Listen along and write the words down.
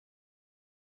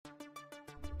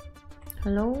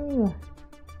Hello.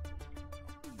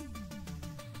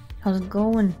 How's it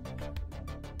going?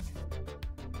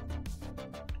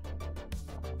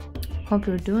 Hope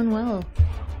you're doing well.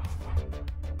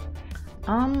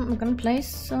 I'm gonna play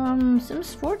some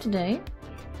Sims 4 today.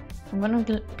 I'm gonna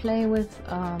play with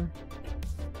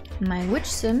my witch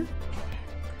sim,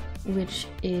 which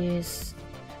is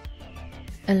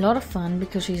a lot of fun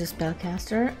because she's a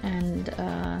spellcaster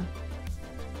and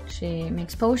she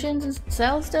makes potions and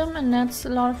sells them, and that's a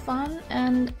lot of fun.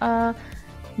 And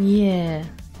yeah,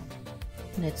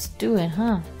 let's do it,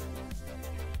 huh?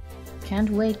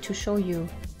 Can't wait to show you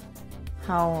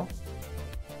how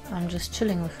I'm just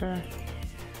chilling with her.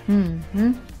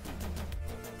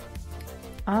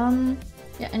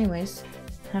 Yeah, anyways,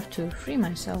 have to free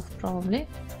myself probably.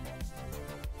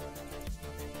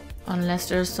 Unless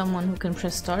there's someone who can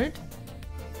press start.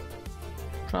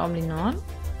 Probably not.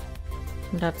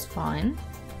 That's fine.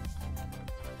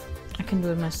 I can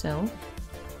do it myself.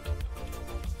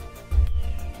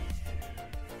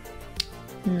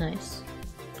 Nice.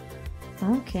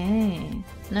 Okay,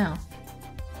 now.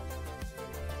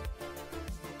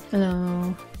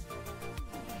 Hello.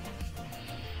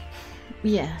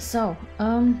 Yeah, so,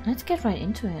 let's get right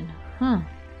into it.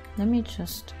 Let me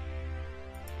just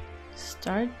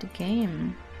start the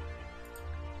game.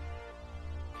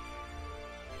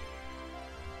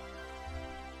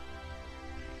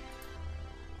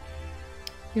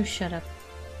 You shut up.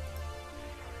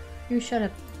 You shut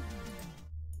up.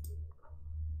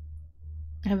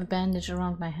 I have a bandage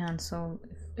around my hand, so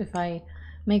if I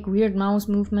make weird mouse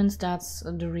movements, that's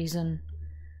the reason.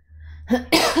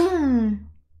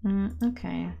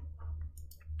 Okay.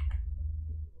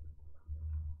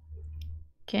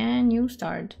 Can you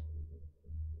start?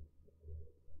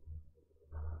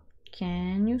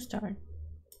 Can you start?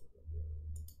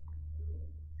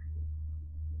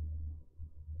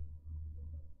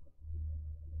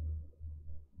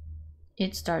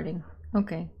 It's starting.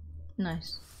 Okay,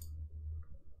 nice.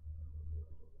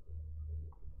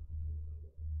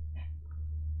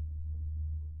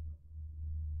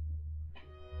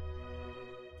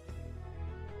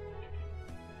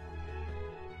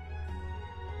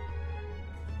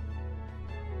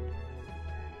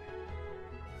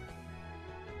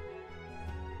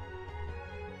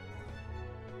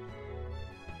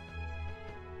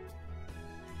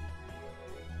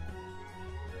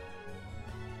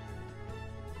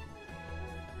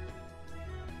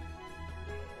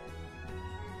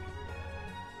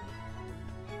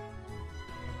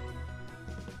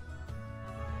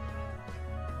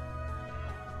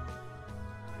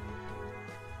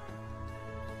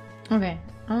 Okay,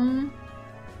 why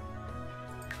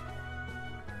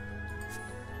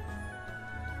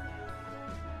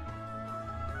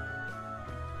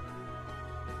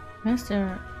is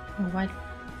there a white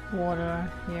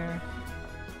water here?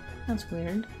 That's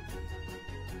weird.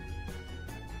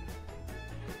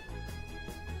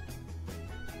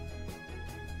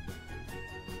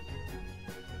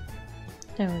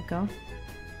 There we go.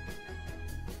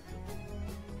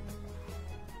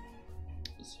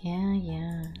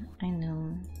 Yeah, I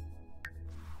know.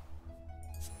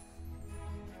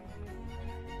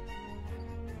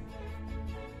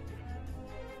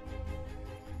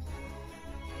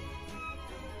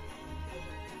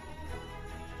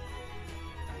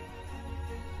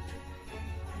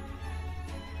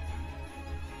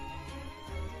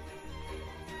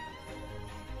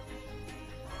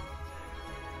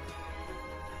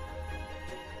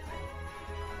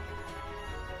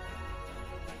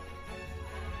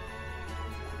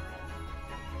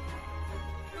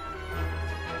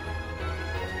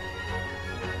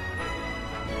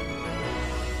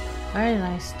 Where did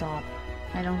I stop?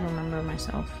 I don't remember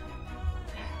myself.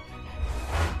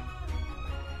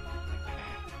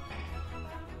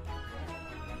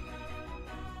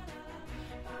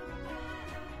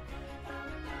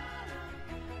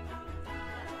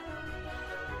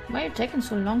 Why are you taking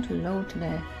so long to load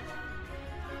today?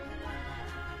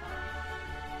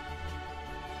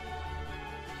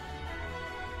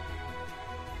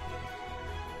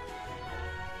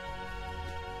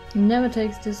 It never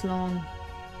takes this long.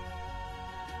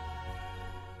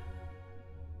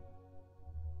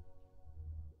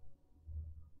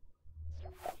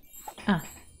 Ah,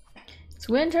 it's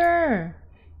winter!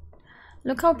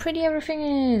 Look how pretty everything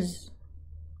is!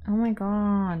 Oh my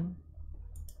god.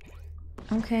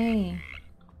 Okay.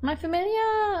 My familia!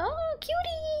 Oh,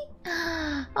 cutie!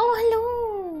 Oh,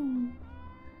 hello!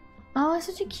 Oh,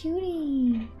 such a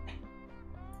cutie!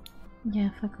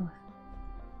 Yeah, fuck off.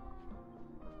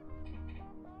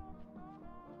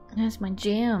 That's my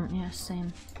jam. Yeah,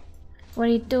 same. What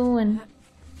are you doing?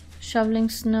 Shoveling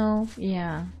snow,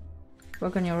 yeah.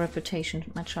 Work on your reputation,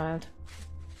 my child.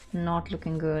 Not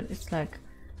looking good. It's like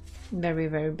very,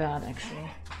 very bad actually.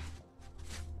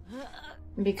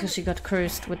 Because she got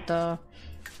cursed with the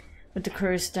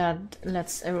curse that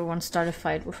lets everyone start a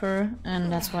fight with her,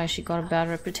 and that's why she got a bad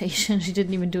reputation. She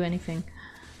didn't even do anything.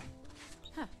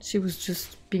 She was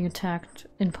just being attacked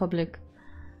in public.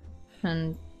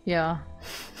 And yeah.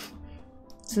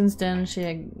 Since then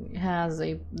she has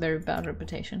a very bad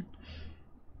reputation.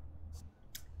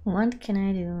 What can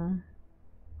I do?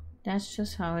 That's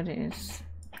just how it is.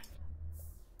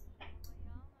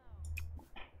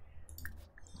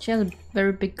 She has a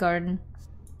very big garden.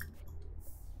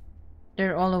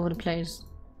 They're all over the place.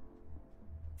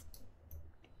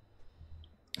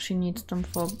 She needs them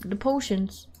for the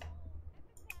potions.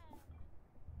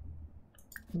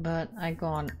 But I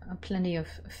got plenty of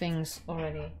things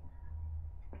already.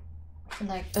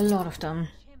 Like a lot of them.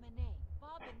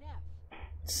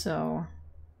 So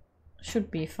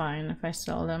should be fine if I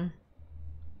sell them.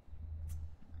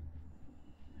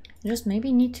 I just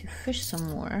maybe need to fish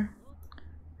some more.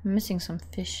 I'm missing some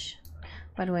fish.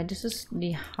 By the way, this is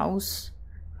the house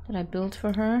that I built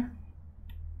for her.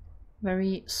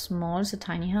 Very small, it's a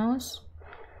tiny house.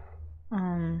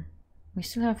 We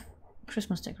still have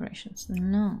Christmas decorations.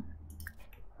 No.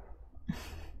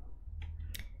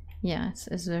 Yeah,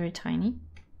 it's very tiny.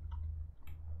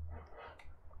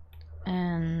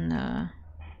 And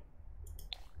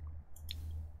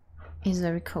it's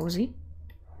very cozy.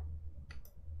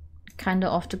 Kinda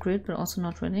off the grid, but also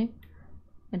not really.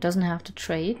 It doesn't have to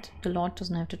trade. The Lord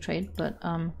doesn't have to trade, but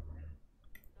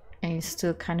I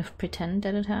still kind of pretend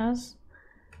that it has.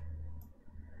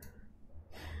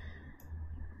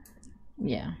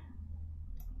 Yeah.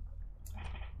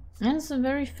 And it's a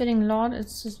very fitting lot.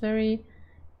 It's just very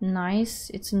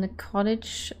nice. It's in the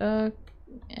cottage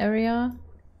area.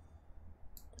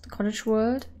 The cottage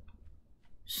world.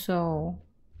 So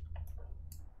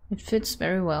it fits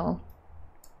very well.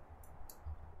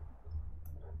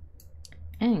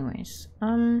 Anyways,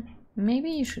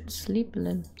 maybe you should sleep a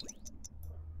little.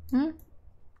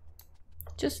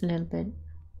 Just a little bit.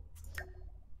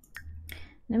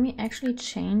 Let me actually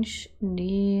change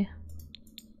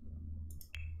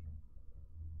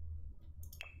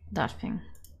that thing.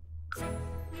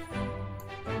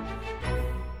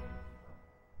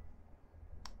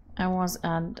 I was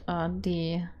at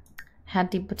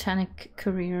had the botanic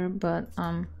career, but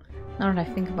now that I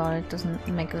think about it, it doesn't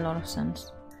make a lot of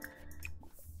sense.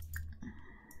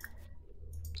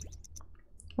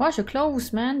 Wash your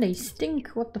clothes, man, they stink,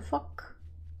 what the fuck?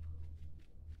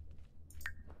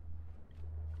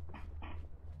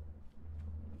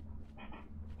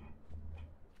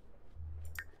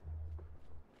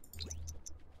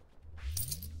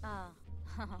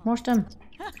 Wash them!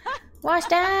 Wash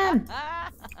them!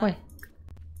 Wait.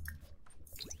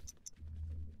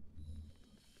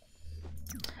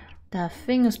 The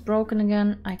thing is broken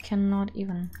again, I cannot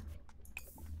even...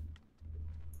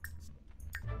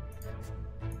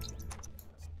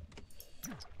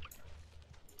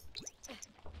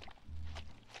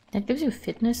 That gives you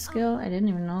fitness skill? I didn't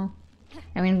even know.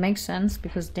 I mean, it makes sense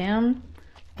because damn,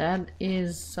 that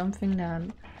is something that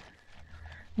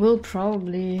will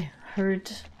probably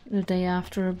hurt the day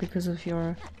after because of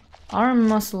your arm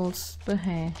muscles, but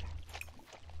hey.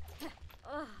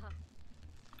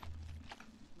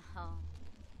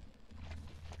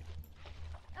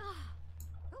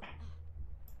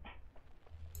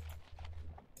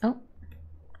 Oh,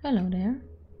 hello there.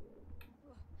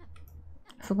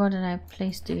 I forgot that I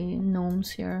placed the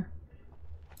gnomes here.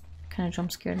 Kind of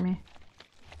jump scared me.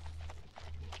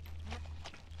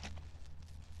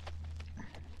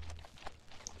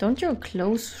 Don't your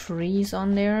clothes freeze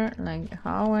on there? Like,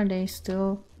 how are they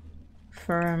still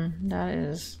firm? That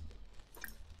is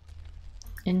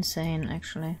insane,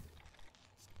 actually.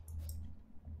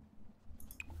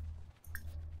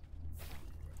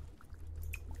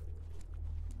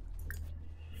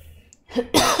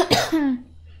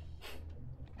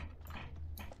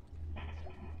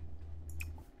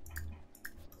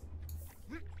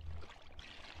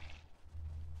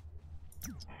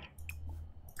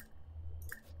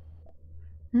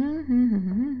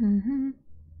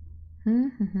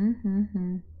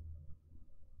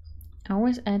 I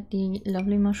always add the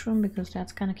lovely mushroom because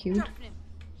that's kind of cute.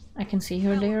 I can see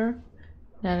her there.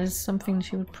 That is something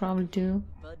she would probably do.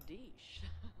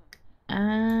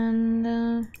 And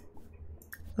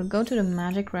we'll go to the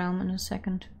magic realm in a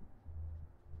second.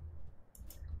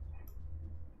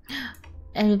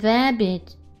 A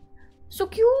rabbit! So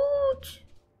cute!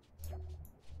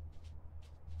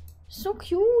 So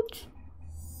cute!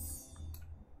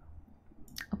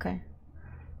 Okay.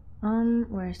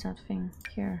 Where is that thing?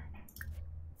 Here.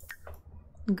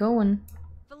 Going.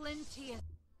 Valentia.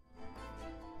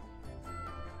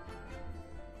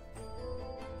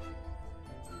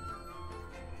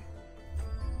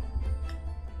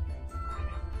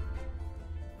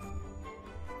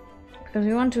 Because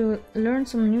we want to learn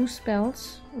some new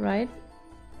spells, right?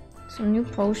 Some new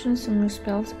potions, some new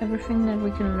spells, everything that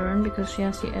we can learn because she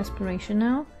has the aspiration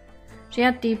now. She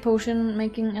had the potion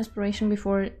making aspiration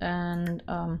before and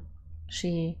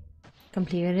she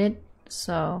completed it,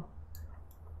 so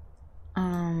let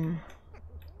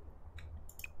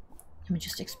me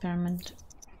just experiment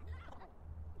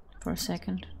for a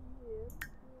second.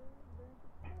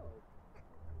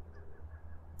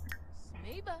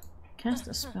 Cast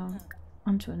a spell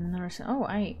onto another oh,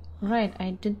 I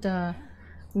did the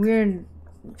weird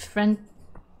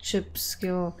friendship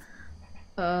skill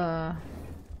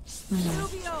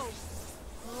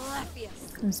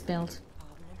spelled.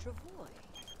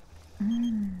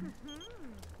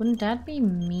 Wouldn't that be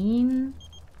mean?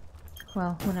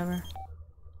 Well, whatever.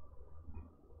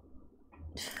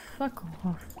 Fuck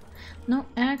off. No,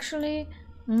 actually,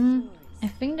 I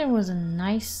think there was a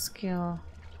nice skill.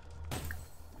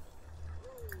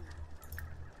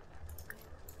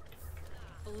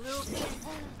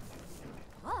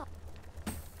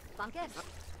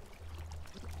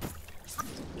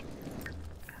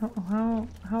 How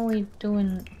are we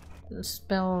doing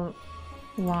spell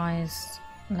wise?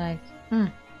 Like,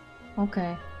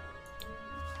 okay.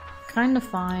 Kinda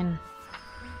fine.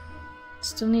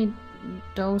 Still need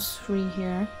those 3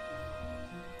 here.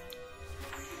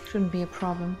 Shouldn't be a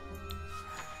problem.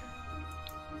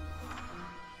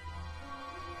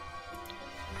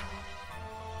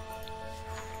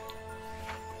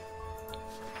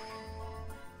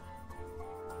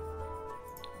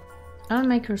 I'll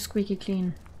make her squeaky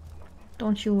clean.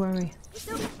 Don't you worry.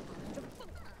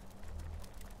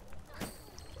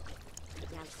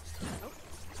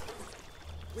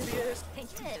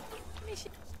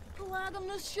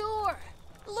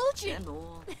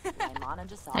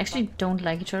 I actually don't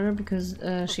like each other because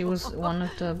she was one of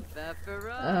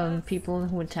the people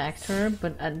who attacked her,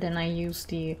 but then I used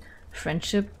the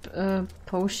friendship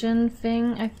potion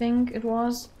thing, I think it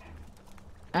was.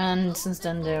 And since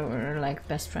then they were like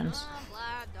best friends.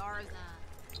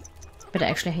 But I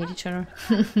actually hate each other.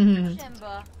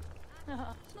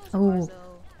 Oh,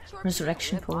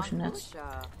 resurrection potion, that's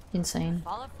insane.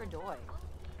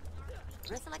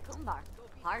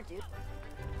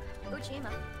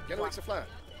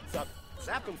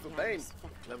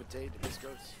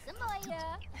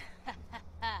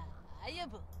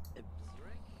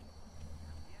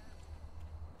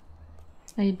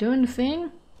 Are you doing the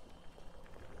thing?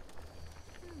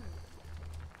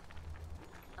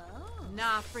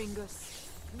 Nah, Fringus.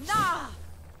 Nah!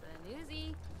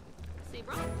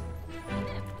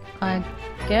 I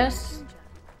guess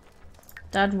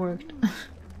that worked.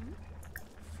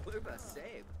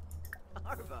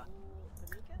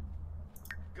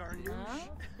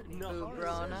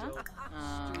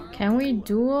 Can we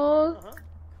duel?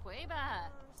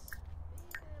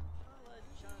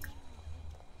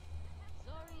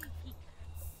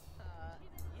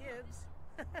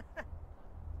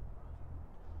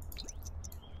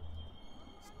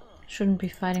 Shouldn't be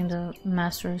fighting the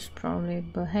masters probably,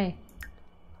 but hey.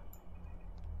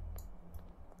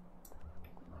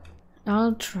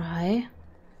 I'll try.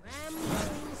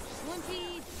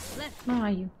 Where are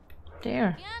you?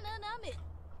 There.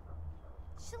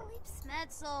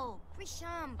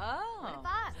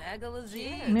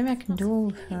 Maybe I can duel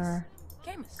with her.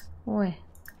 Boy.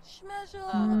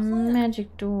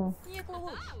 Magic duel.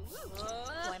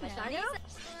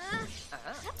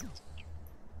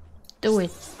 Do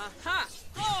it.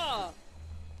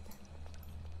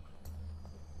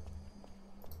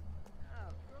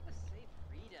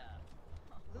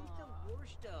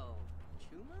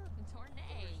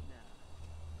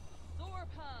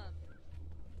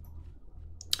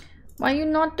 Why are you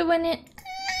not doing it?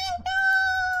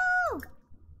 No!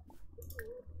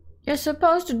 You're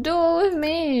supposed to duel with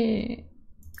me.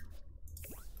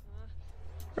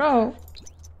 Bro.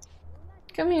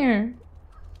 Come here.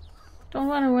 Don't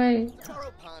run away.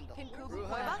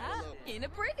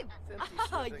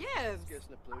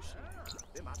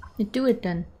 You do it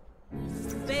then.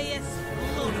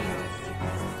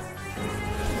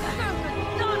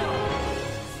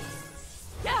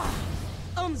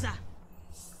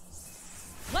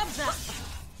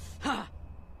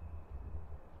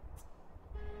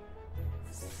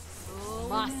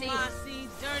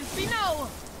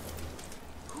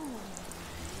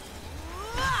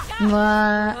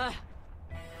 What?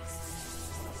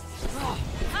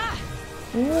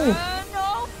 Ooh.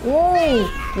 No. Whoa!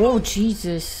 Whoa,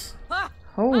 Jesus.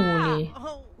 Holy.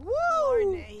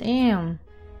 Woo. Damn.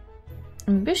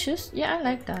 Ambitious? Yeah, I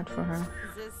like that for her.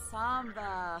 The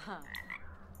samba.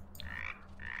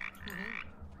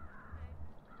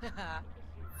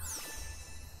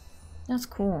 That's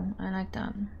cool. I like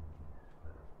that.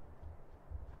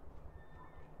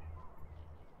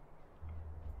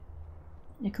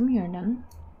 Yeah, come here then.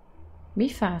 Be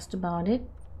fast about it.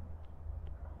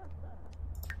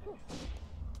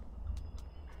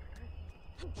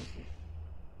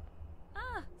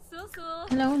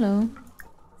 Hello, hello.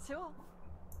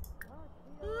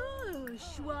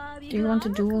 Do you want a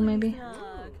duel, maybe?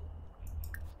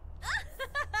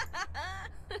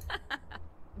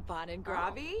 Bon and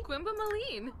Grabby? Quimba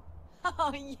Maline.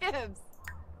 Oh, yibs.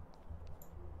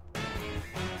 I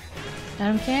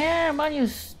don't care about your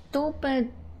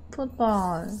stupid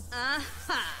football.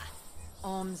 Aha.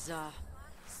 Omza.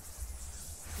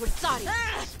 Wasati.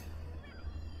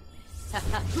 Ha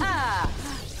ha ha.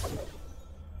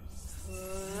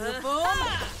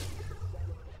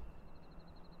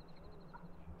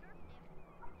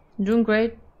 Doing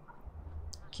great.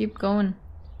 Keep going.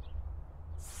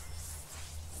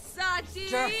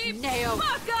 Sati Nail.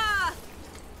 Maka.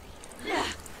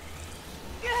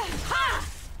 Ha.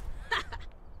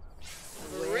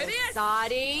 Ridius.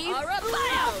 Sadi.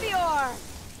 Arabior.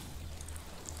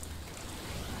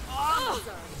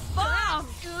 Bomb.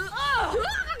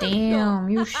 Damn,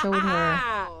 you showed her.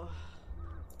 Oh.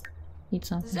 Eat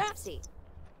something. Zapsy.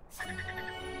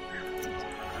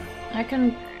 I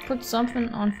can put something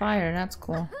on fire. That's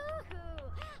cool.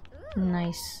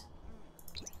 Nice.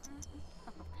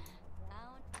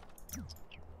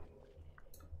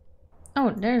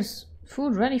 Oh, there's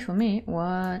food ready for me.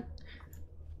 What?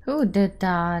 Who did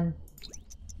that?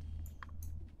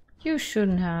 You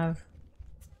shouldn't have.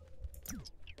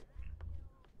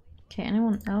 Okay,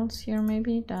 anyone else here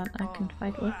maybe that I can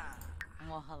fight with?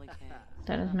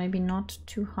 That is maybe not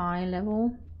too high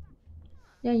level.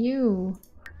 Yeah, you.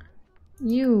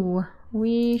 You.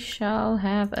 We shall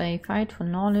have a fight for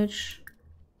knowledge.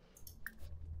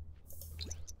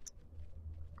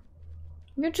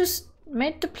 You just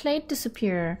made the plate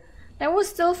disappear. There was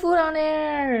still food on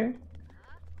there.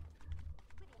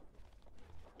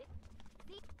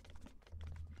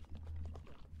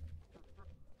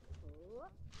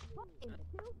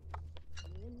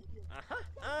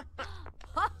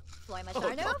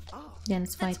 Yeah,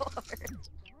 let's fight.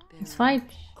 Let's fight.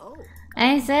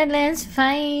 I said let's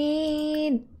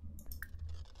fight.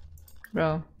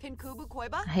 Bro,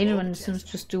 I hate it when the Sims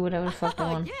just do whatever the fuck they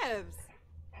want.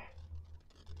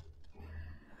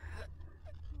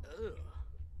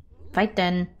 Fight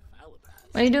then.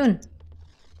 What are you doing?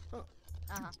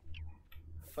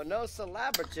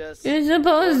 You're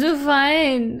supposed to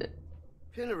fight.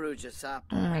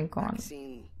 Oh my god.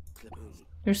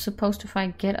 You're supposed to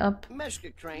fight. Get up.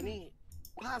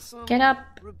 Get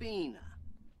up.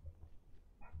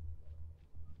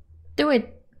 Do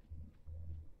it.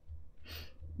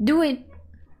 Do it.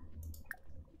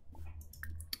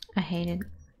 I hate it.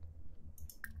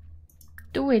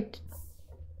 Do it.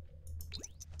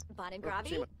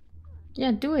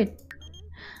 Yeah, do it.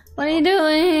 What are you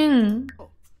doing?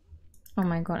 Oh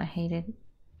my god, I hate it.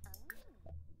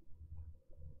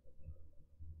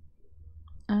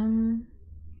 Can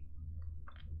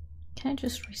I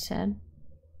just reset?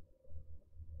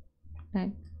 Like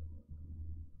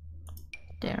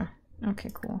there.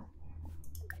 Okay, cool.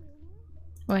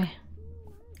 Wait.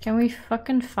 Can we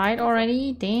fucking fight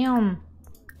already? Damn.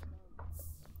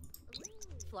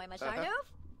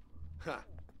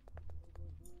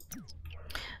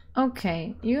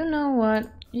 Okay, you know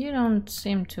what? You don't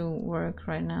seem to work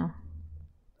right now.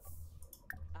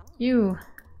 You.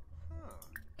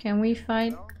 Can we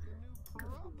fight?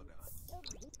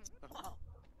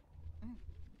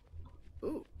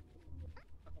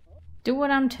 Do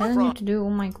what I'm telling you to do. Oh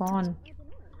my god.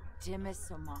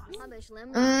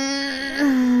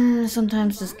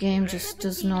 Sometimes this game just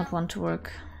does not want to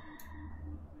work.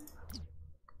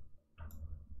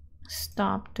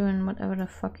 Stop doing whatever the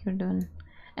fuck you're doing.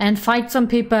 And fight some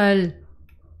people!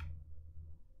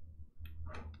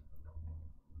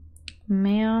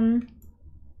 Man.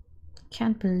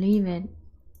 Can't believe it.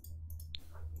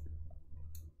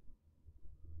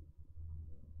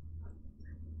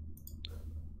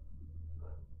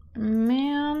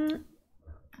 Man.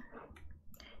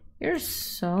 You're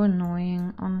so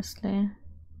annoying, honestly.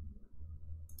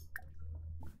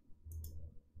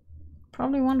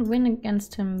 Probably won't win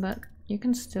against him, but you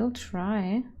can still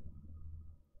try.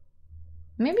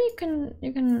 Maybe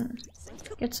you can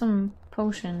get some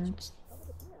potions.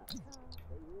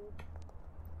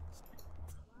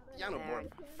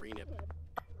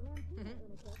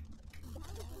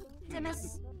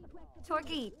 Demis.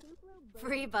 Torgi.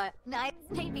 Free, but nice,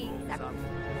 maybe.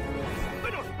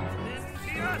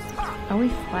 Are we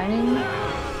fighting?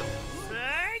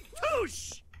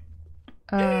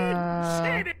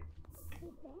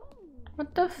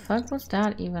 What the fuck was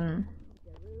that even?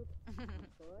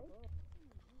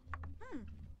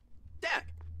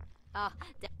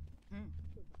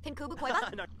 Pinkubu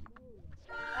Koiba?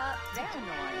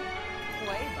 Vananoy.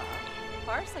 Hueva.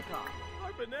 Parsicon.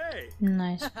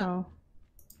 Nice, bro.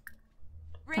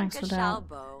 Thanks Rinka for that.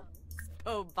 Shalbo.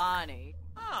 Obani.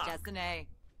 Jessene.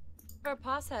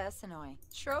 Verpasa Esenoi.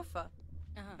 Shrofa.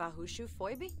 Bahushu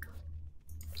Foibi.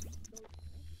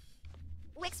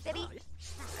 Wix, baby.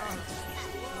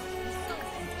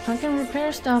 I can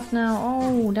repair stuff now.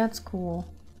 Oh, that's cool.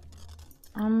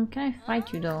 Can I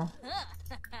fight you though?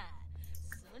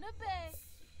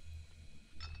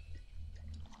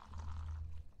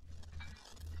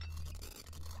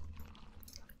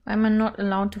 Why am I not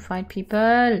allowed to fight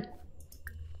people?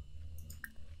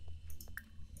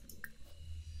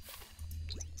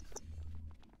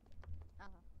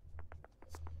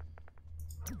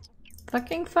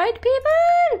 Fucking fight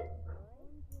people!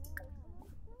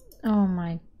 Oh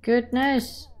my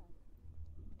goodness.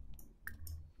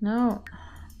 No.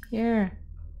 Here.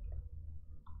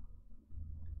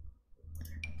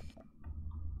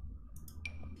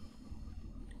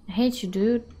 I hate you,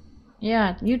 dude.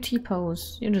 Yeah, you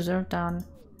T-pose. You deserve that.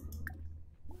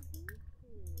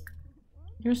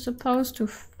 You're supposed to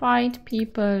fight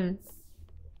people.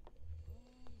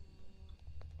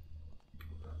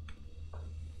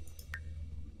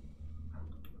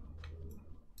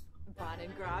 Bon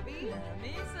and Grabby.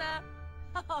 Misa.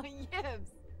 Oh,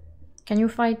 yibs. Can you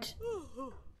fight?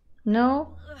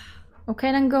 No?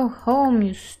 Okay, then go home,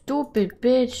 you stupid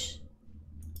bitch.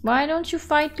 Why don't you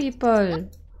fight people?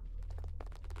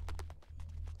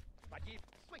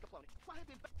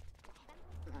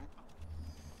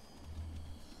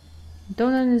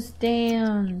 Don't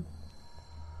understand.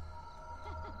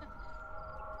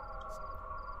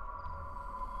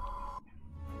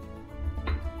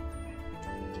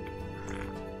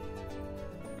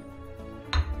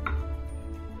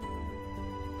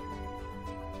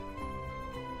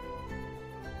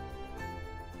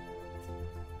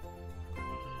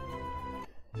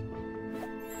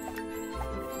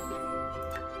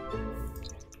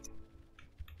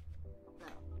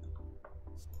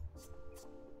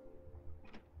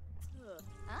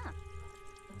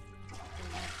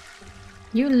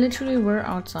 You literally were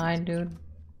outside, dude.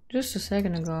 Just a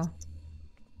second ago.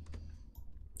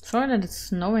 Sorry that it's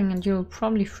snowing and you'll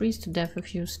probably freeze to death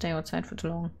if you stay outside for too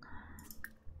long.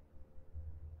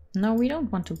 No, we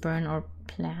don't want to burn our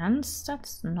plants.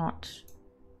 That's not...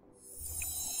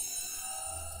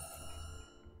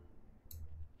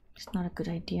 It's not a good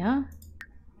idea.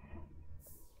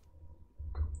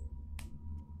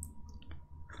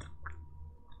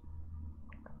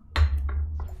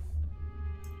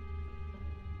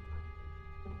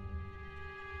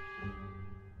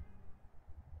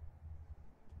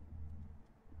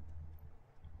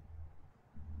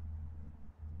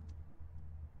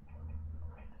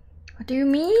 What do you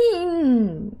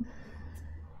mean?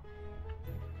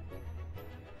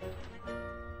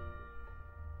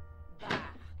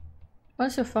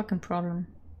 What's your fucking problem?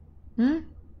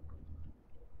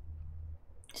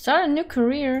 Start a new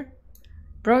career?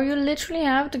 Bro, you literally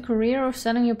have the career of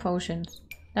selling your potions.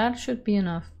 That should be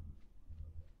enough.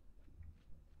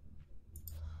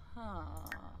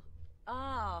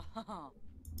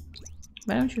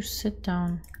 Why don't you sit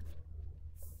down?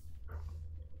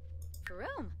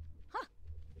 Room.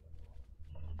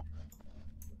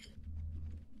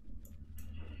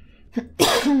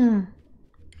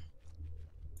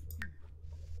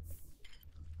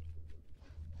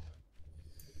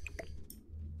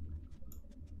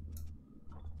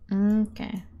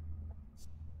 Okay.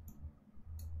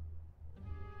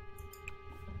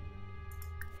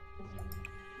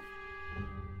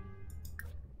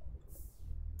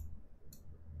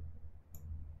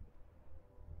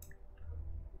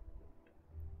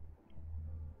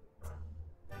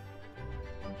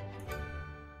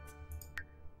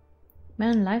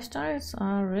 Man, lifestyles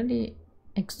are really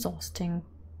exhausting.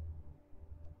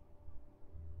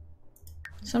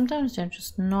 Sometimes they're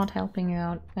just not helping you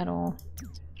out at all.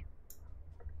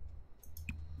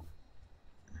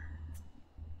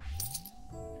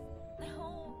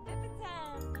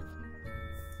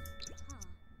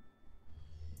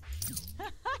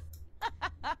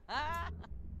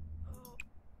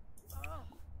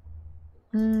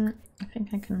 I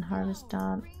think I can harvest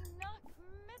that.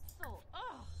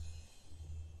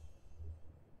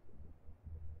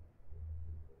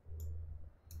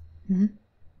 Hmm?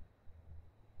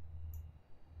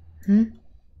 Hmm?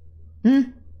 Hmm?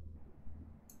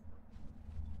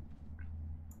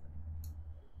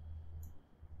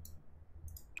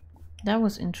 That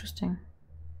was interesting.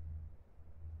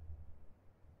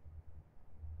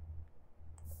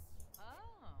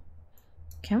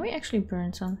 Can we actually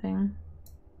burn something?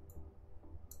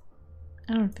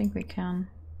 I don't think we can.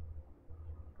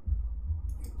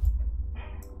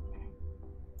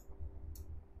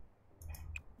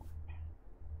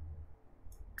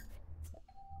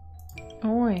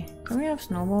 Oh wait, can we have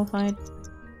snowball fight?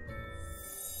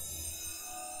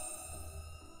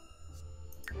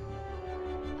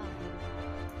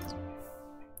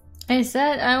 I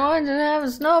said I want to have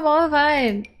a snowball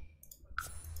fight!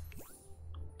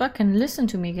 Fucking listen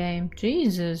to me, game.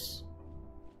 Jesus.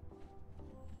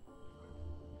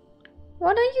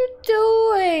 What are you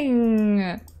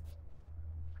doing?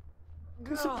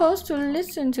 You're supposed to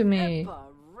listen to me.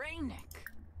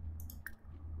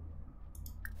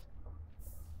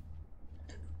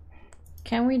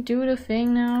 Can we do the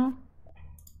thing now?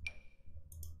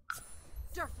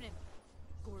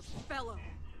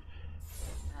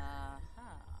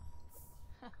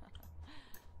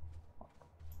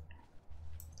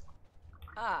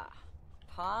 Ah,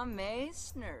 Pa May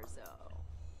Snurzo.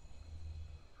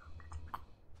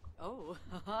 Oh,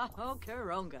 oh,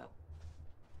 Karonga.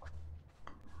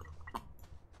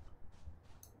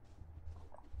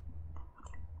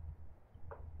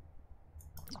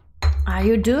 Are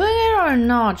you doing it or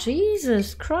not?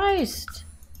 Jesus Christ.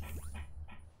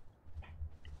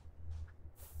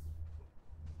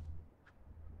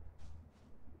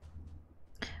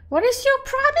 What is your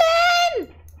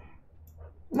problem?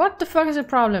 What the fuck is your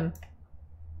problem?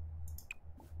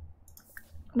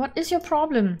 What is your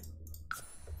problem?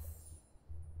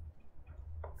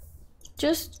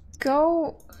 Just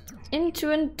go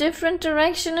into a different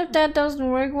direction if that doesn't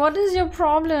work. What is your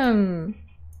problem?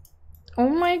 Oh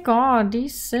my god,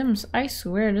 these Sims. I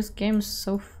swear this game is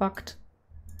so fucked.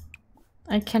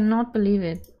 I cannot believe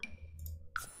it.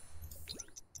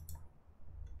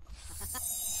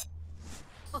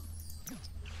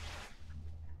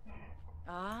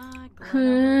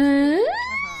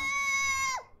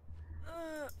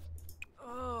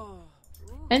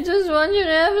 I just want you to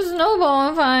have a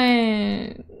snowball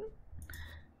fight.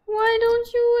 Why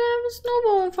don't you have a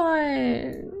snowball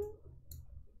fight?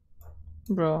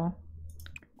 Bro.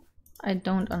 I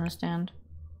don't understand.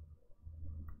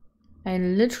 I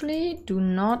literally do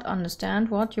not understand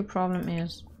what your problem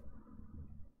is.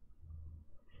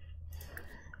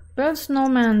 Build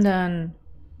snowman then.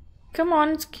 Come on,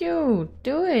 it's cute.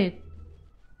 Do it.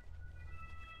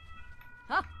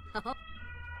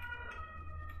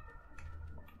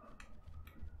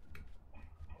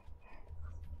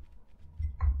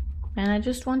 Man, I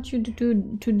just want you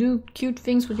to do cute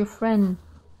things with your friend.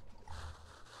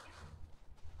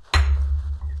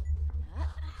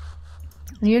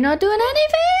 You're not doing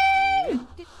anything!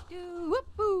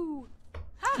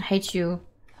 I hate you.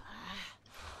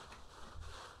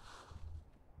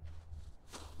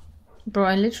 Bro,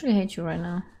 I literally hate you right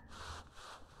now.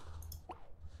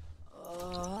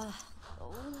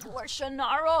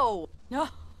 Shanaro! No,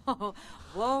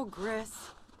 whoa, Gris.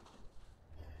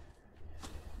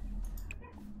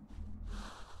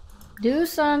 Do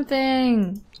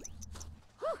something!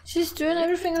 She's doing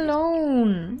everything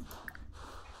alone!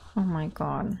 Oh my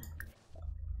god.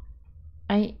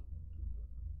 I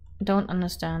don't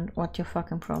understand what your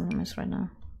fucking problem is right now.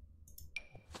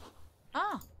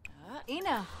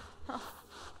 Ina.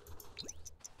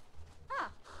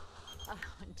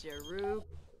 Jeru.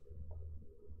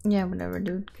 Yeah, whatever,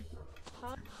 dude.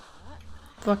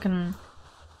 Fucking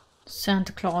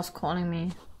Santa Claus calling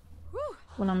me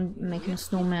while I'm making a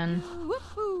snowman.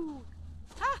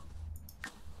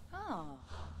 Oh,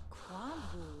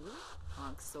 Kwambu,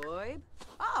 Onksoib.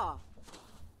 Oh,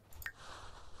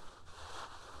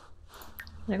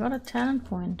 I got a talent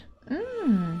point.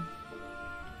 Mmm.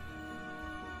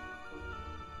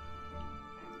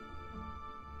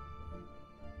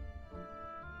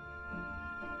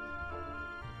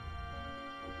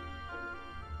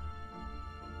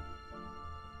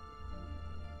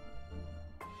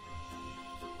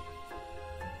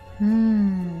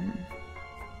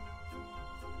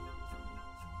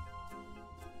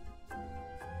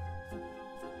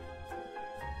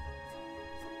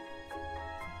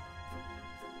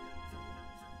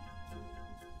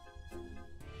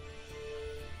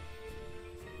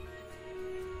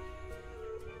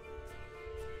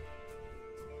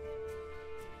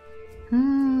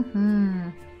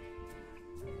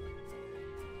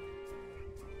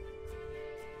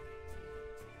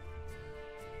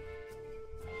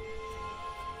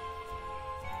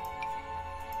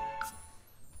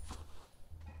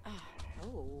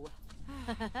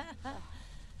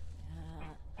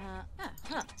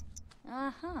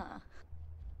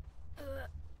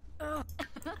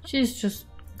 She's just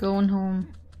going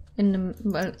home in the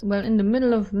well in the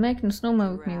middle of making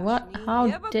snowman with me. What? How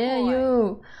dare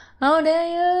you? How dare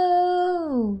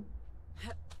you?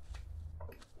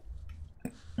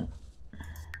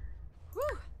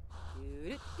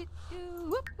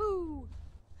 Whoopoo!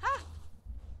 Ha!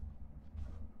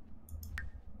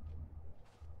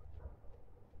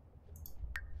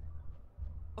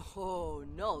 Oh,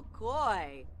 no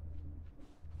koi.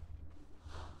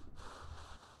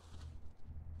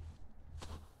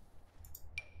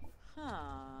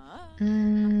 Huh?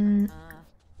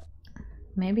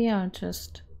 Maybe I'll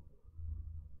just.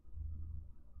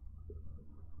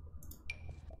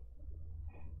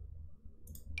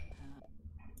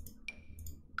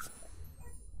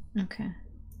 Okay.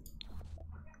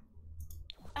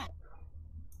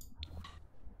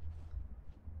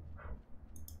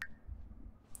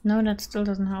 No, that still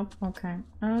doesn't help. Okay.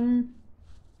 Then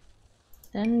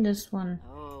this one.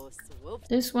 Oh, swoop.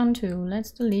 This one too.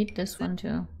 Let's delete this one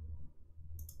too.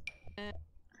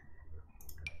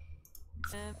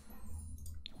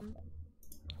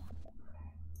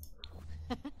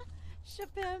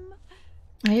 Ship him.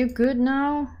 Are you good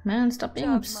now? Man, stop being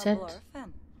upset.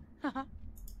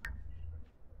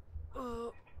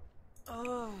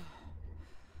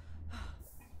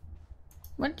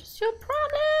 What is your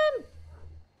problem?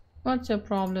 What's your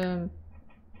problem?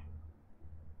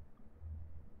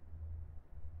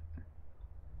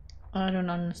 I don't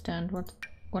understand what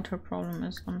her problem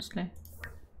is, honestly.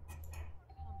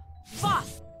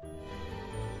 Boss.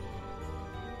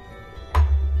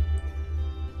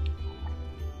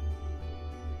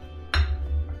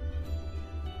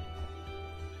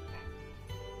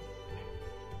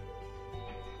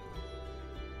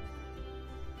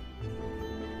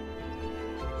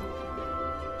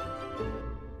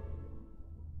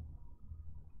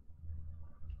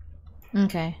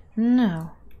 Okay,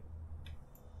 now.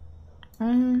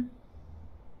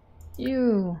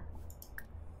 You.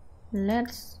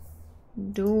 Let's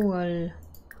duel.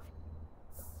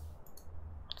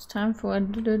 It's time for a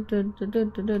duel.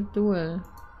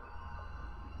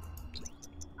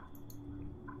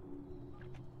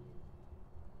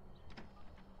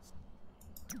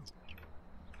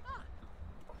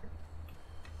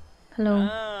 Hello.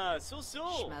 Ah, so.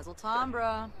 Schmazel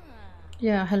Tombra.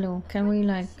 Yeah, hello. Can we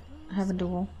like have a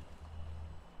duel?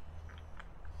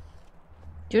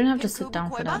 You don't have to sit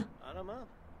down for that.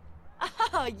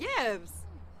 Ah, yibs.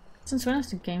 Since when is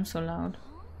the game so loud?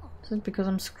 Is it because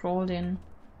I'm scrolled in?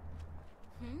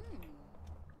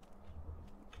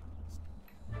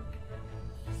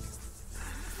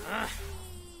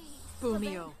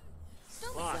 Boomio.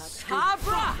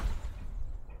 Cabra.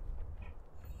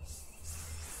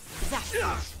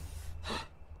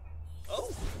 Oh.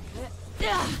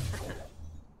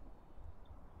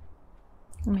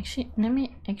 Let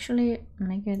me actually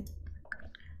make it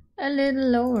a little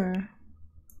lower.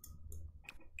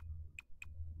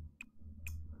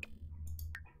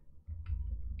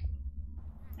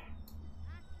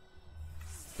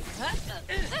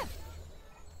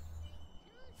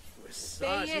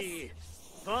 Wasaji.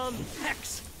 Bum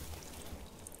hex.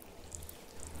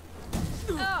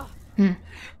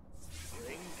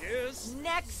 Fingers.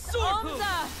 Next Sword boom.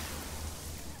 Omza.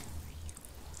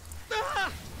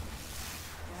 Ah!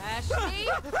 Ashley.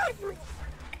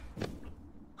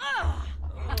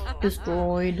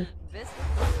 Destroyed. Biscuit.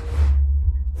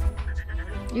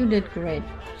 You did great.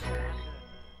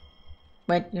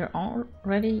 Wait, you're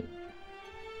already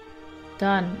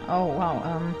done. Oh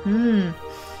wow.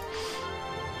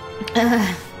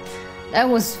 That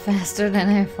was faster than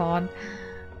I thought.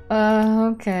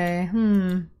 Okay.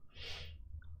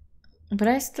 But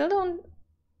I still don't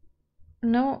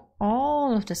know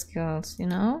all of the skills, you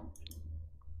know?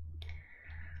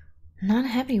 Not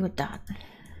happy with that.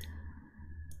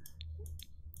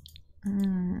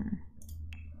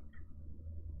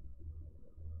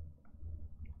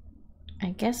 I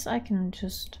guess I can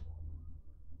just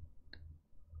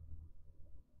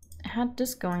had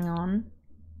this going on.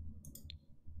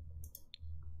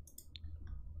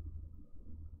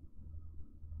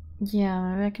 Yeah,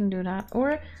 maybe I can do that.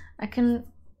 Or I can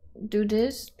do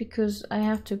this because I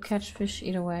have to catch fish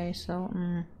either way, so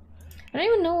I don't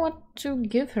even know what to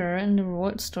give her in the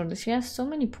reward store. She has so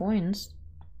many points,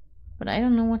 but I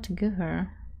don't know what to give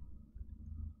her.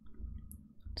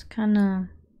 It's kinda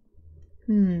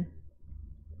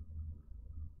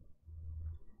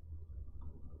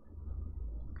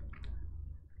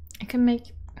I can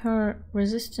make her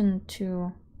resistant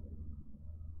to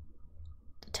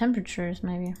the temperatures,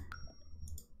 maybe.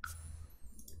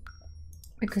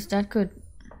 Because that could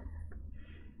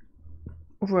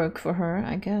work for her,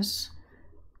 I guess.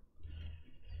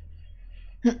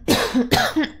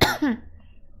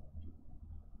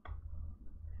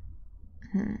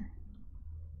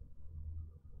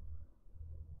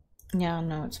 Yeah,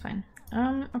 no, it's fine.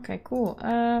 Okay, cool.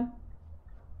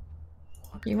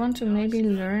 You want to maybe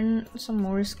learn some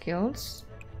more skills?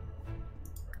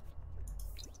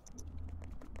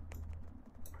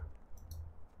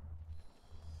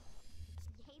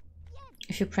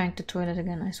 If you prank the toilet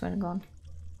again, I swear to God.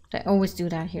 I always do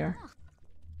that here.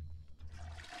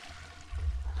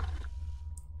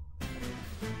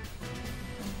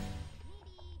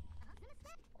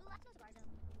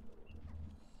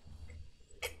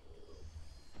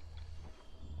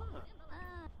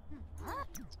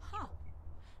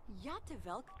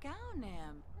 Jattevelk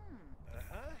Gaunam.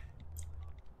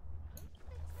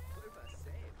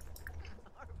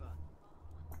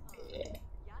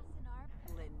 Yassinar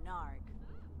Blinarg.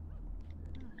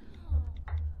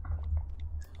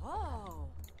 Oh.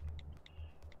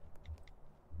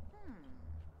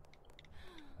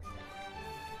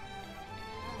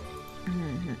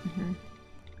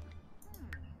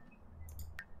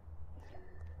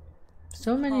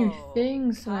 So many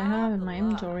things that I have in my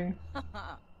inventory.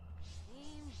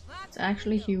 It's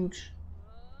actually huge.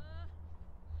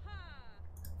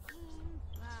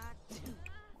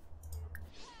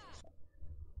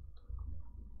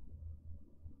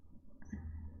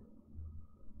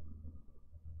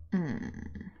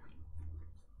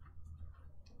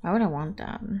 Why would I want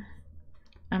that?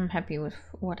 I'm happy with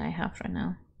what I have right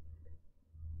now.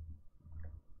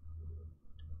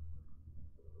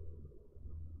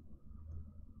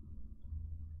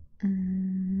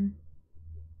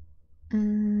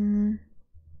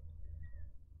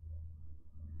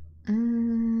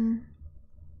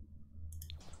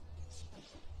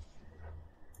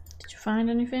 Did you find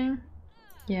anything?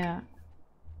 Yeah.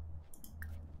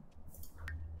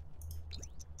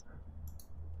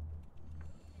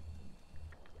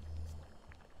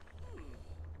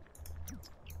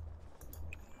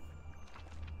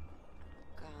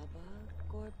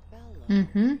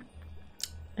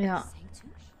 Yeah.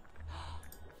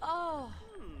 Oh.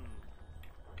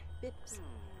 Bips.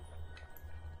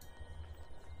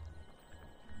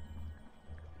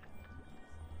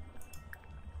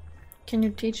 Can you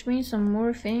teach me some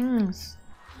more things?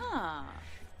 Huh.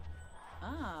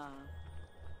 Ah.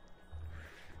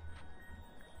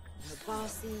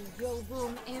 Nabasi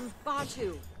Yobum in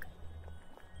Batu.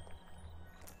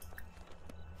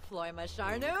 Floima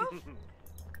Sharnu.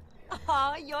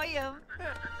 Ah, Yoyum.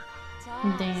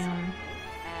 Damn.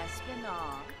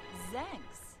 Aspinall.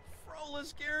 Zanks.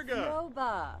 Frolis Girga.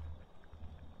 Yoba.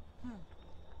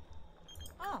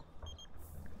 Oh.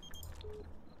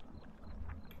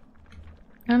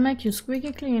 I'll make you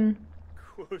squeaky clean.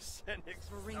 Quosenix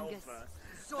Ringus. Alpha.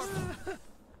 Zorba.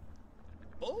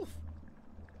 Both.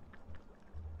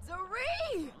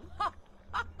 Zari.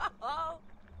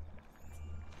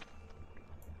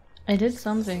 I did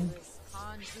something.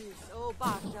 Hanjus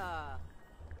Obata.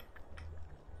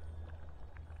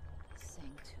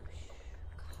 Sanctush.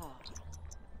 Ka.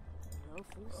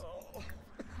 Rofus.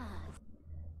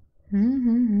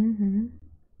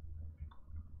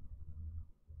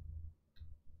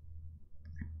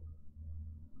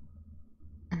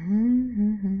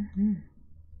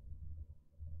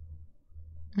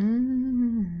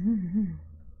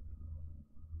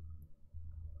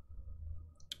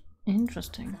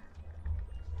 Interesting.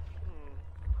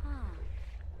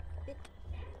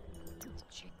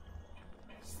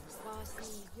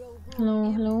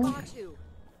 Hello, hello.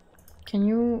 Can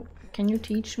you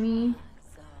teach me?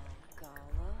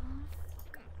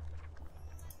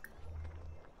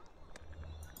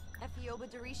 Efioba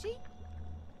Darishi?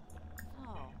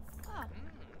 Oh. Ah.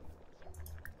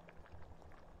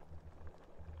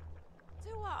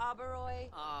 Dua Aberoi.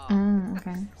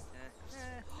 Okay.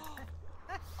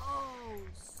 Oh,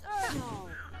 Cerno.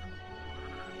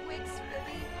 Wix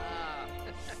Philly.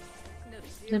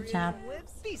 Zip zap.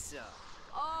 Pizza.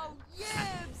 Oh,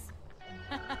 Yibs.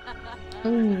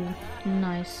 Ooh,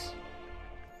 nice.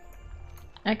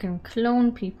 I can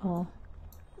clone people.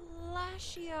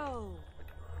 Lashio.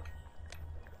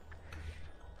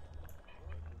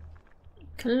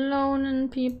 Cloning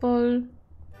people.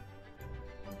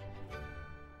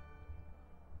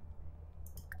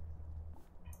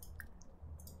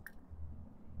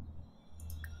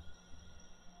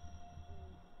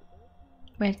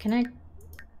 Wait, can I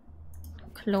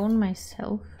clone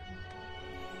myself?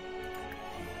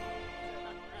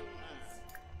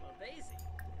 Well, Daisy.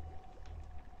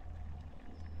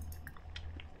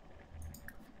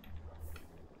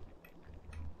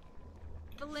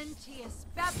 Valentius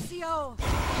Babsio.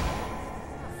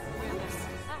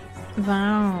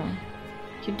 Wow.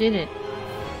 You did it.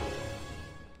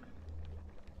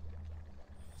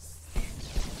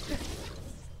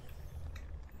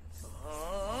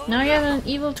 Now you have an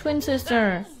evil twin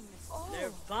sister.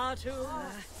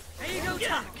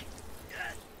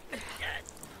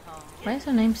 Why is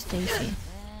her name Stacy?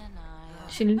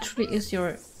 She literally is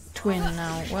your twin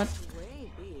now. What?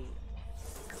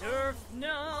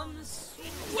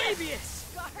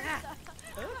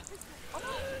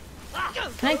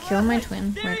 Can I kill my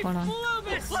twin? Wait, hold on.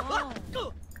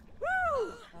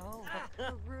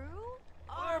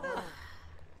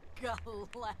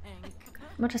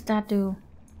 What does that do?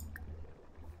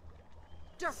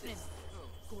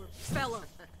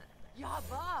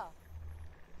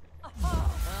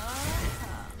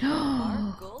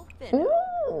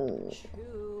 Ooh.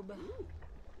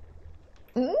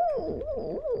 Ooh.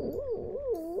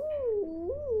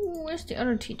 Where's the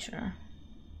other teacher?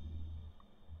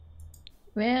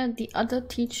 Where the other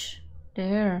teach?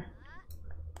 There.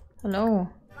 Hello.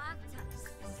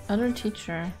 Other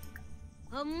teacher.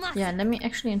 Yeah, let me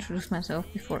actually introduce myself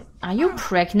before. Are you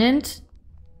pregnant?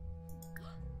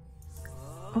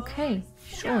 Okay,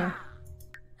 sure.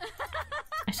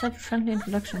 I said friendly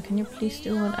introduction. Can you please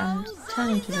do what I'm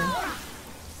telling you to do?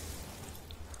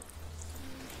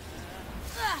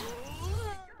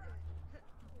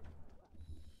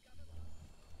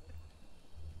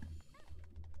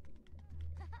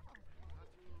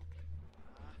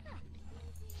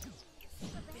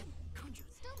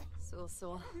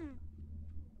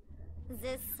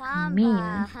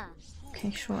 Mean.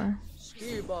 Okay, sure.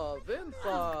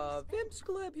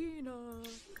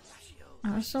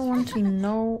 I also want to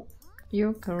know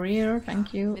your career,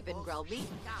 thank you.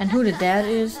 And who the dad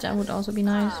is, that would also be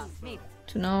nice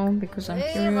to know, because I'm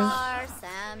curious.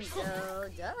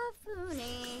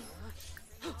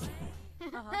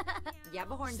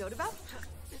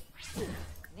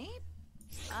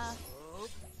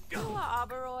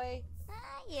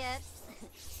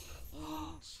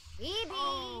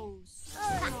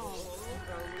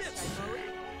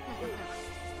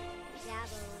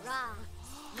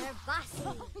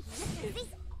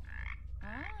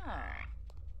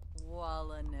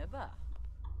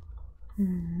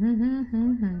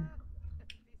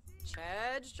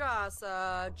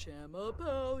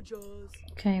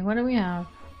 Okay, what do we have?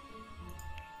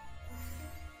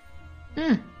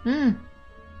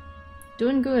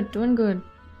 Doing good, doing good.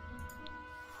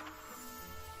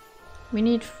 We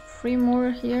need 3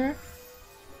 more here.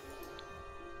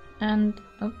 And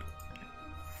oh.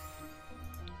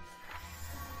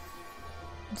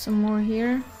 Some more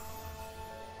here.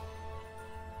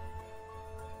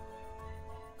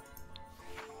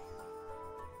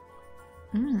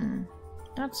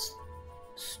 That's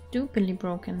stupidly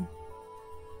broken.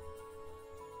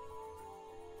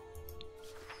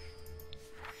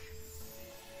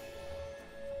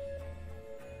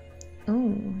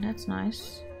 Oh, that's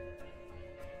nice.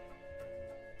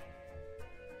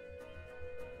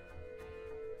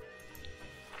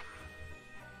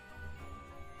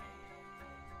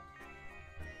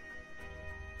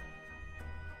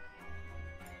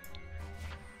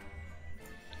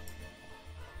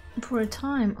 For a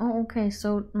time. Oh, okay,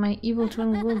 so my evil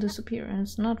twin will disappear, and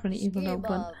it's not really evil though,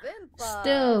 but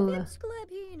still.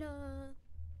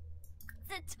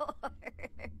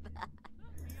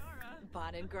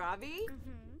 Bon and Gravi?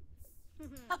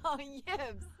 Oh,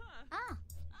 yibs.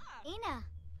 Ina.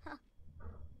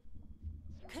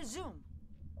 Kazoom.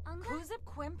 Kuzip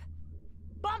Quimp.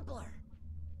 Bumpler.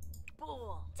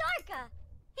 Bull. Tarka.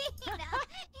 Ina.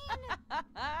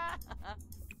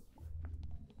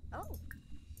 Oh.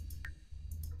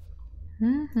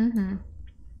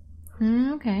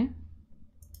 Okay.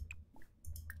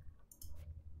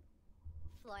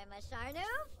 Floima Sharnu.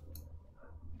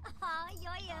 Ah,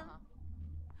 yoyum.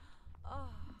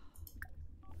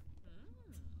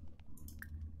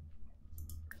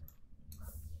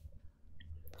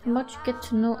 How much you get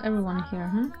to know everyone here,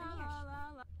 huh?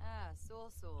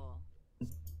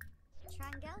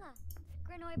 Trangella.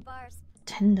 Grinoi Bars.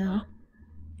 Tender.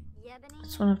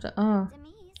 That's one of the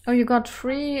oh, you got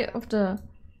 3 of the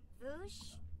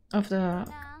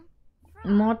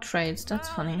mod trades. That's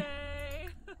funny.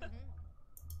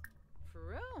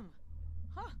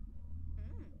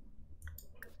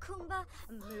 Kumba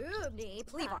Moobni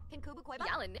Plevar Pinkuba Koiba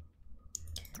Yalan.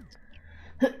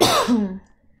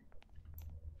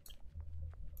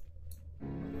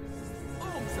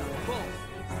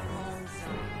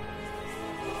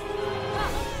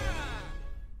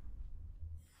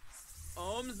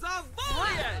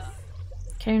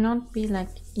 Can you not be like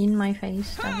in my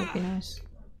face? That would be nice.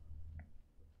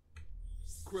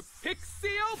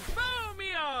 Crepixio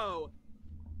Bomio!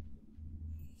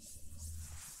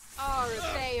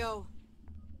 Arifeo.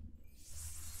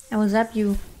 I will zap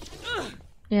you.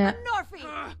 Yeah. Norfi.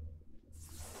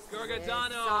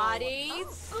 Gargadano. Sadi.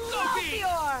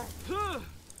 Sofior.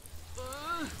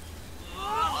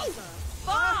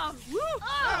 Bomb.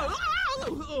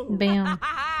 Bam.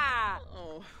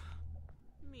 Oh.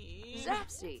 Me.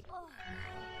 Zapsy.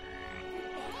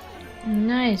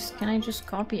 Nice. Can I just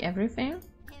copy everything?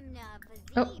 Himna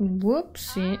Oh, Vazim.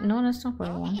 whoopsie. No, that's not what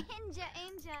I want. Inja.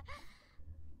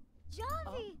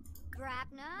 Javi.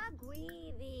 Grapna.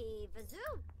 Guivi. Vazu.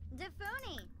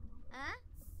 Defuni. Huh?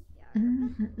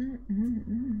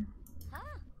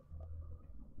 Huh?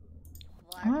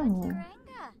 Oh.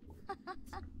 Warpataranga.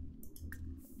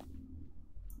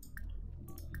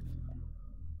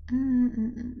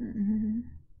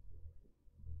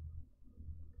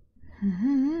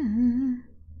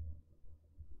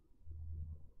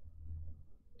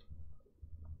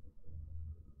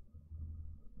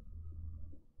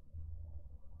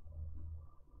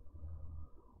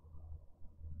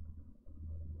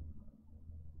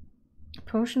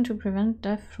 Potion to prevent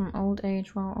death from old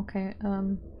age. Wow, okay.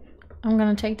 I'm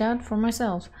gonna take that for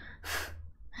myself.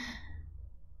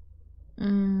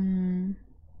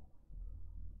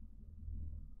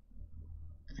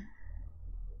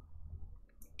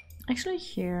 Actually,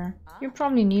 here. You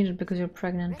probably need it because you're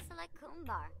pregnant. Risala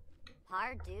Kumbar.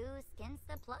 Pardu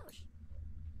Skinsa Plosh.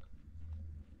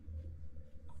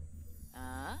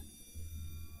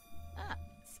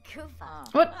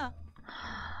 Scoofa. What?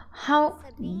 How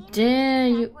dare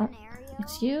you? Oh,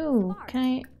 it's you. Can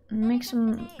I make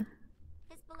some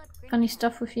funny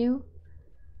stuff with you?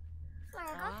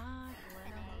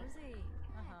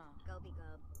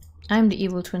 I'm the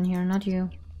evil twin here, not you.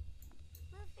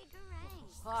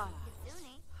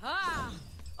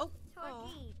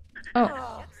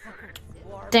 Oh,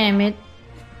 damn it.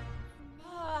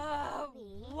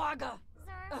 Waga.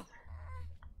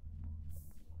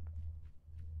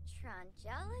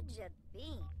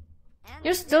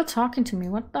 You're still talking to me,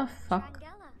 what the fuck?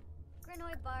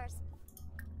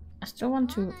 I still want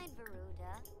to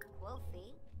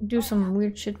do some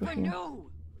weird shit with you.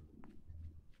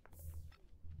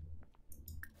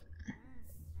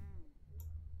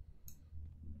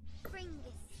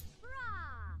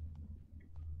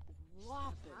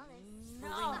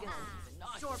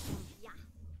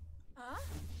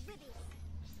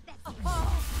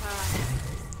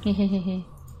 Hehehehe.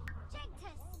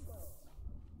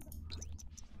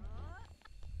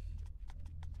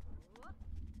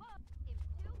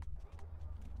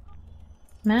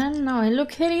 Man, no, I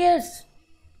look hideous.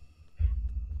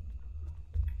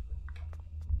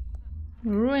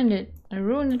 Ruined it. I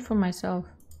ruined it for myself.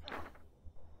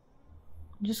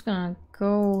 I'm just gonna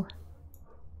go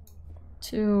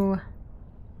to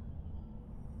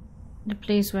the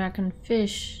place where I can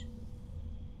fish.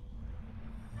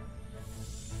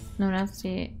 No, that's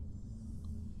the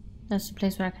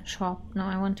place where I can shop. No,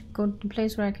 I want to go to the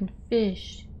place where I can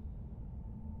fish.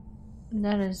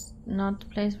 That is not the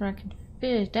place where I can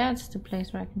fish. That's the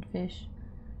place where I can fish.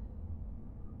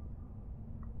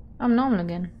 I'm normal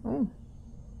again. Oh.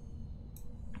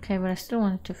 Okay, but I still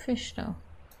wanted to fish though.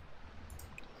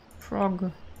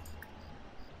 Frog.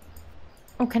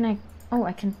 Oh, can I? Oh,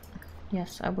 I can.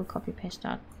 Yes, I will copy paste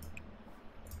that.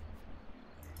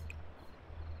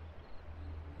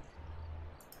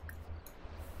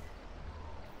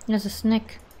 There's a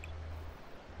snake.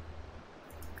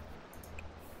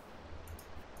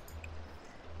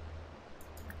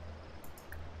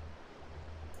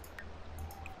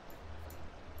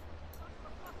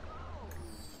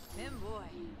 Him boy.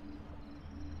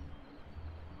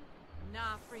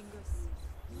 Nah, Fringus.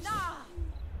 Nah.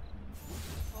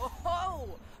 Oh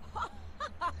ho!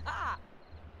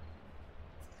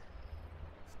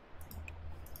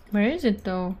 Where is it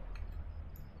though?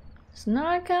 It's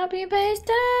not copy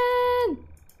pasted.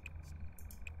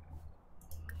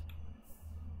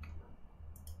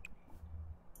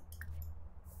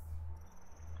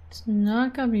 It's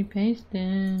not copy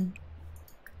pasted.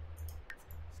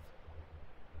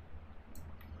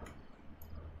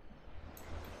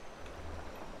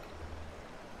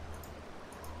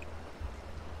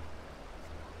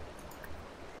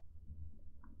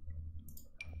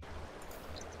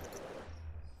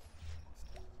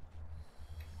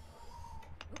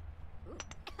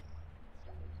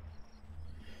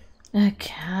 A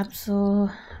capsule?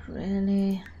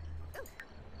 Really?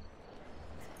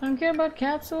 I don't care about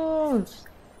capsules.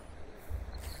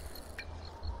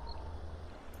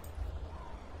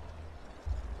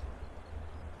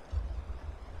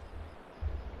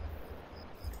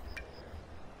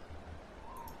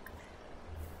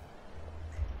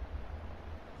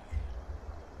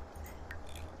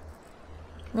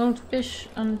 We'll fish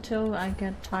until I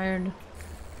get tired.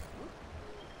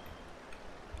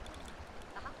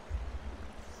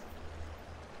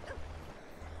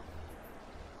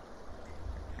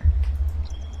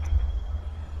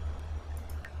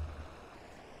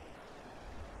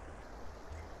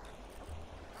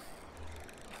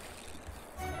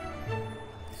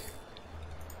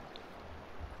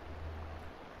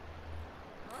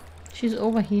 She's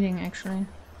overheating, actually.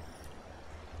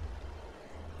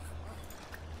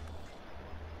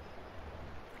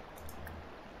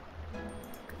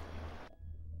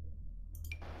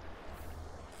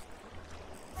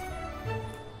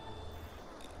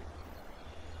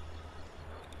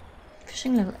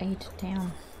 Fishing level 8,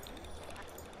 damn.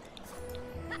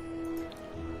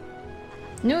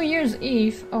 New Year's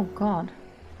Eve? Oh god.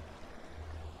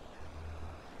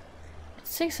 It's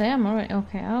 6 AM already.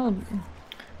 Okay, I'll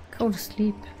go to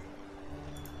sleep.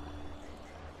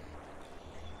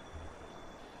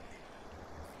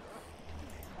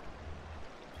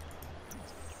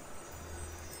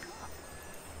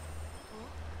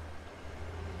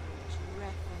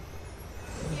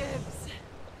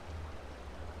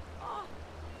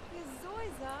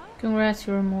 Congrats,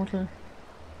 you're immortal.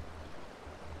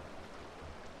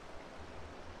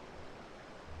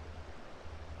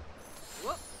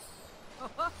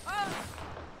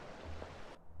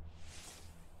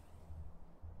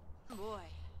 Boy.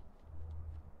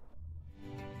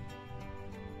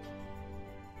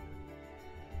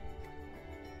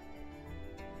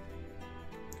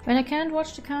 But I can't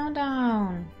watch the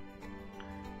countdown.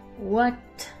 What?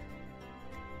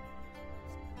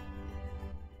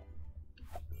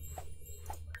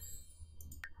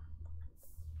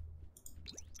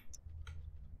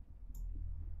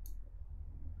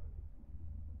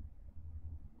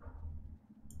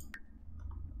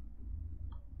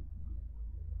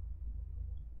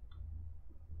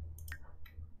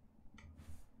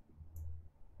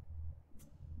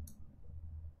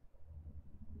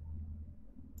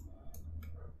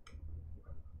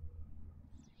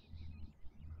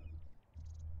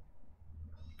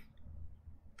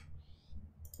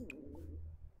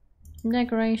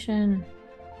 Decoration.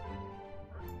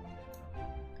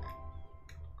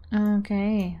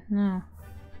 Okay, now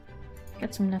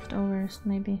get some leftovers,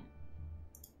 maybe.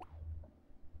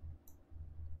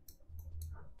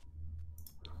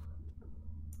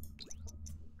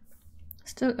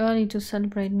 Still early to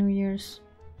celebrate New Year's.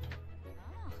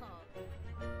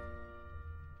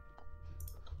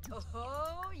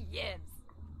 Oh, yes.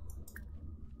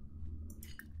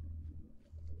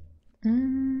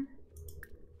 Mm.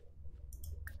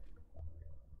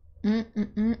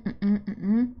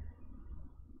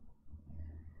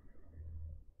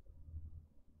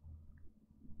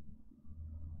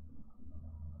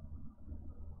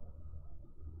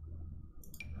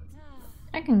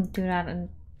 I can do that in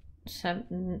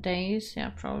 7 days,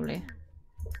 yeah, probably.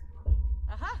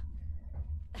 Aha.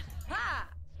 Ha.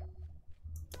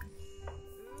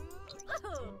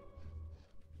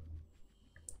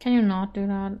 Can you not do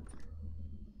that?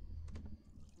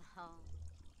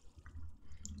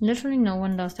 Literally no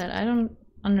one does that. I don't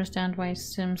understand why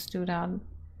Sims do that.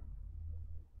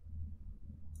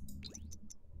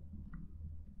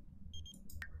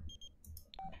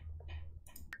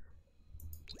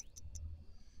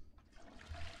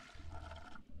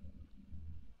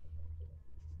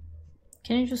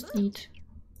 Can you just eat?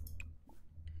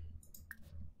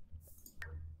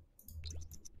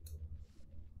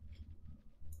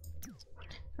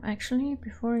 Actually,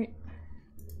 before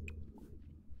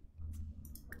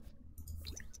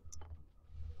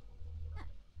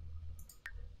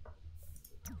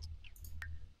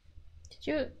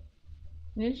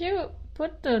did you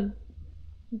put the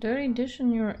dirty dish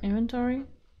in your inventory?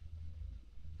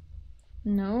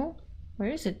 No? Where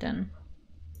is it then?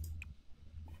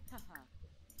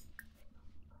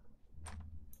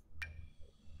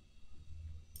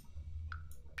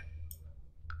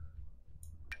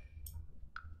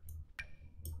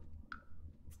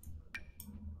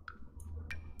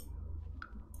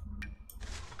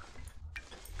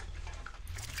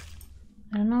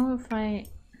 I don't know if I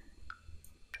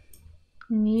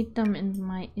need them in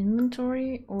my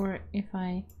inventory or if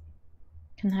I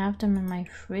can have them in my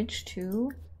fridge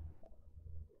too.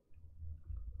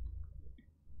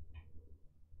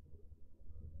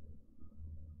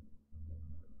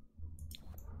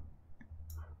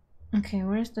 Okay,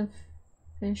 where's the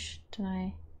fish that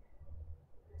I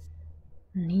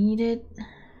needed?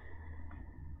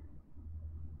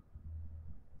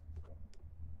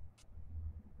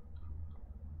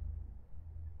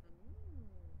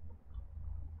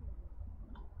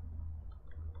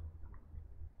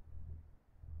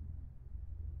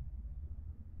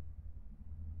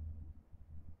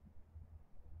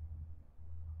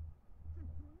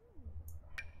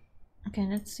 Okay,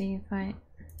 let's see if I...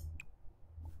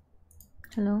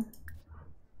 Hello?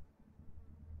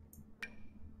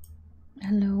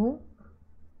 Hello?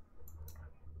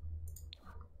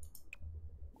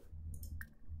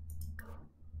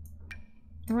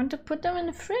 I want to put them in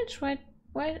the fridge.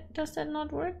 Why does that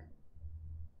not work?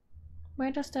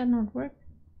 Why does that not work?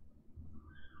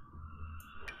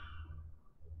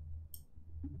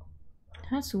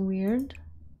 That's weird.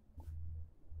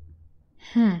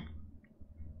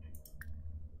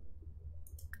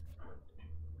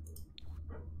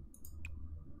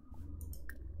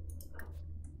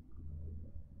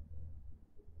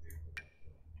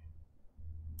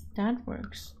 That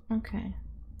works. Okay.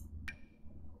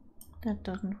 That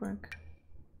doesn't work.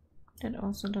 That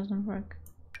also doesn't work.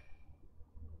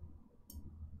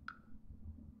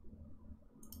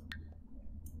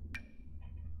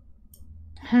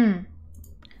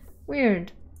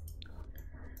 Weird.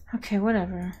 Okay,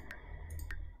 whatever.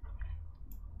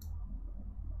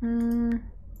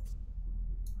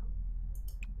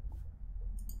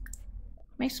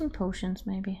 Make some potions,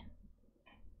 maybe.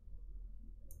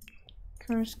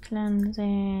 Curse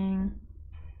cleansing.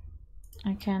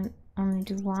 I can only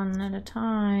do one at a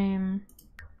time.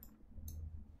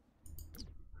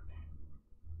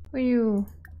 Who are you?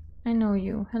 I know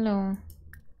you. Hello.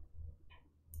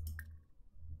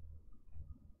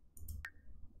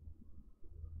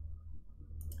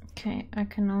 Okay, I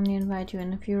can only invite you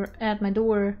in if you're at my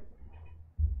door.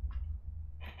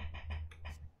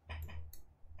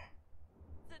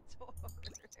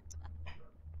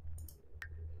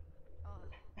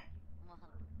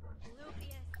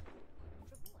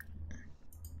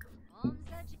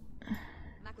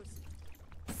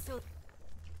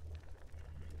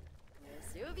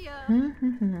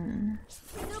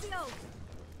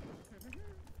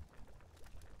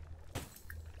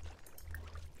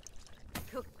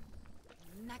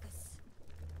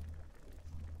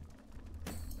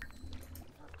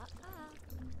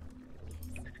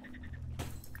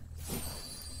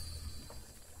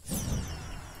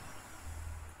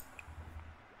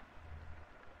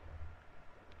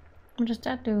 What does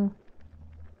that do?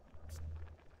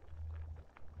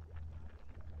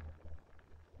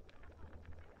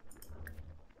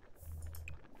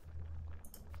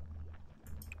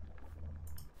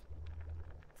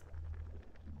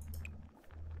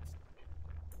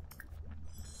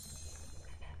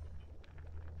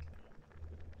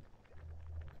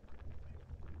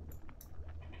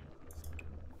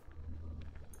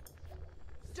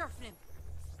 Durfnin!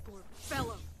 Poor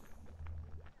fellow!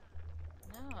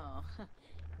 No.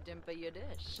 Dimpa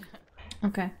Yadish.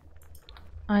 Okay.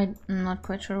 I'm not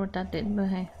quite sure what that did, but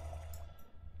hey.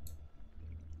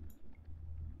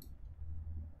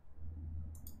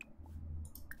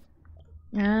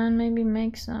 And maybe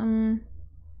make some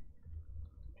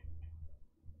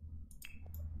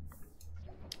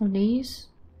of these.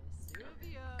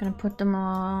 Gonna put them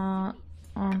all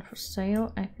on for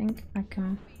sale. I think I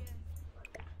can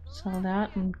sell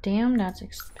that. Damn, that's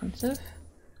expensive.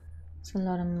 It's a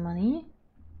lot of money.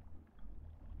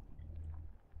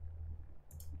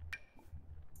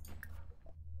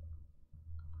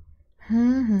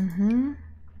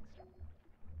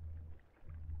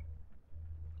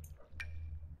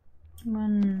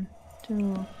 One,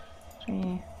 two,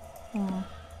 three, 4,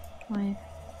 5.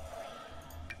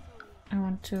 I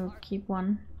want to keep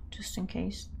one just in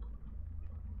case.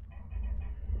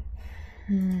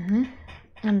 And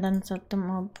then set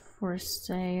them up for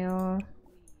sale.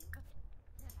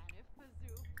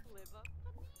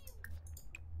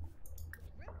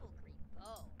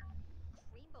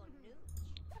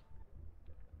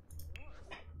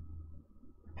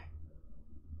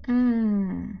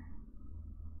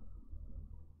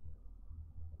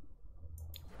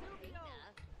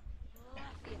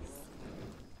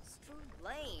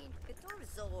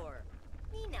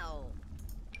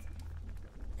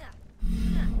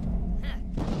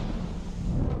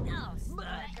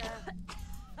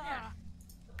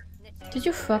 Did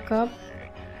you fuck up?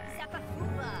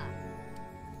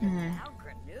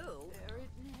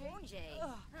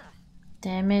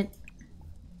 Damn it.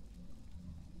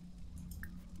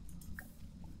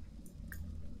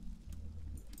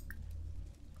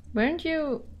 Weren't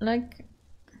you like...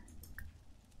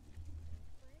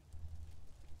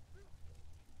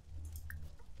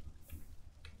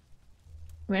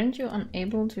 Weren't you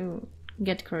unable to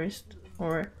get cursed?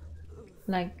 Or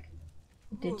like,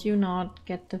 did you not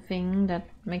get the thing that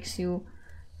makes you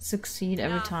succeed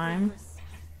every time?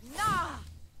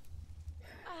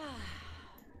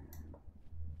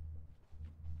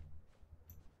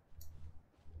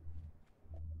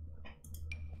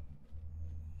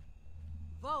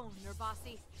 Bo,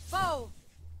 Nerbasi. Bo!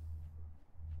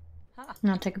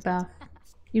 Now take a bath.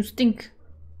 You stink.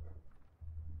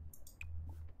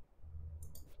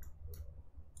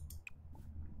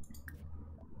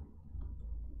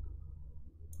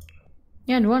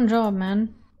 You had one job,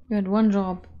 man. You had one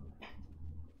job.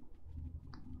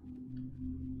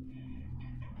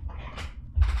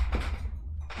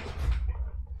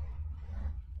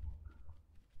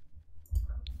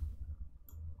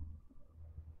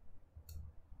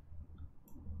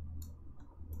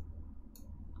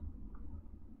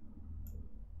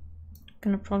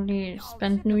 Gonna probably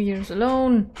spend New Year's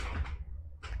alone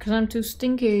because I'm too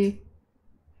stinky.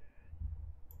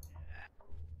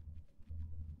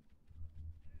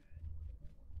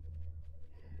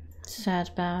 Sad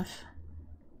bath.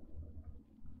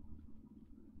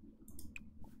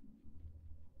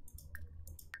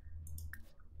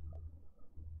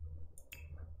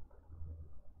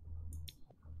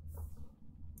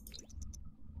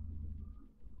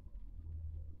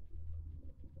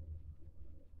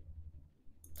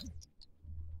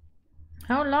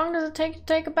 How long does it take to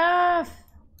take a bath?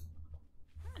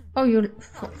 Oh, you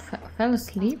fell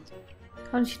asleep?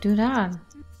 How did you do that?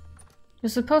 You're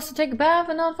supposed to take a bath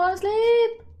and not fall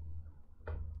asleep!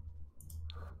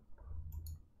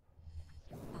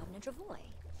 Travoy.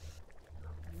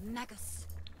 Magus.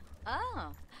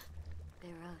 Oh.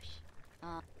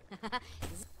 Berosh.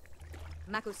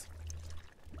 Magus.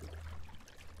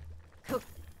 Cool.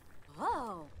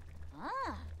 Oh.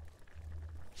 Ah.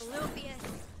 Lupius.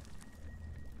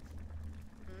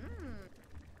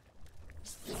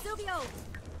 Silvio.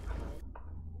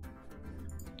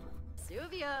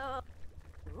 Silvio.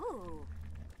 Ooh.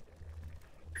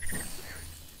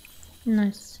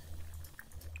 Nice.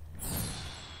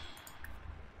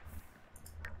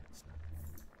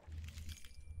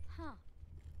 Huh.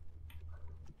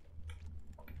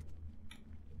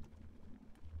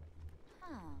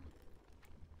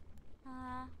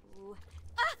 Huh. Ooh.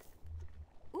 Ah!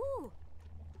 Ooh.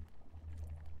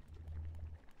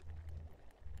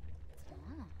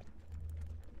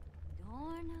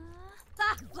 Dorna.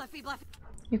 Ah! Bluffy, Bluffy.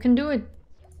 You can do it.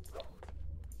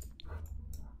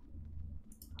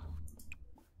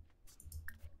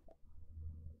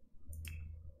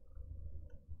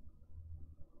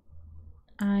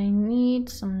 I need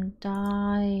some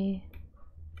dye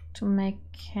to make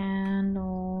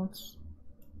candles.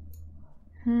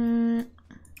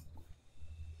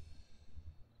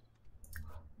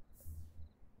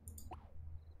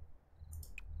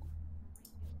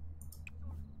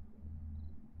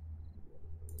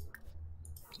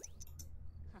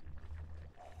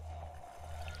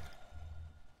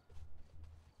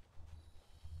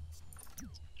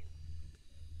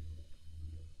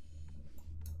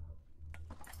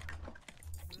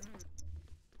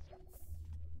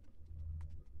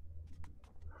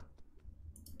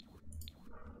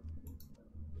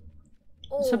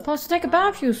 You're supposed to take a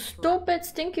bath, you stupid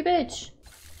stinky bitch.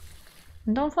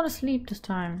 And don't fall asleep this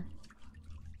time.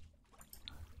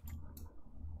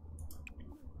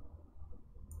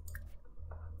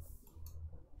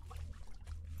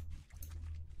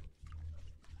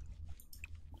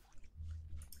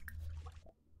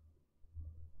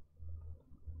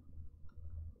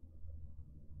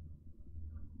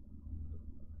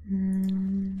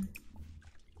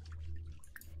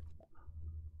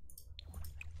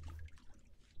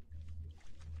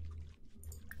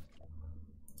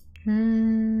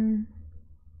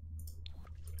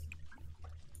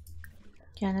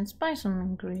 Yeah, let's buy some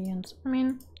ingredients. I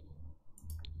mean,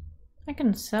 I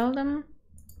can sell them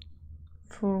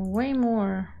for way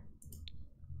more.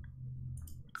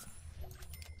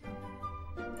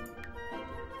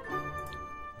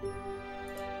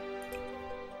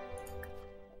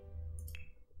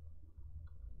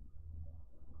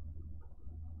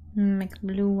 Make a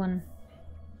blue one.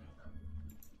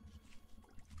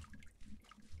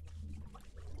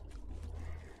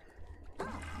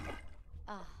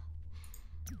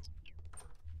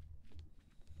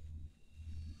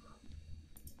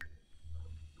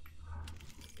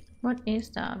 What is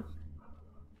that?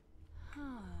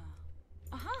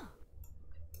 Uh-huh.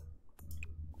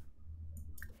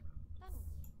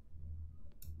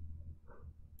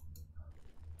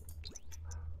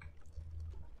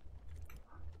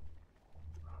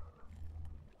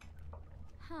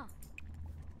 Huh.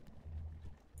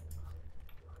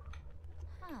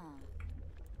 Huh.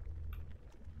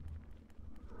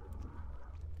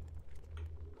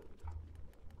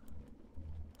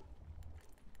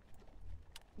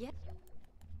 Yep.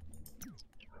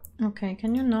 Okay,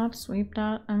 can you not sweep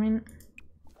that? I mean...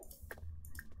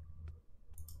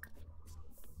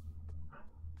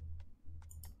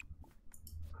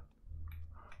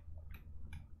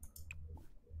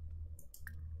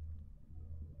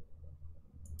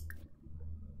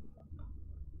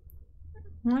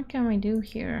 What can we do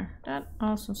here? That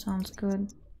also sounds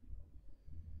good.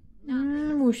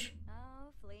 Whoosh.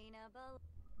 Oh, Fleena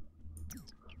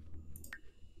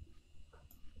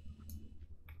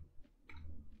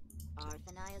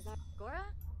Arthanaya Gora?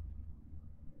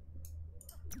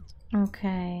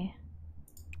 Okay.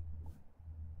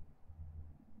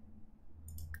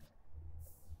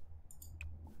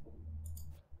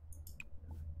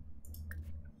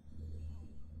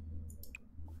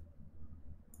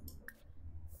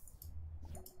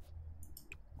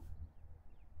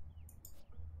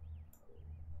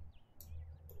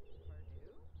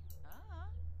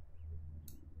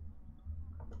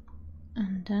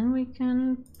 And then we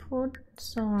can put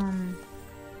some...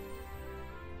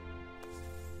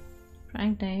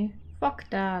 Frankly, fuck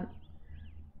that.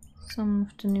 Some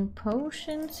of the new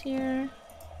potions here.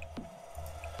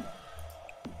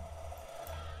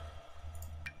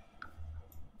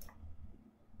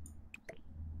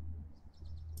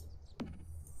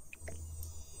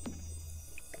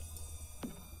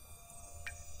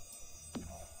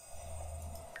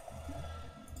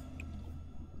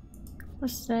 For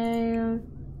sale.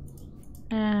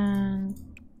 And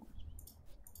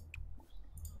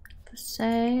for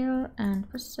sale, and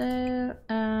for sale,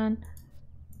 and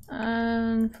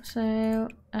for sale,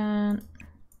 and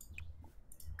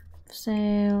for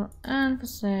sale, and for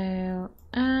sale,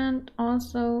 and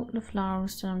also the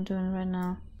flowers that I'm doing right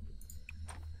now.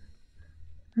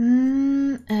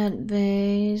 Add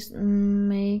vase,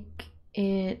 make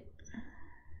it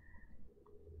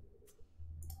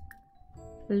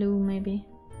blue maybe.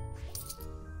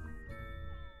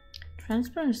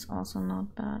 Transparent is also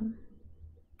not bad.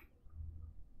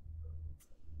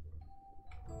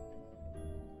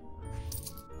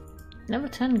 Level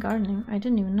 10 gardening, I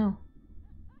didn't even know.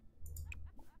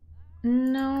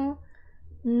 No,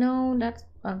 no, that's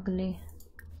ugly.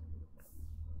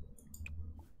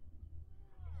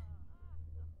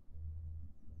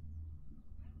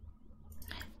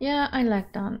 Yeah, I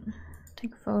like that.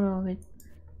 Take a photo of it.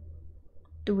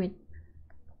 Do it.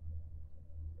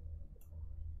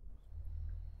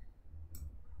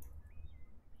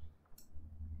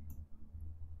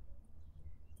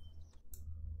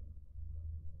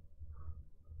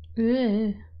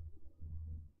 Ugh.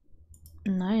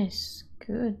 Nice,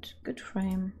 good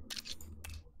frame.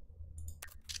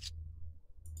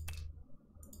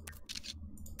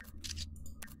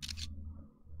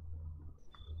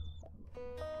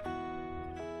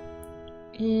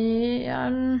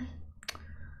 Yeah,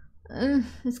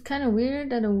 it's kind of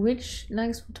weird that a witch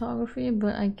likes photography,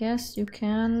 but I guess you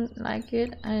can like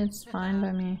it and it's fine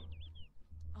by me.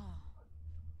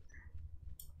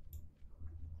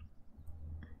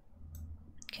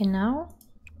 Okay, now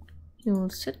you'll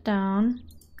sit down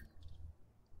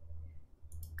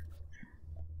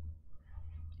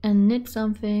and knit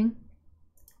something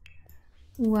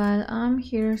while I'm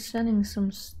here setting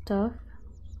some stuff.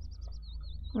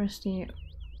 Where's the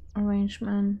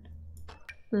arrangement?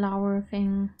 Flower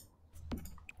thing.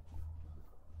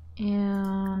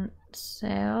 And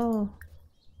sell.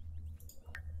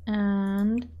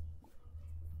 And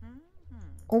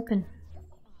open.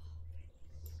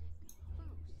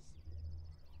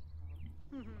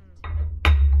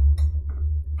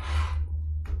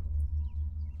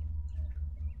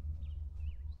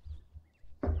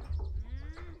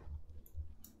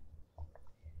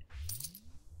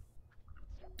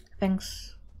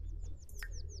 Thanks.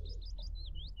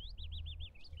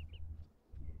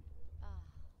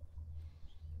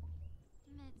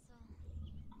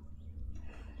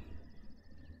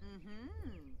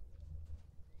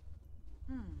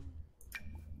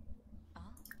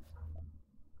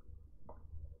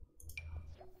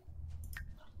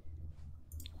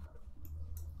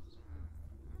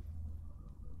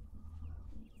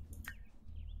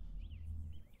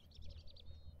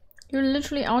 You're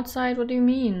literally outside, what do you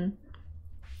mean?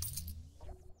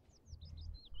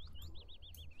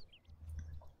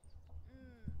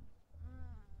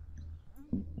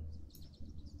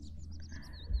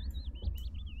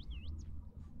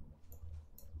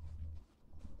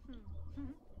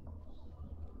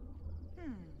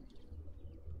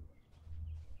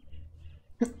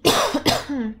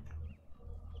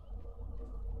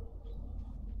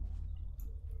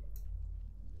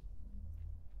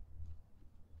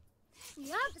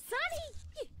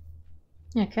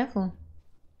 Yeah, careful.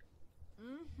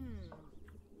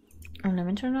 Oh, let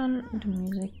me turn on the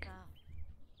music.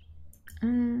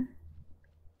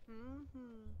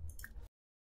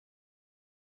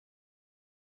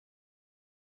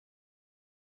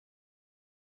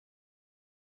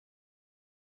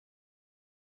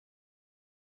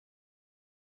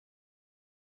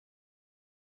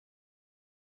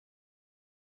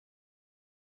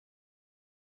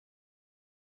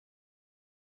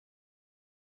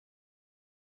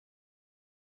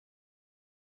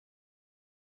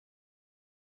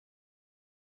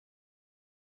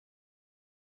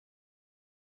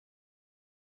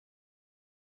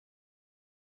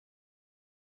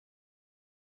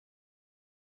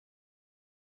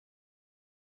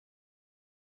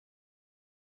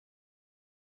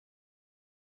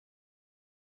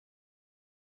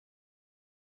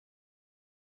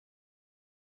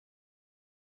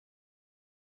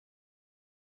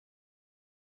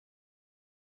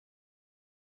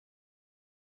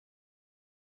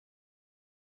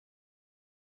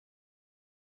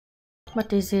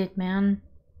 What is it, man?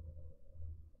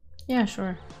 Yeah,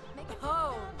 sure.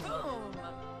 Oh, boom!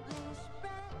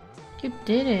 You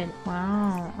did it.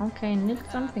 Wow. Okay, need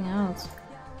something else.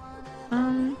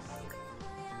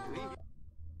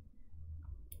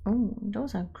 Oh,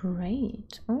 those are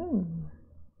great. Oh.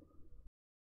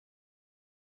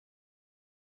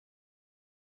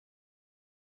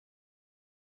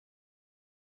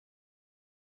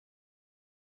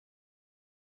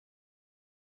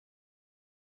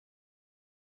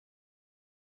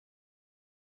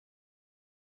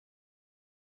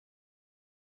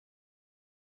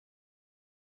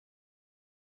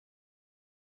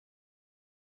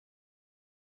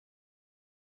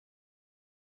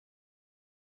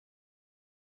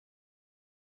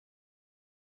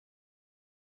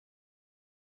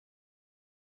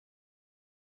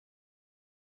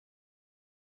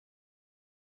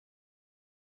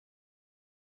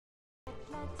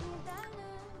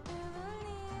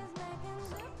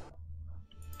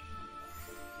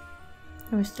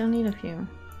 We still need a few.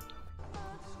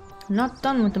 I'm not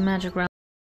done with the magic round.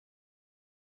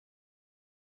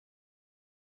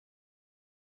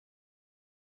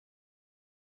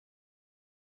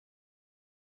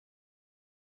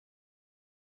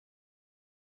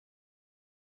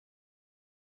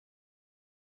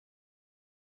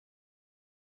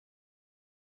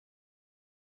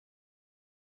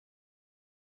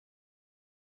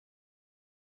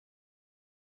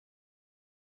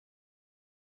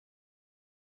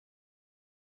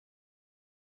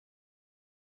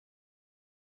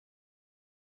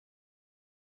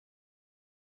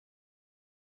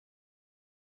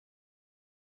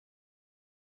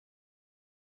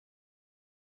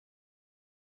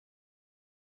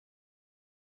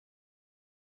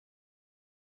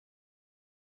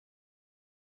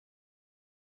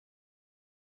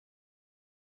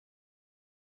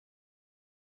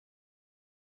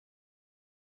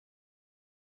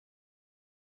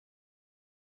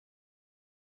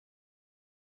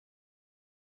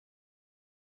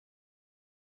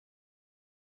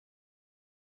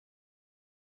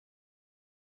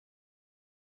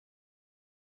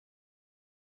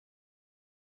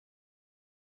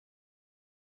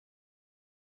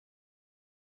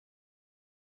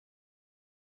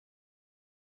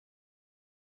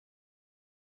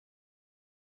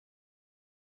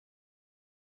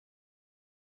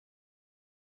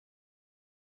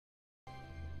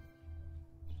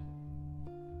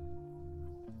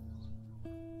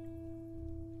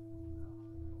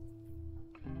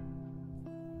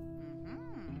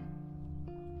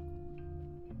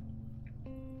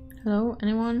 Hello,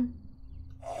 anyone?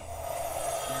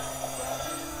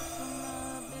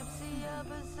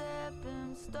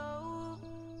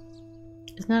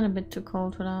 It's not a bit too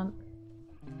cold for that.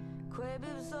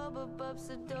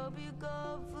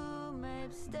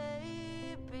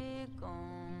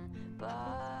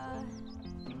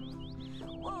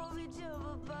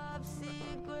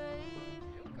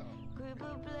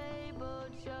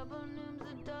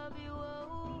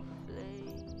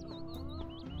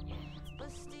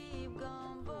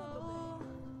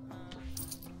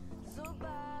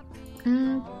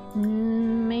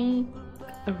 Make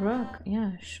a rug,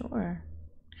 yeah, sure.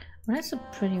 Well, that's a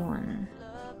pretty one.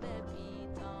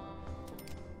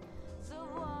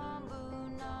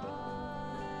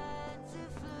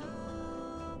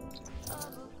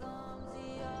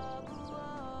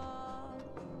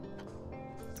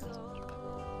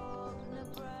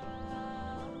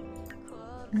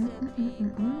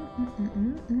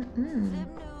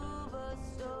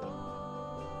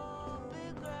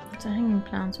 It's a hanging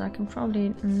plant, so I can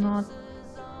probably not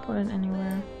put it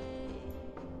anywhere.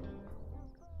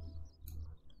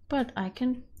 But I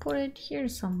can put it here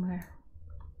somewhere.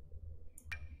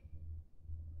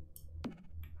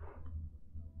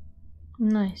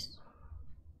 Nice.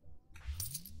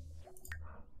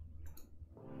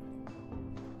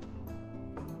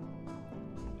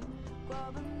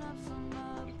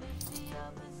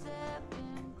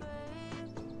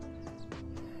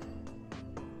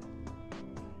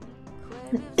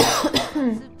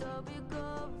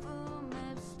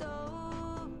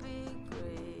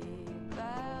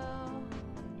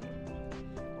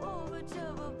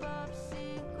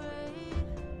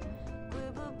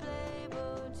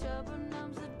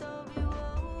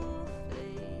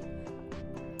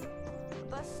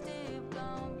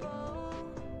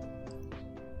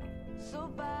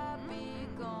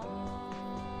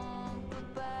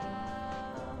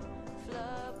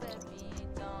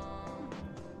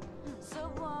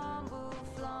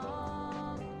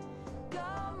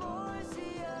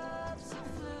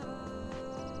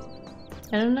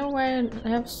 I don't know why I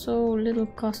have so little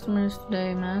customers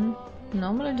today, man.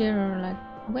 Normally there are like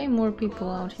way more people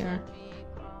out here.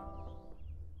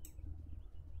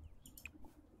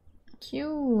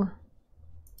 Cute.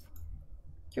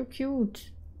 You're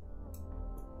cute.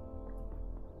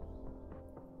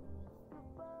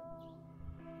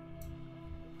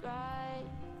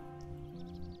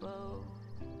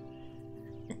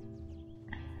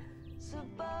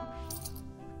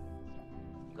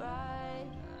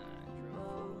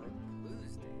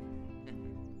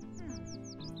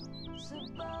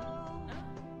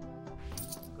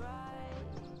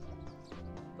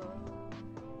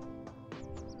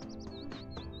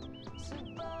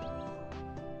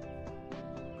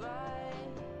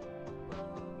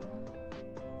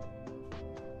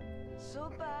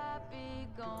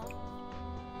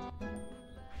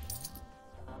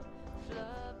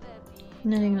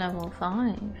 Knitting level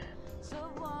 5.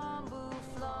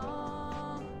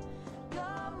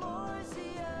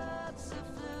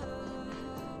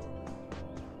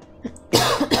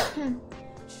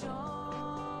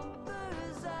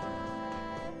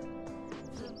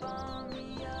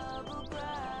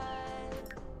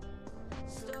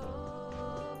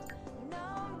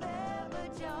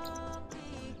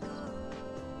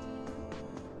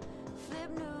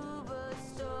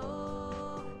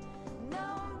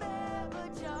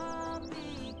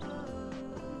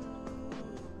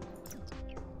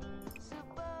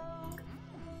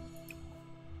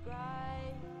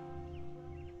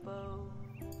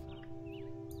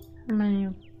 How many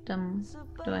of them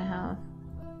do I have?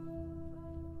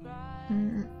 I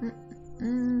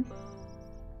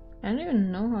don't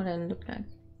even know how they look like.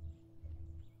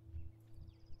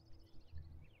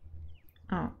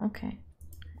 Oh, okay.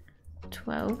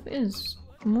 12 is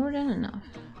more than enough.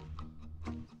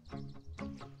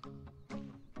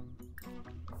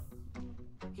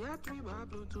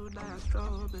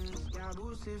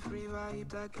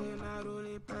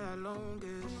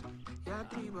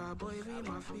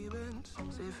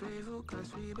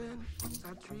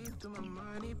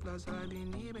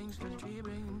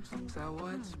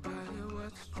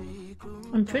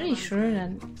 I'm pretty sure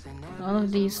that all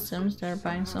of these sims that are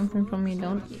buying something from me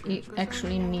don't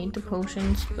actually need the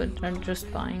potions, but are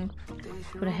just buying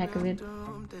for the heck of it.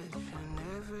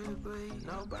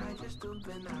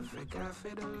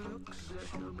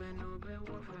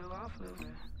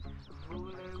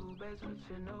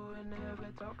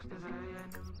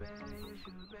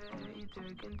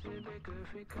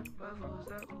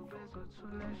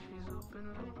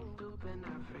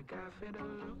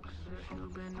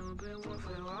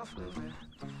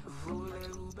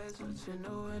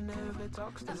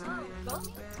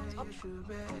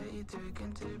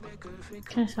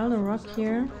 Can I sell the rock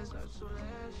here?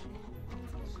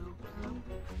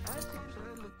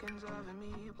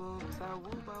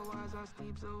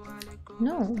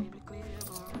 No.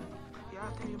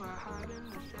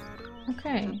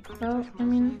 Okay, well, I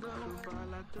mean,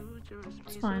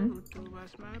 it's fine.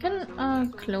 I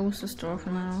can close the store for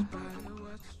now.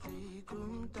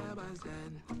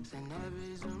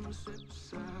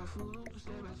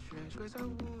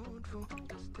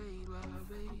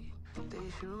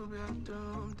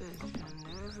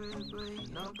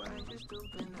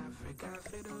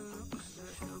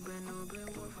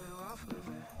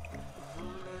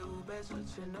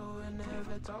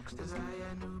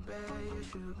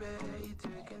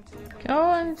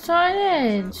 Go inside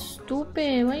it,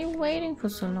 stupid. Why are you waiting for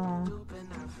so long?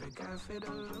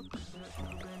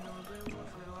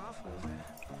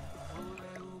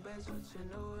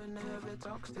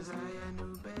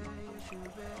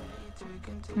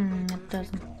 It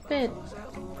doesn't fit.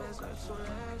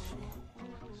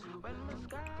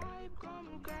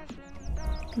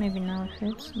 Maybe now it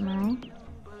fits. No.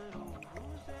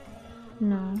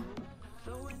 No.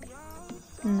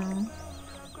 No.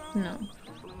 No.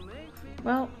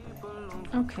 Well,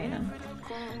 okay then.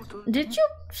 Did you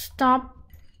stop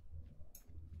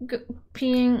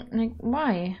peeing? Like,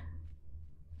 why?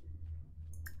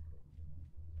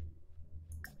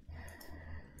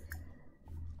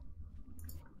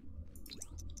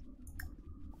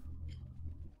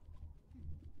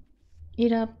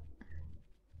 Eat up.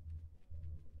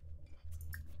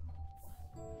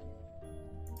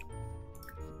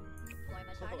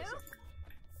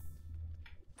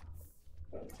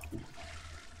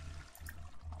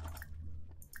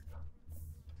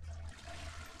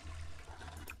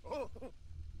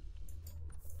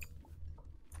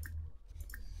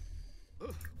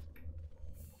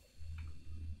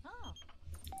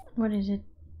 What is it?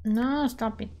 No,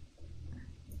 stop it.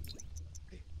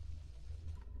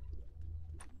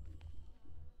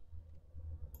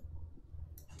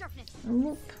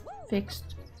 Whoop,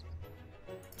 fixed.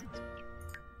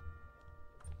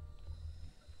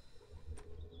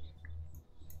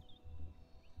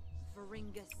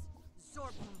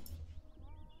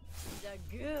 The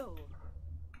goo.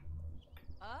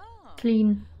 Oh.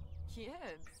 Clean. Kids.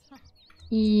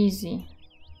 Easy.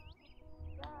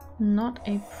 Not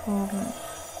a problem.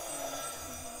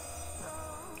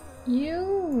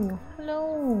 You!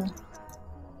 Hello!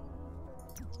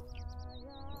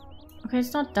 Okay,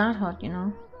 it's not that hot, you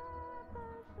know.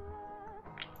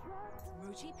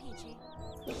 Moochie Peachy.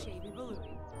 Shavy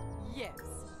Balooey. Yes.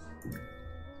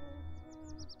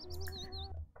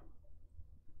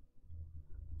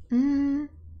 Mm.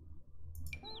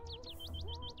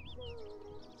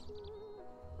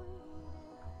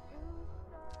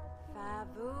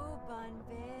 Babu Bun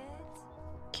Bit.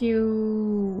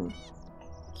 Cute.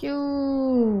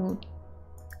 Cute.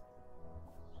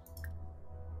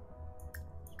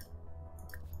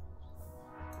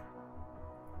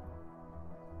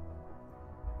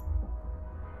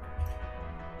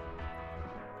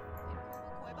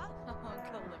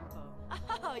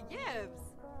 Oh, Yibs.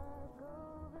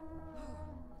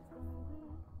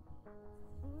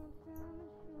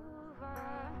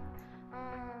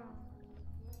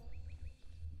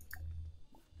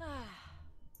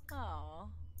 Oh.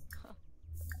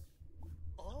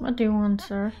 What do you want,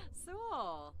 sir? So.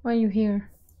 Why are you here?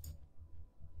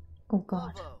 Oh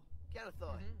god.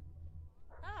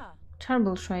 Ah.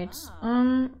 Terrible traits.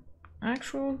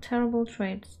 Actual terrible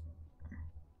traits.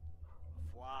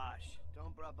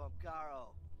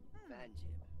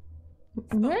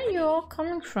 Where are you all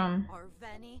coming from?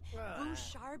 Arveni.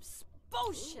 Bouchard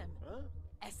Sposhim.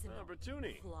 Essen.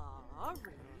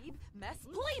 Flarib.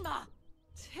 Mesplima.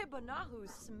 Tibanahu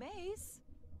Smace.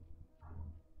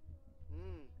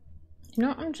 You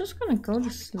know, I'm just gonna go to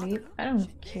sleep. I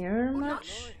don't care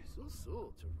much.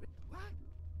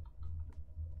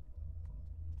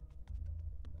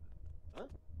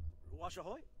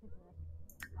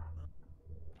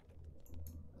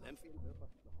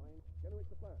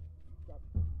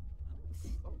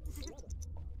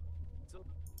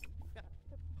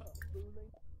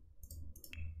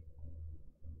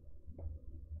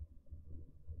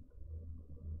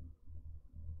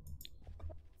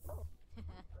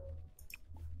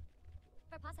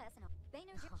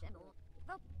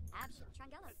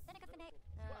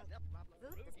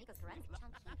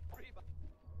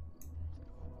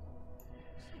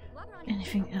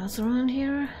 Anything else around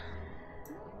here?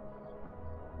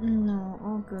 No,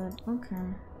 all good. Okay.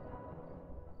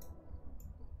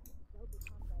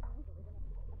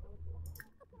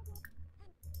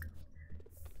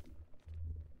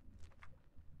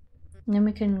 Then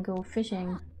we can go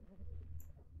fishing.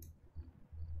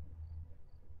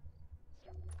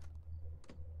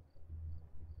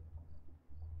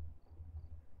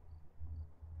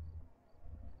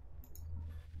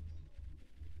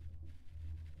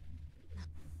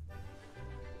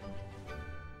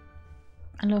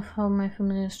 I love how my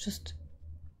family is just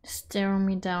staring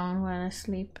me down while I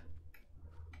sleep.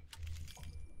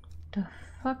 The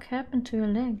fuck happened to your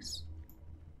legs?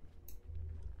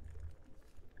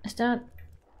 Is that...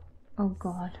 Oh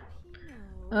god.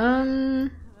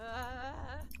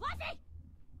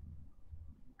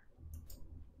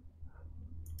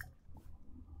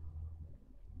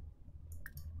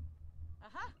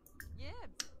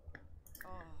 Yibs.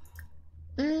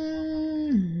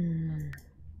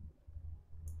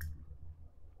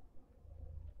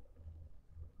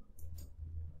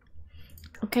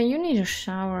 Okay, you need a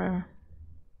shower.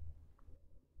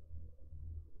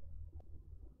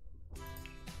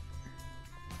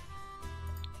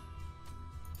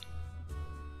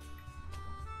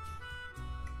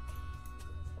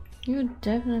 You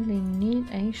definitely need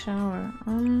a shower.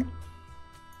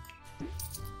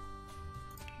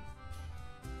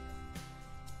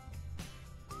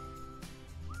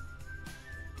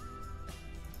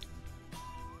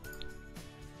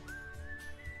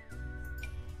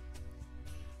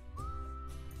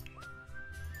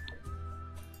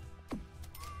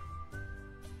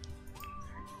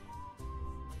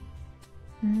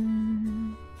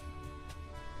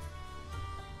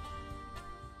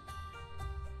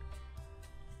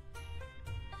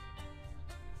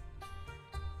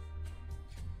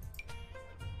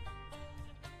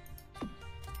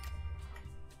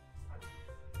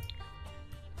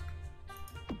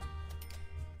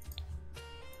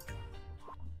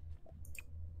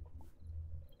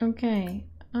 Okay,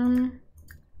 Ooh.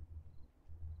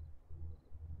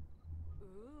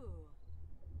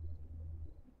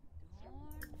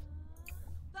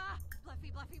 Ah!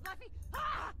 Bluffy, Bluffy, Bluffy!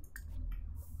 Ah!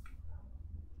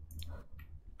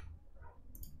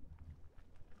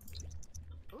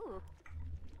 Ooh.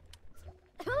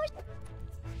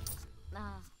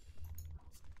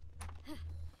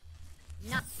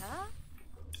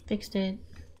 Fixed it.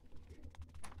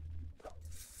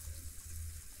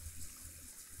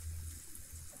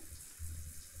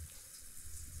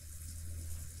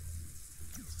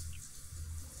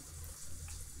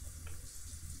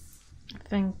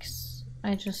 Thanks.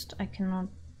 I cannot.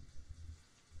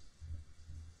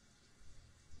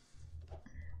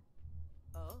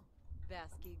 Oh,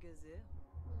 Basky Gazoo.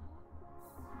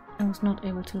 I was not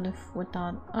able to live with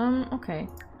that. Okay.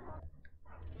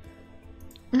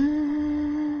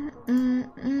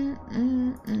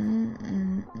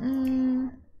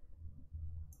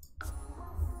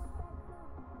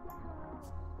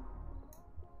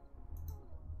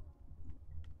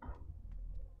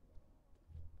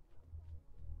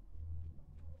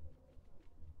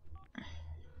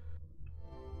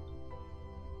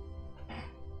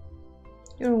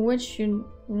 You're a witch, you're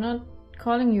not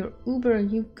calling your Uber,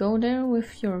 you go there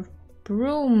with your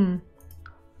broom.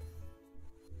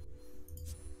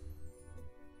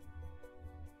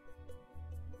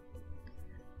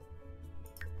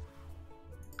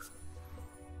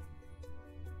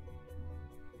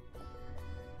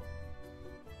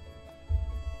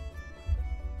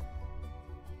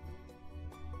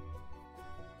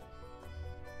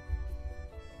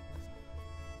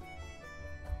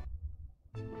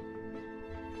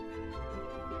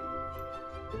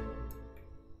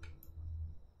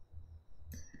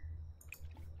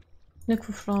 Look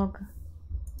for frog.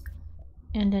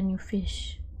 And then you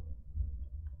fish.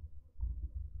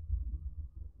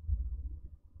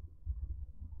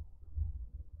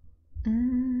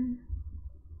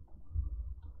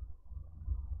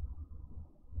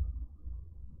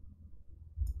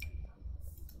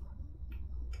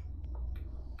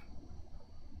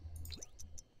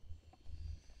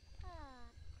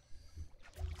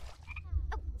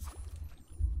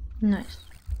 Nice.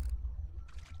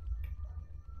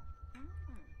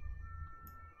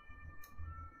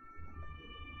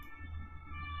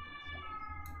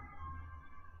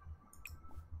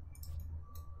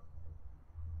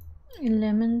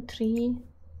 Lemon tree.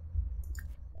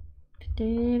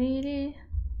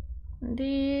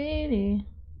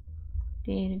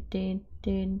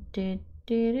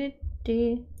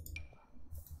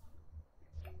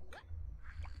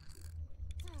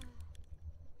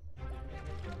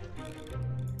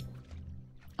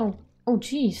 Oh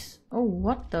jeez. Oh,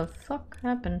 what the fuck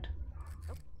happened?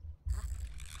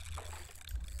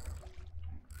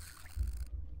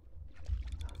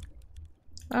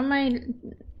 Why are my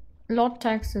lot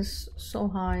taxes so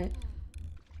high?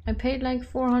 I paid like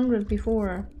 400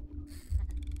 before.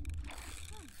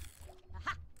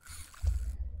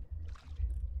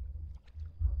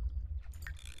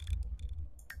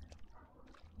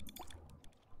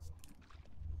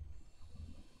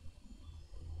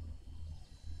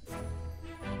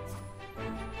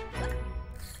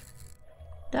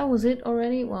 That was it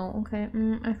already? Well, okay.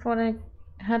 I thought I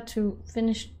had to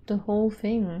finish the whole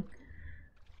thing.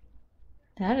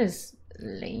 That is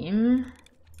lame.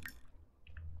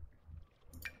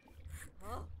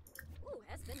 Oh, ooh,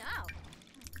 has been out.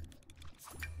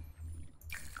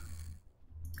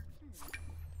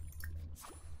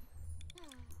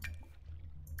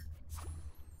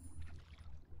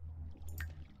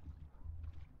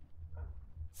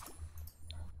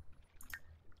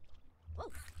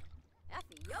 Oh,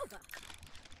 happy yoga.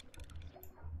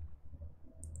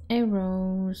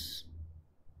 Arrows.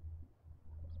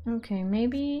 Okay,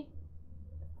 maybe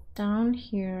down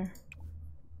here.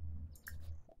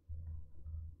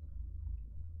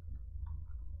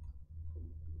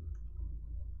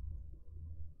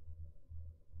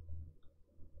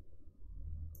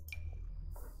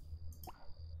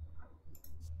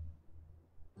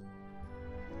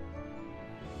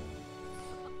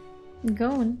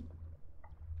 Going.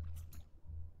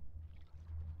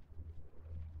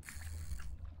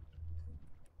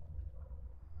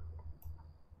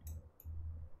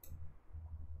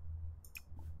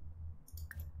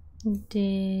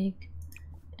 Dig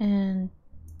and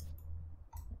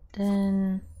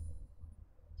then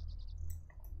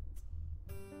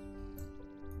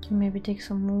can maybe take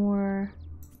some more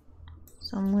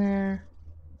somewhere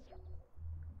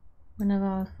whenever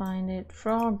I find it.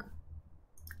 Frog.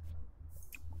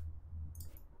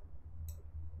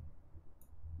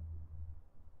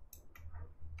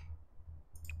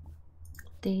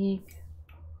 Dig.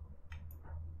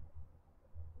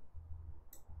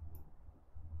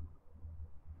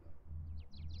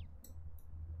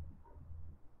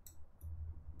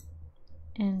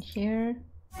 And here,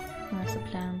 there's a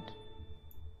plant.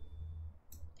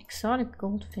 Exotic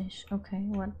goldfish. Okay,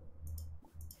 what?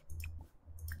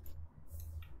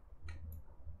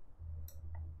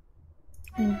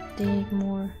 And dig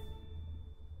more.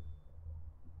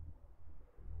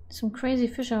 Some crazy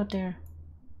fish out there.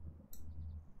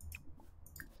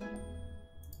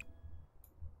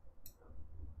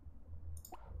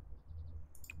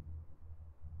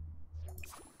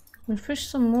 We'll fish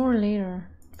some more later.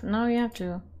 For now you have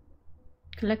to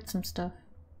collect some stuff.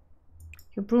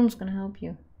 Your broom's gonna help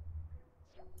you.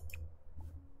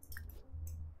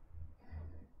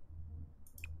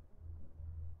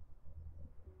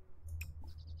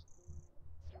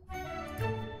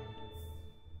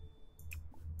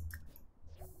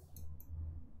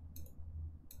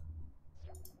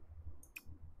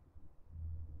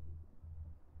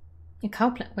 A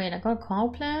cow plant. Wait, I got a cow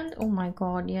plant? Oh my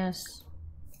god, yes.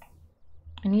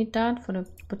 I need that for the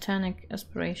botanic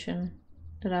aspiration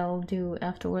that I'll do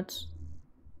afterwards.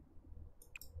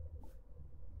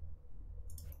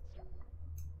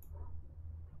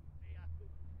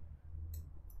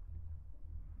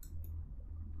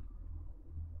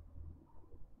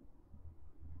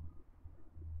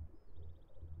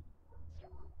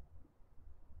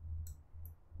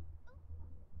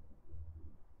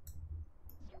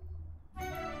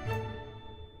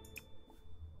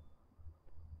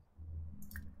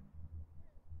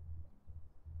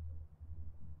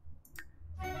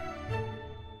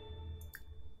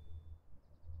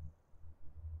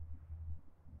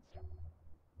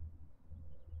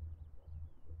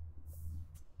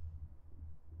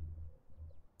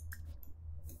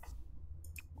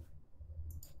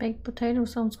 Baked potato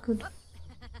sounds good.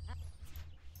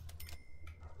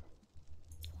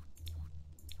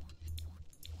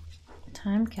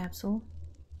 Time capsule.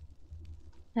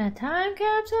 A time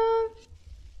capsule?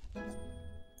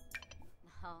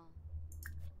 Oh.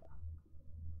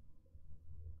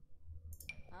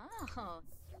 Oh.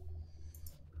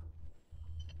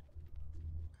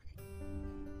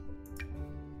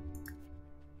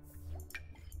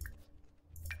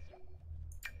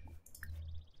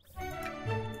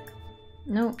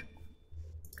 No.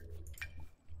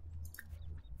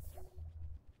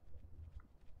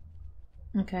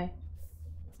 Okay.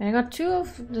 I got 2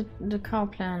 of the cow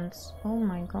plants. Oh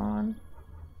my god.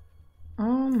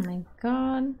 Oh my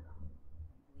god.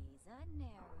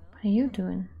 What are you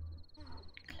doing?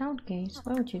 Cloud gaze?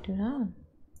 Why would you do that?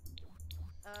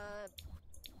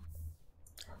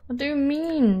 What do you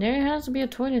mean? There has to be a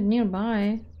toilet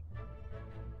nearby.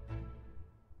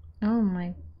 Oh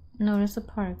my... No, there's a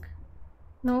park.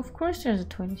 No, of course there's a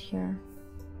toilet here.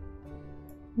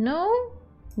 No?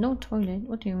 No toilet?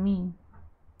 What do you mean?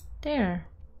 There.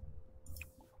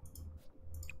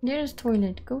 There's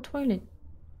toilet. Go toilet.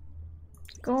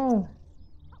 Go.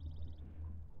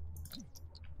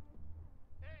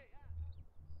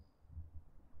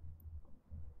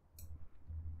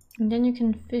 And then you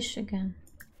can fish again.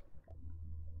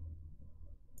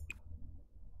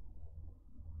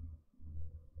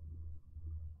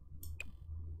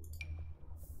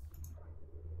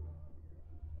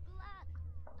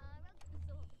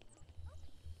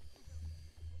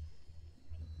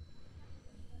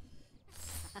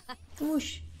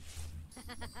 Whoosh.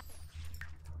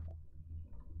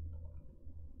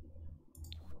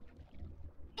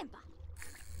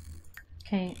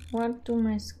 Okay, what do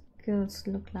my skills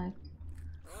look like?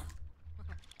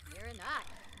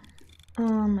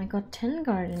 I got 10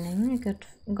 gardening,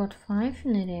 I got 5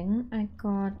 knitting, I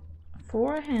got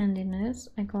 4 handiness,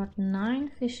 I got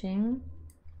 9 fishing,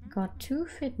 I got 2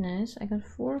 fitness, I got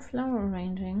 4 flower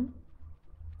arranging,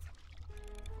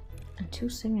 and 2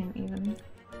 singing even.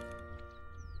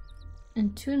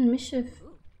 And 2 in mischief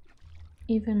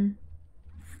even.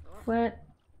 What?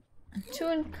 And 2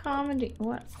 in comedy.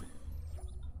 What?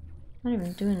 Not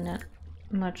even doing that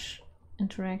much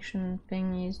interaction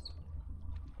thingies.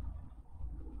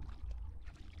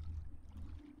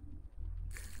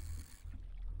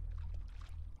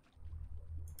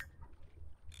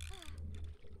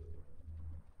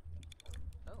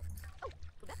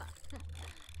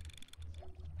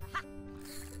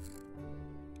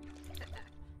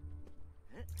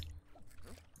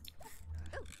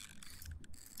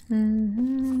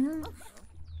 Mm-hmm.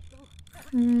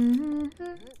 Mm-hmm.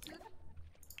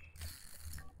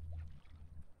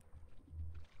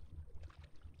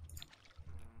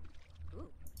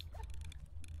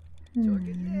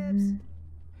 Mm-hmm.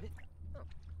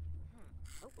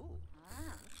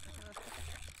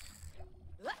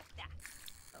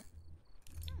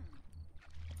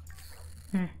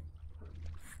 Hmm.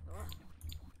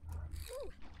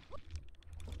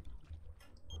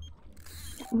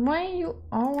 Why are you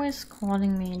always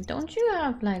calling me? Don't you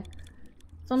have like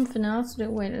something else to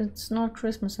do? Wait, it's not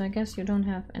Christmas, so I guess you don't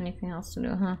have anything else to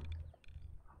do, huh?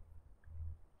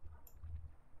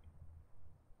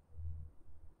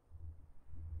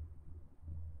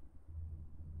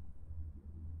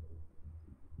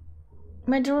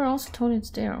 My drawer also told it's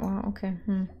there. Oh, okay.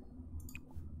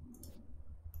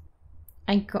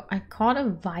 I caught a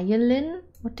violin?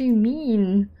 What do you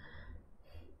mean?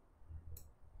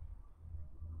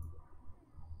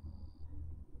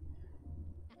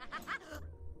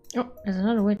 Oh, there's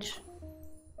another witch.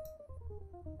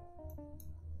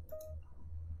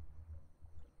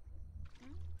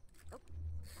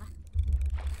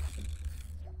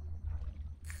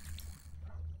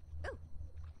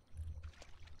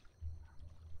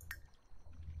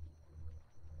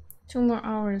 Two more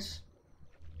hours.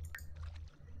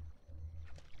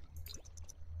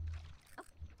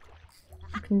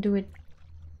 I can do it.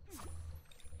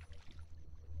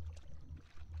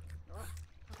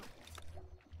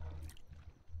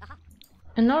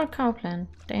 Another cow plant.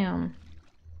 Damn.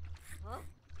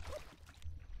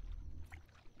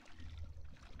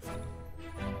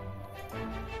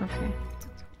 Okay.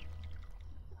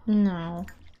 Now,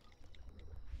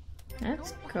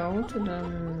 let's go to the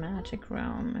magic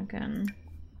realm again.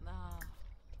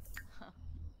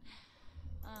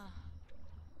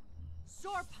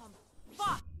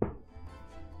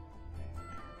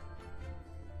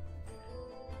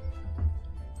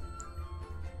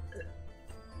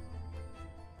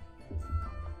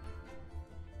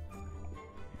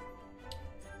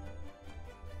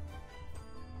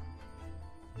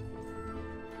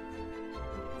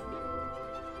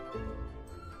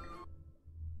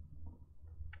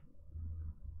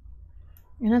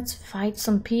 And let's fight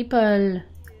some people.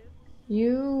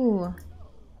 You.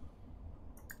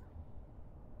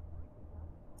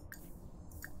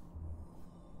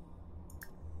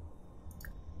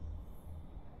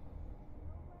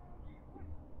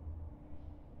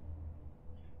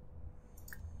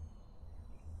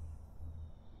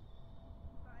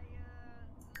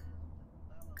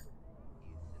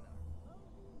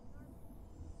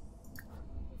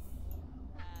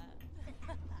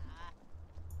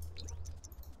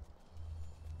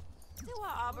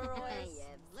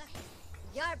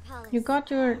 You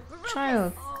got your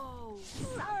child.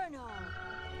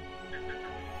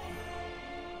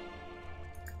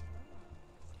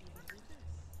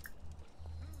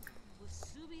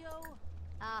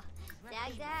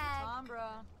 Dag dag.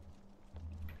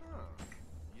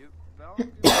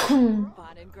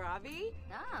 Bon and Gravi?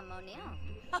 Monil.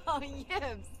 Oh,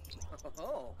 yibs.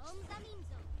 Oh.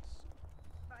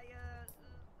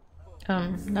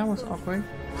 That was awkward.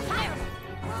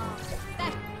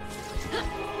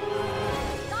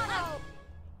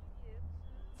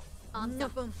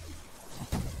 Boom.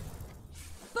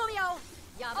 Boomio.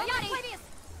 Yabba yabba.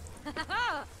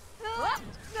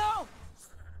 No!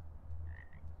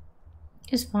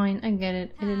 It's fine, I get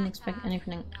it. I didn't expect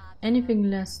anything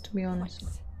less, to be honest.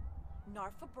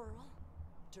 Narfa Burl.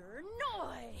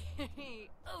 Dernoy.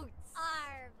 Oots.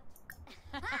 Arv.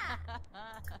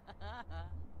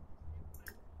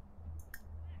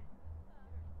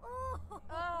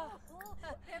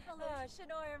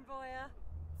 Shanoyan Boya.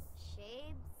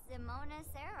 Shabe Simona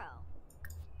Sero.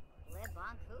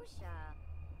 Libonkusha.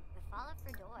 Befala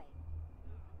Fredoy.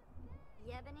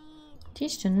 Yebony.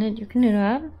 Teach the knit, you can do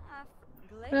that?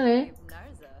 Really?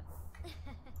 Narza.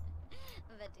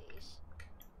 Vadish.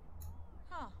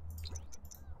 Huh.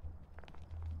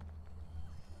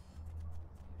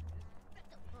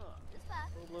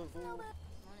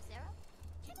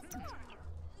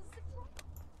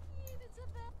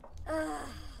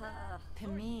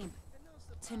 Pimib.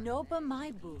 Tanoba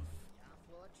Maibu.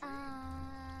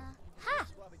 Ha!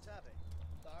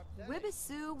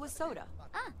 Wibisu Wasoda.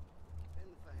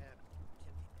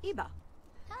 Iba.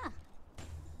 Ha!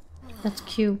 That's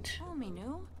cute.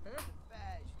 Ominu.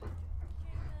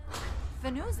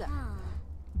 Venuza.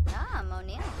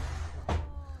 Monil.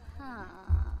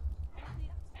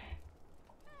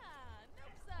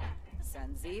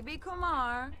 Sanzibi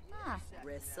Kumar.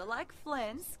 Rissa like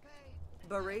Flinsk.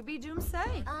 Barabi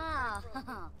Doomsay.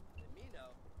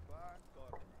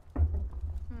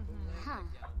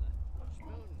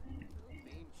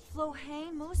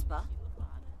 Flohe Musba.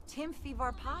 Timfi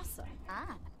Varpasa.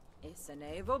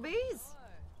 Isanevo Bees.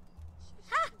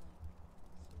 Ha!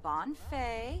 Bon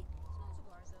Fay.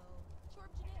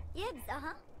 Yibs,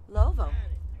 Lovo.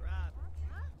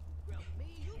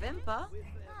 Vimpa.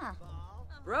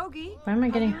 Rogi. Why am I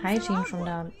getting hygiene from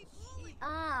that?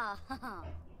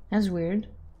 That's weird.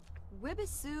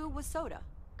 Wibisu Wasoda.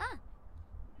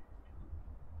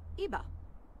 Iba.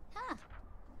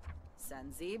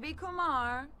 Sanzibi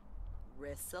Kumar.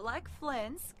 Rissa like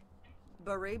Flinsk.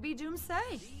 Barabi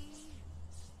Doomsay.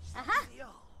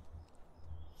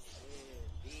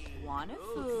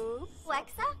 Wanafu.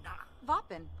 Flexa?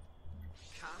 Vopin.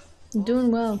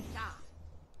 Doing well.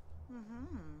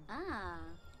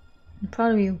 I'm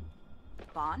proud of you.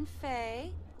 Bon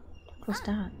Fei. What was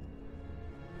that?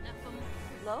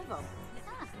 Lovo.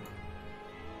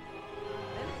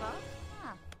 Limpa.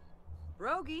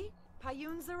 Rogi.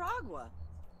 Payun Zaragua.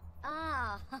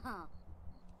 Ah.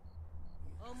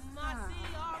 Omasi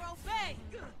Bay.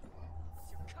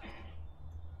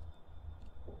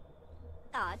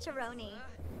 Ah, Charoni.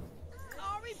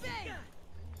 Ari Bay.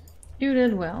 You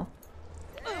did well.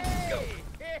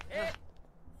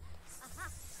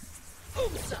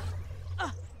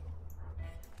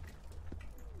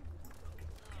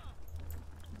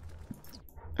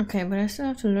 Okay, but I still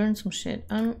have to learn some shit.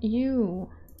 You.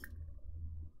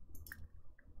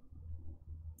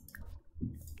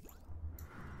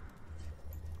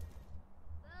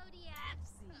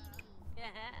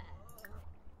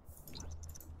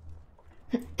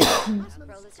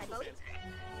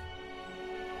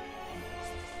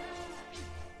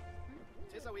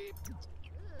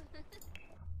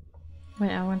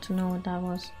 Wait, I want to know what that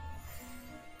was.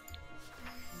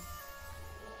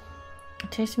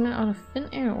 Tasting it out of thin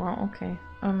air. Wow, okay.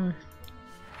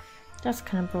 That's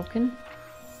kind of broken.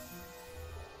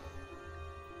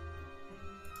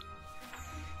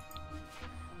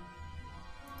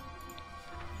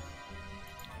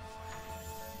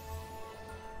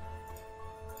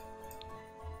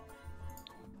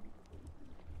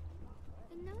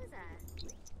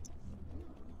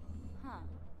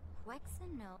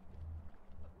 No.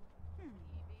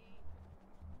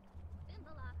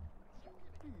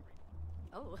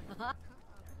 Oh.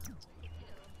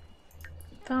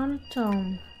 Found a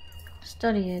tome.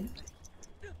 Study it.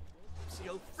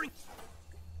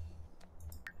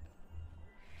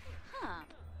 Huh.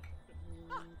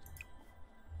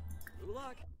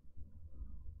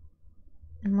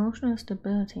 Emotional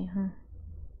stability, huh?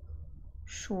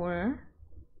 Sure.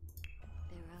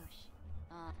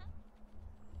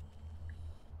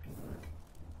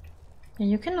 Yeah,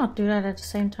 you cannot do that at the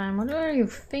same time. What are you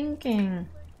thinking?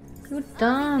 You're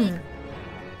dumb.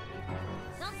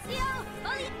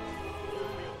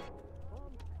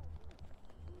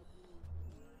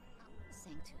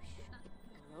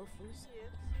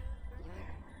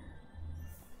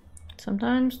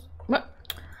 Sometimes. What?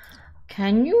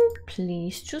 Can you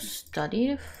please just study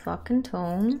the fucking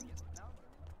tone?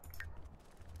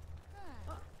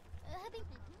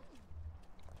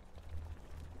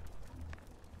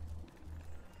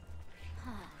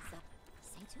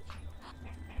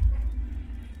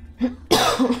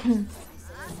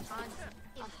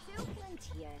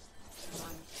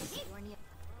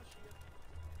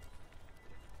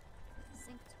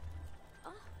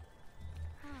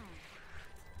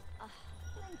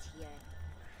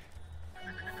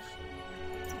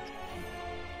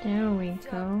 There we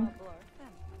go.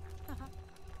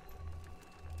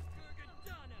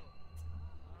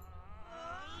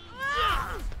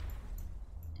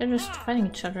 They're just fighting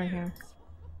each other here.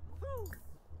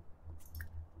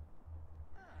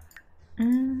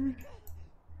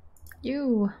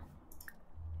 You.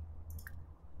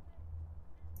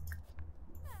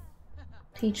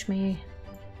 Teach me.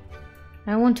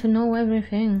 I want to know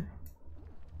everything.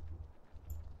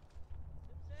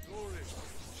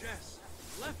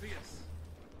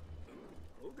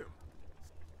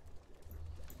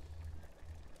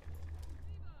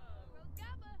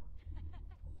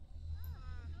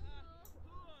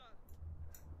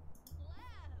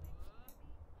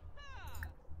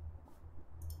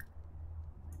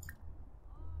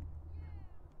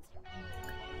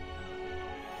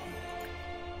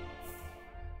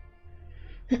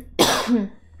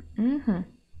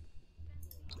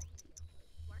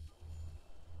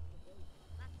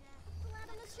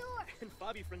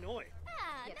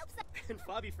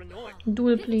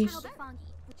 Duel, please.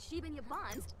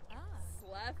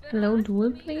 Hello,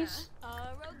 duel, please.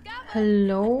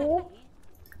 Hello.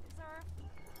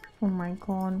 Oh my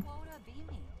god.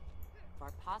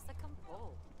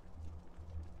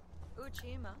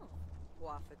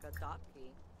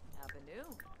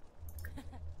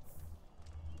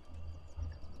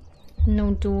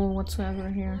 No duel whatsoever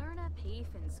here.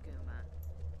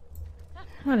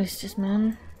 What is this,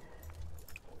 man?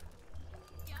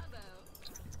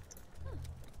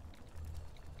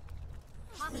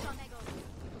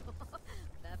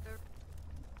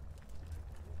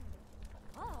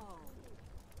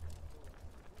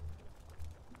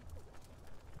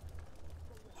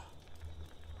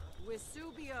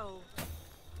 Vesubio.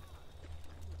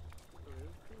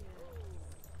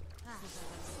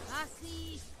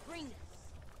 Asi Springus.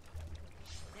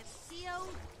 Nexio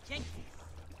Jenkins.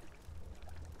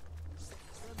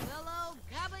 Rebello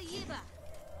Gabayiba.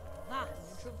 Vas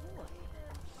Travoy.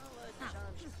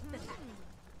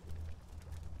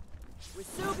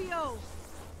 Vesubio.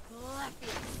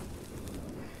 Cleffius.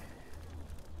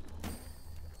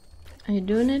 Are you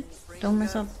doing it? Don't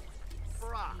mess up.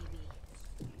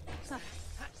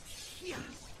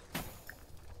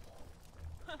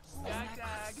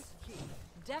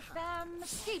 Defam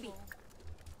Skibi.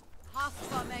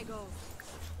 Hospa Mego.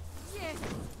 Yes.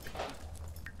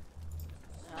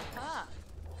 Aha.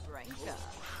 Branka.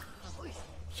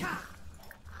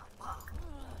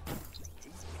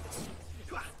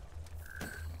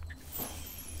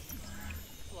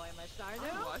 Floy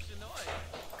Masharno.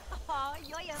 Oh,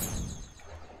 yoyo.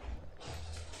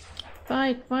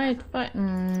 Fight, fight, fight.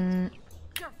 Surfnim.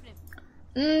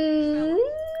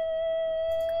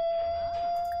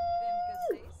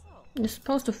 You're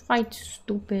supposed to fight,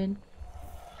 stupid.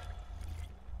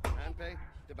 Anpe,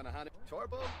 Dibanahani,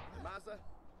 Torbo, Maza,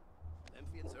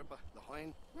 Emphy and Zerpa, the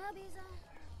Hoin. Nabiza.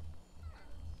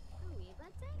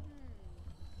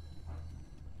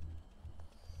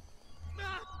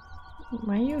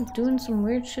 Why are you doing some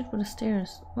weird shit with the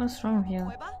stairs? What's wrong with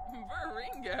you?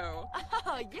 Veringo.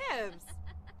 Oh, yibs.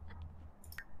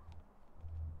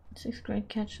 6th grade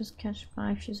catches catch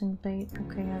 5 using bait.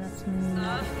 Okay, yeah, that's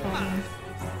not a problem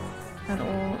at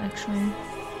all, actually.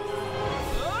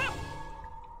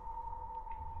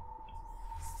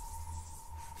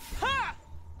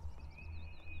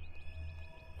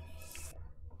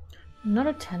 Not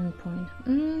a 10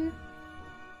 point.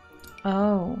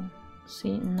 Oh,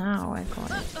 see, now I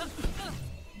got it.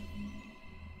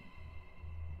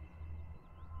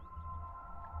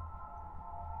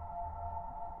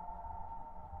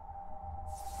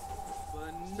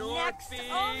 Next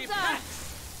Onza.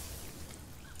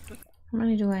 How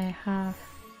many do I have?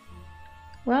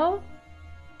 Well,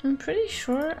 I'm pretty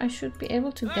sure I should be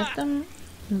able to get them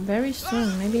very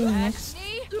soon. Maybe next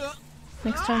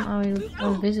time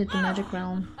I'll visit the Magic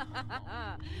Realm.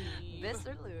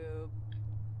 Visserlube.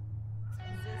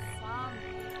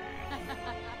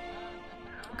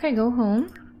 Okay, go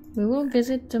home. We will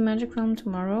visit the Magic Realm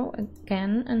tomorrow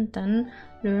again and then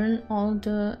learn all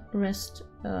the rest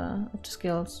of the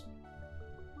skills.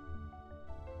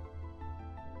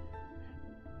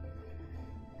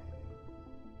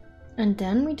 And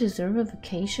then we deserve a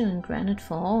vacation in Granite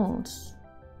Falls.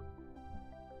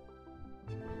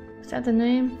 Is that the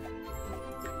name?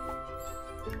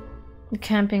 The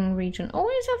camping region. Oh,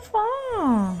 it's a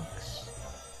fox!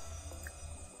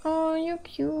 Oh, you're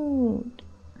cute.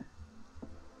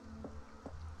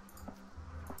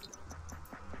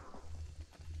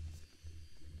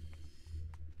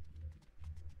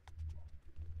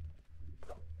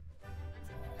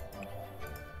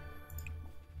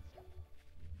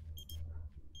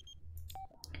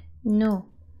 No,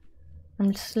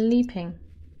 I'm sleeping.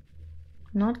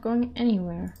 Not going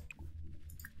anywhere.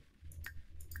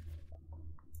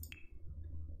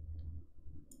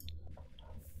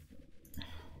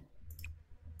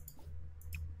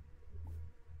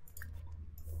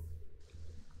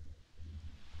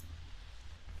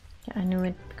 Yeah, I knew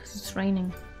it because it's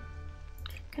raining.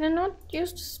 Can I not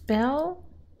use the spell?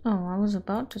 Oh, I was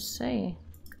about to say.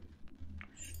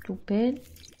 Stupid.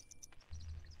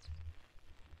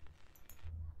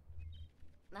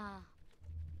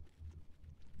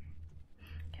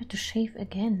 You have to shave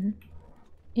again.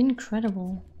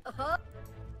 Incredible.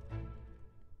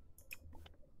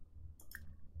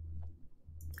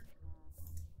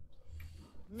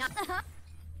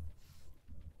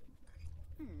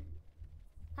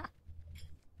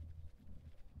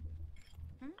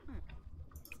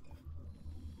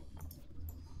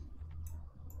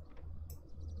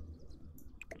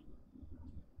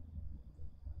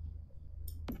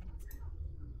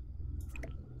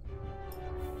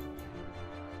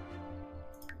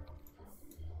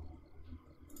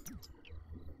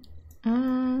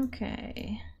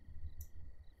 Okay.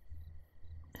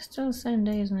 It's still the same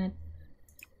day, isn't it?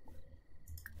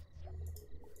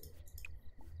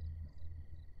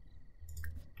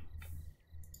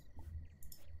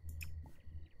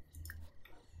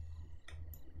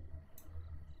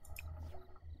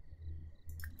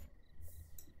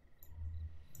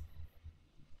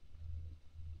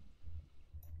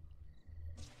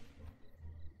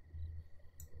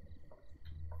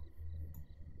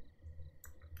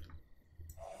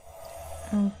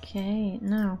 Okay,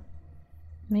 now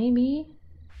maybe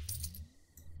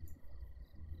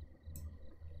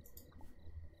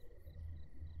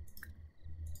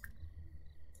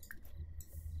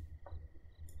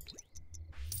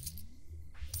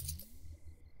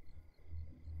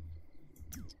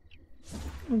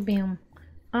bam.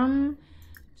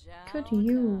 Could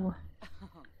you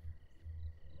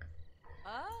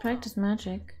practice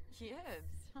magic? Yibs.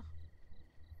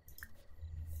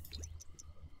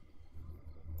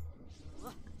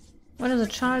 What is a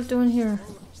child doing here?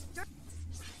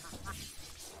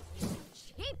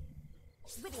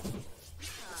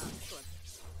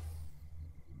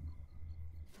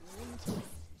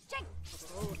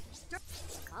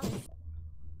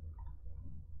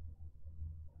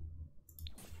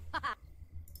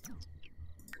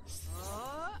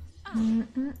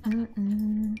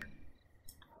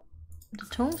 The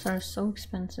tomes are so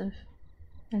expensive.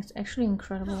 That's actually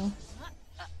incredible.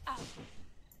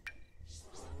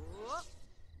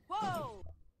 Whoa!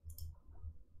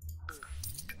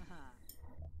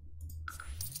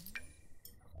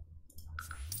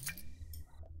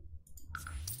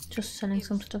 Just selling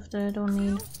some stuff that I don't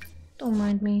need. Don't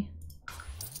mind me.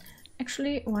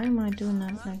 Actually, why am I doing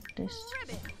that like this?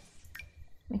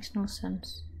 Makes no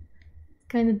sense.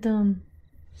 Kinda dumb.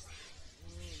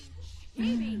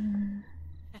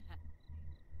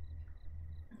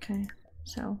 Okay,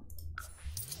 so.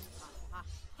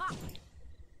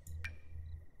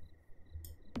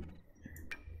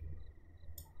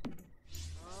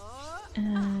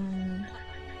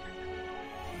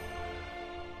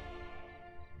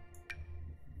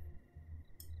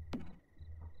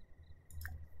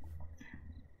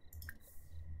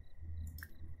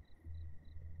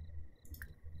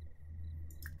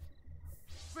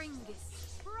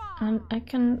 And I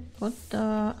can put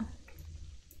the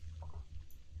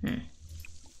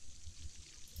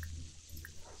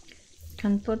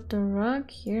can put the rug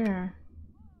here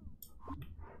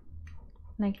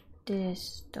like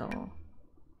this though.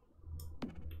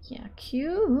 Yeah,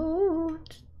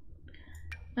 cute.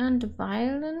 And the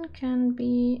violin can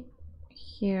be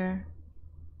here.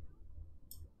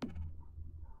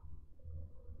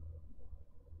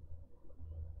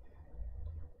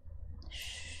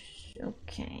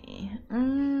 Okay.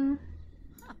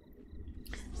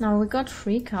 Now we got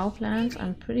 3 cow plants.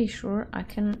 I'm pretty sure I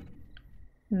can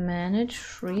manage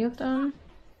 3 of them.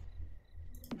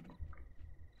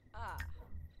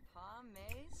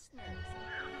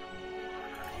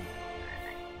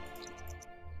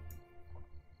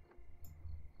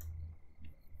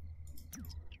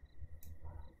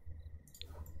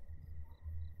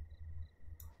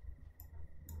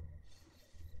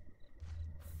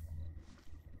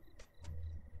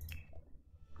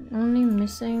 Only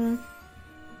missing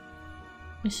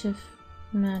mischief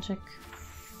magic.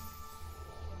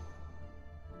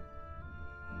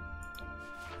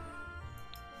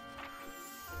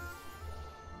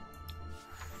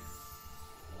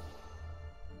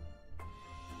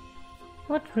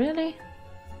 What, really?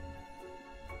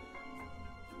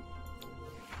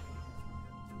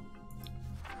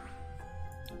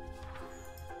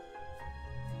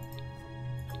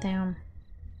 Damn.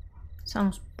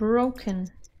 Sounds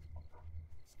broken.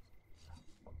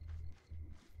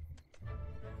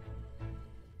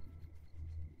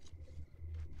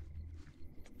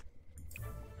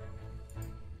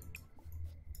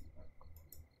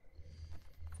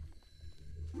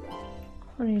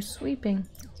 What are you sweeping?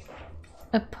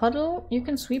 A puddle? You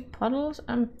can sweep puddles?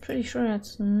 I'm pretty sure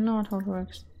that's not how it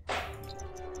works.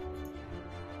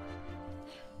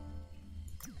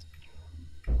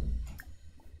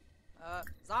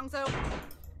 Zongzo.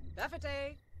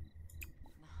 Buffete.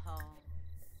 No.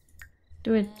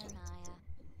 Do it.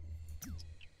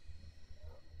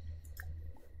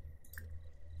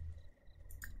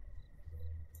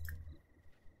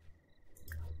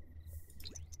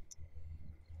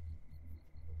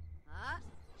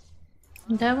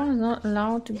 That one is not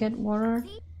allowed to get water.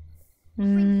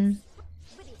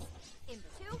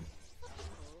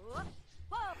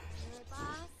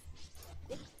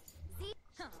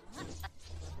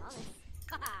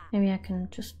 Maybe I can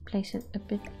just place it a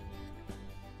bit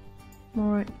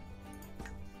more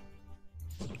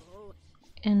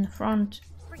in front.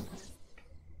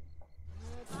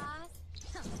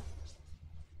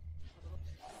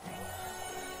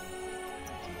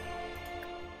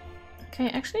 Okay,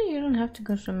 actually you don't have to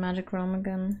go to the magic realm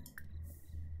again.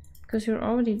 Because you're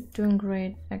already doing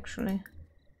great, actually.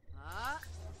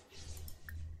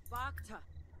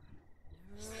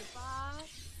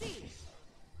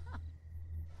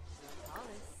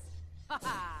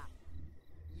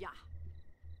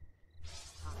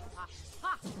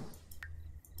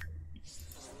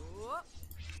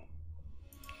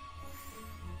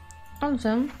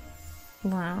 Awesome.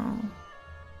 Wow.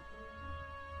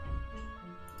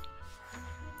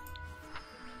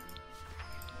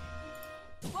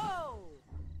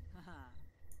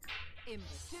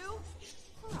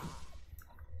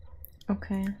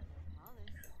 Okay.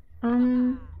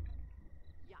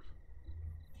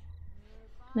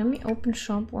 Let me open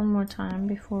shop one more time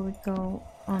before we go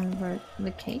on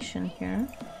vacation here.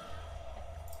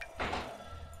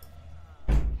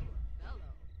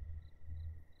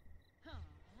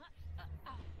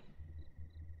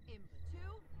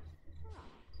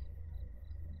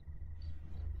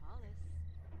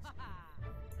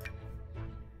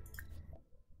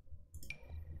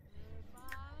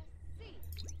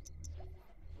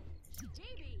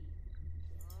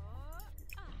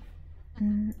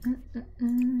 For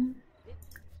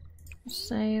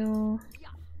sale.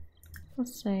 For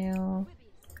sale.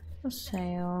 For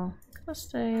sale. For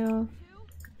sale.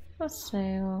 For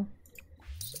sale.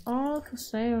 It's all for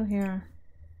sale here.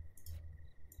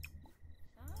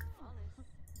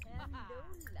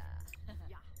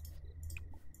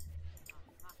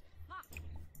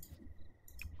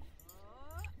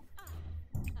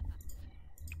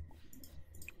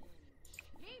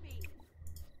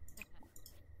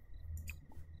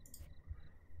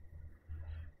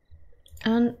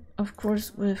 And of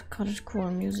course with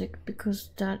cottagecore music,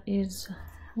 because that is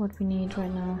what we need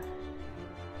right now.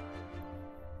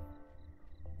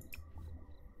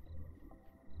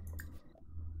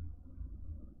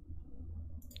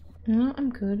 No, I'm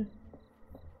good.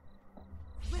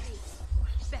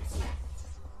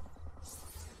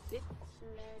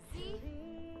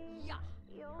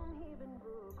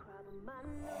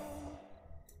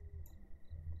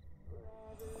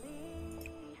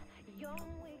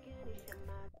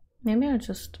 Maybe I'll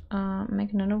just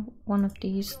make another one of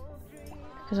these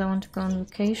because I want to go on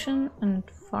vacation and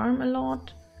farm a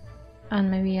lot,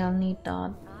 and maybe I'll need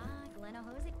that.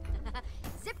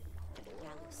 Zip.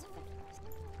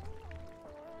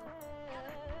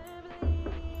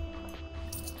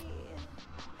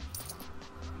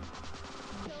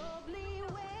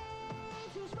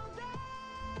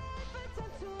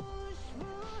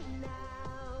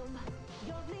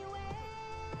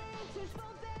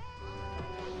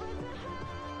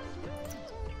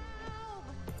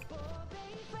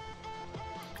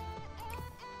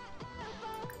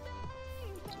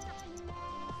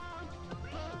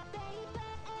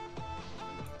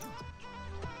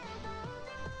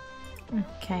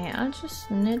 Okay, I'll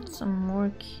just knit some more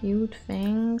cute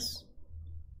things.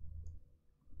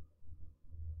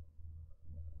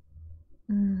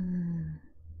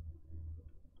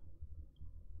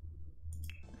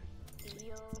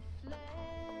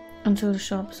 Until the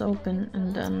shop's open,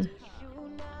 and then,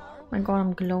 my god,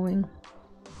 I'm glowing.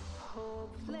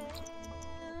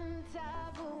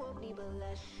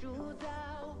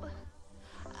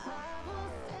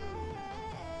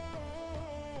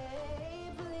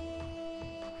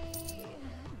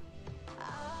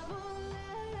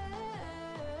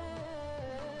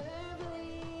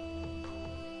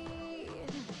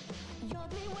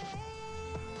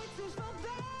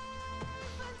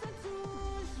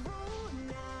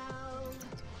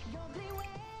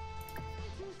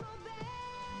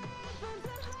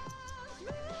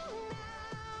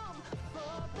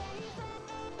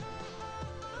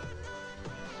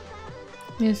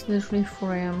 It's literally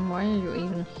 4 AM. Why are you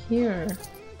even here?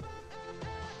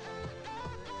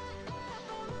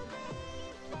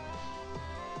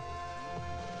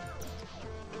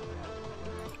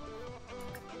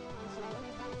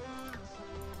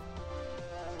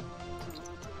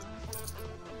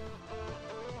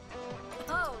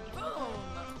 Oh, boom!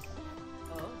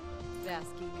 Oh, das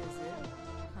ging es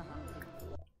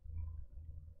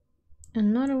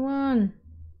Another one!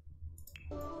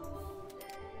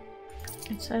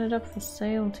 I set it up for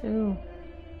sale too.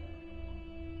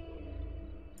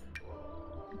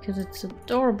 Because it's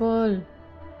adorable.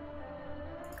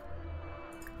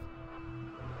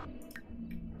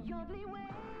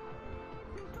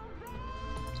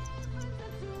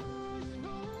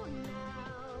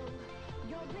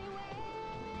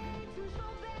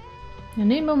 I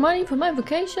need more money for my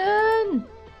vacation!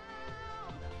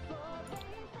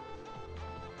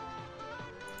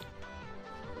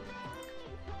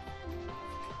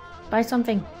 Buy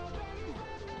something.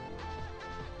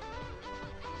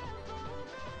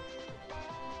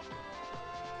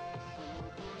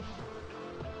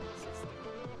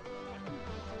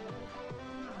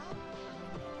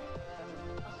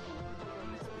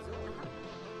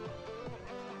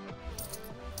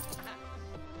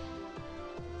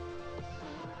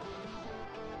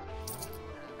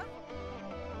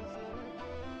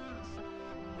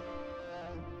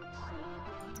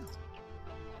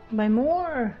 Buy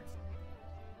more.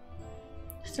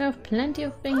 Still have plenty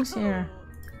of things here.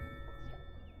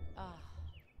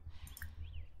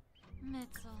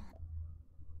 Mitzel.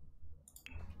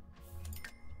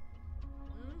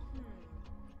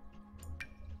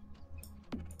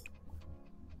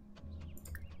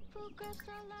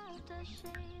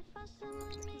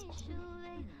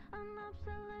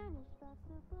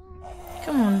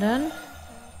 Come on then.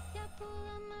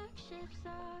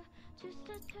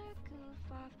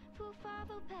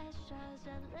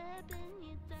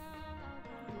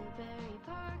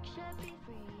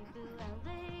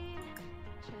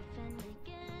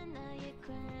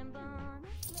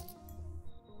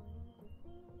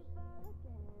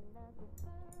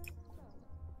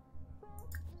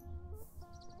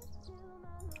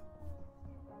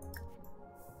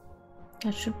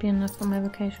 That should be enough for my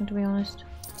vacation, to be honest.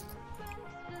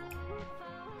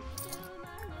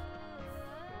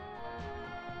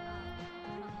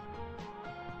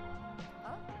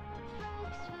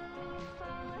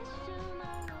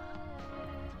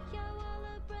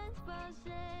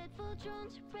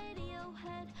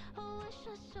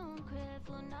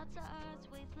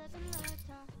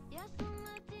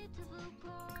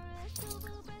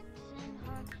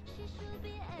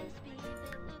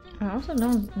 I also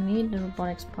don't need the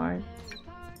robotics part.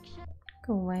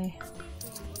 Go away.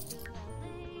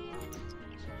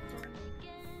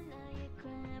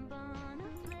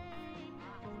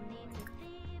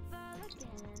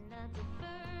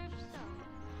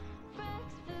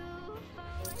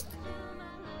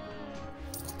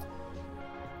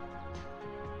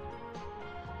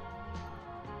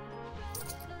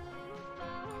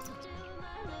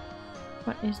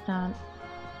 What is that?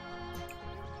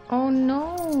 Oh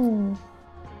no!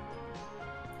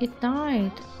 It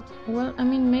died. Well, I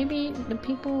mean, maybe the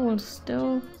people will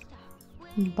still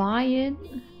buy it.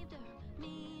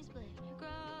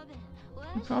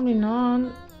 Probably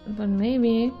not, but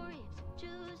maybe.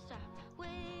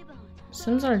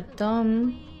 Sims are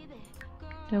dumb.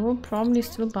 They will probably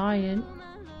still buy it.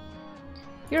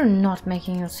 You're not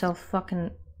making yourself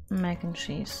fucking mac and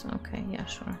cheese. Okay, yeah,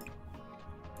 sure.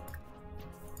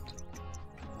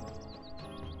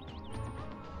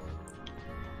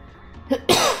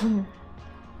 I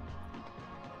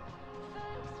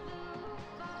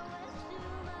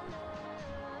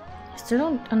still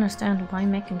don't understand why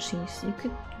mac and cheese. You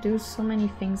could do so many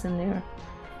things in there.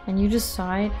 And you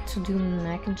decide to do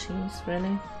mac and cheese,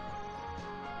 really?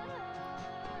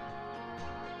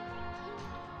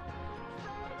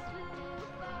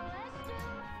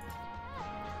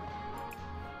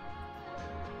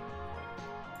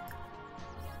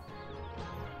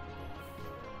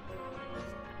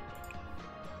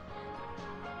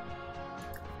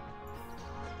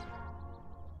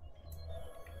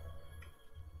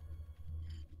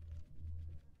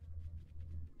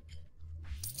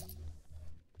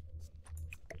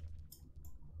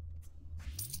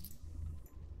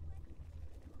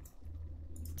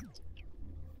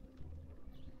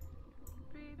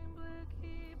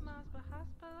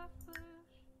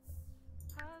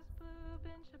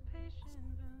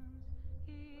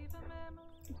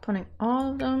 Putting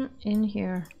all of them in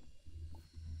here.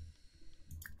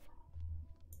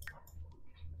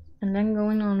 And then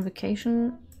going on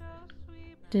vacation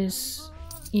this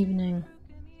evening.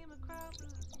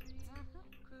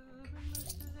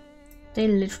 They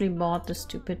literally bought the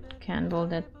stupid candle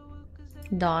that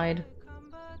died.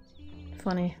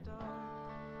 Funny.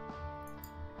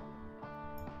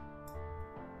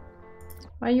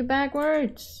 Why are you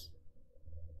backwards?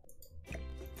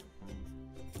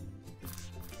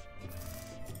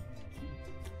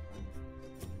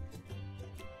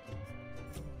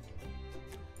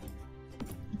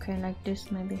 Okay, like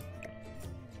this maybe.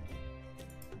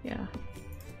 Yeah.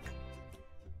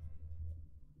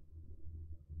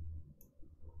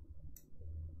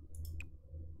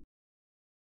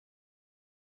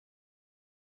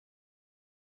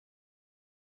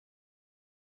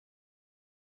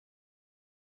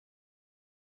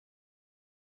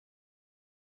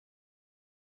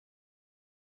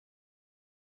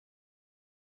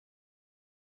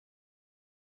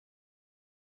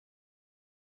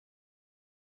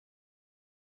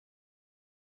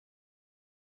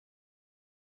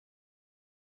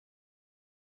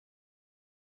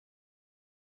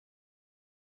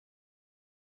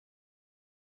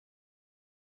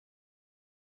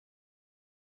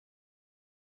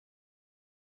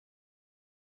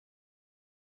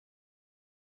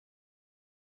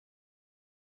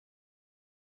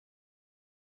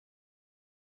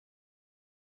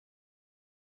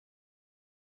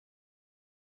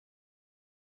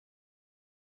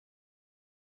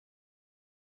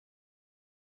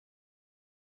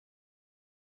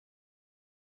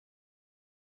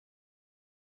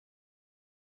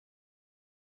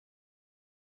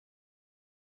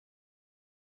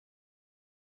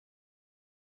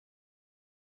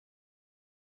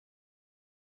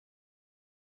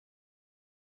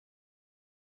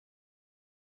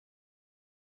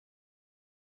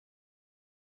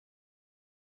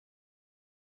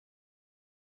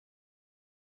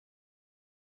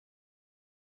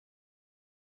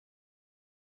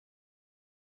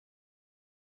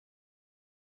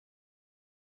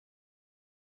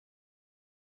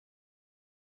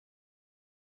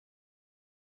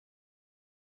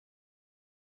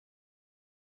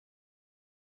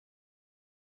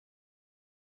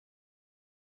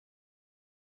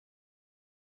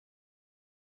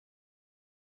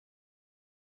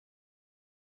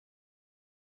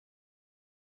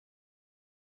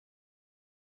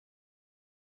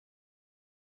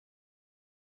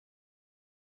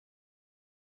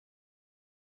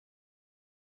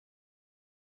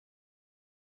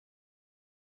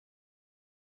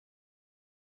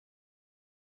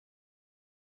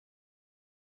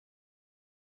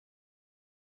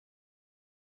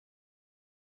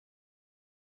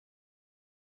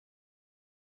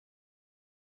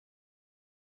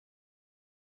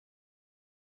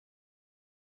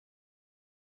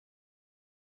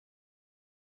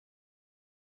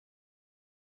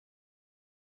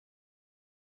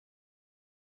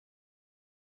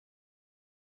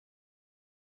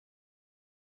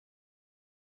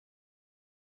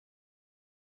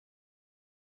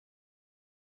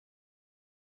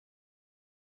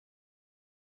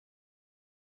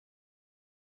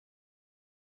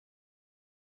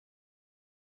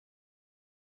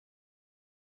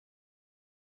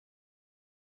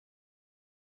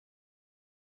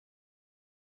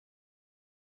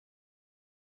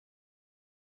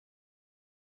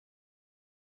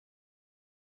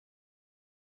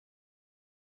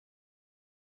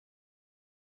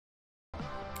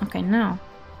 Okay, now.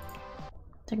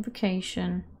 Take a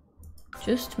vacation.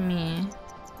 Just me.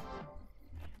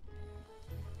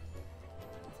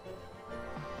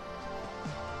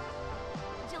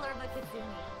 Jillerba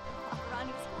Kazumi.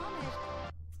 Ronnie Squamish.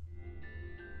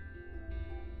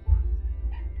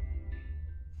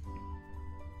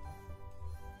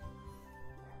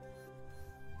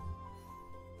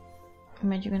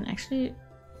 But you can actually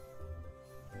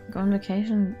go on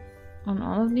vacation on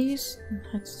all of these?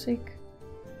 That's sick.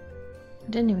 I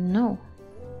didn't even know.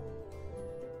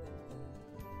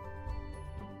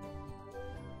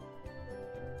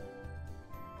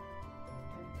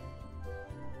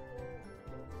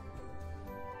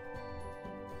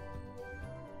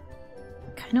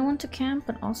 I kinda want to camp,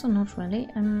 but also not really.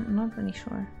 I'm not really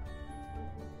sure.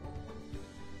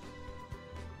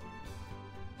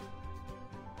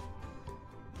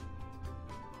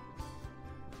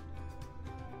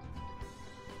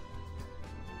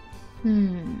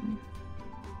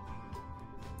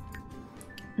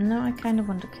 No, I kind of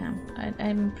want to camp.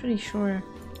 I'm pretty sure.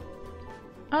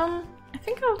 I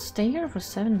think I'll stay here for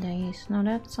 7 days. No,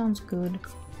 that sounds good.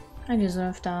 I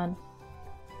deserve that.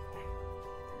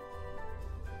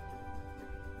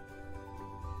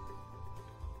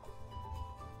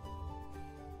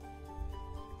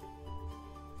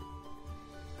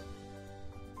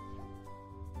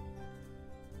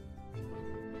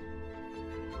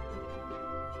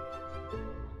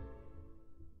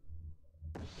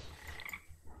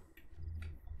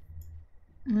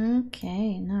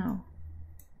 Okay, now.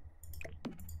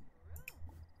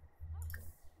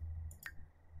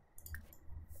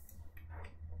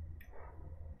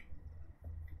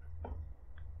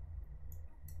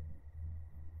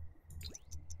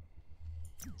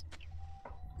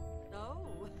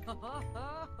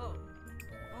 Oh,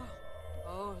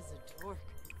 oh, it's a dork.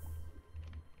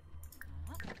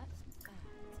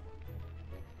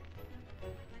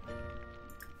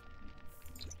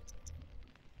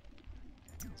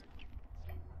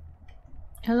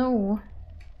 Hello.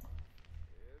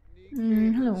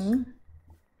 Hello.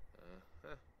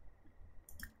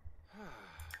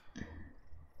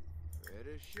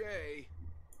 Better Shay.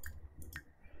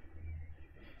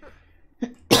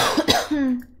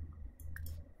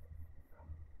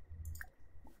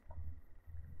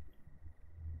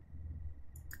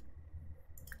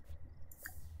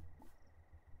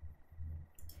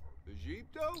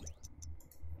 Egypto?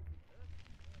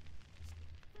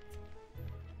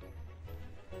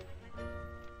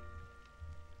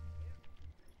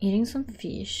 Eating some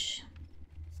fish.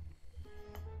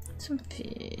 Some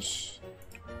fish.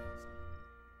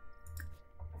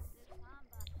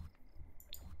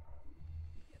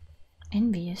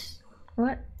 Envious.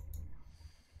 What?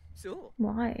 So.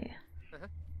 Why?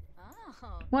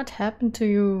 Oh. What happened to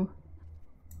you?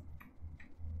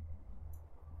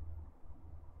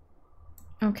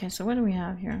 Okay, so what do we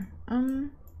have here?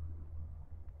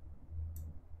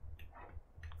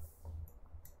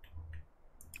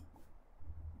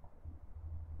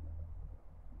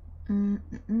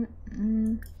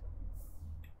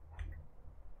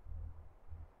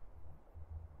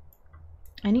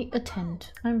 I need a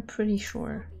tent, I'm pretty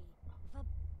sure.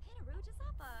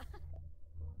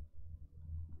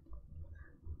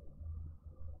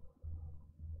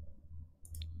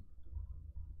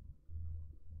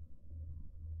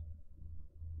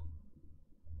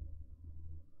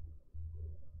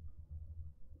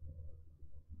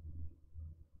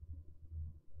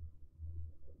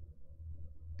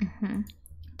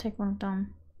 Take one of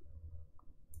them.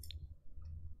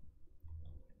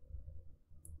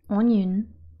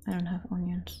 Onion. I don't have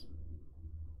onions.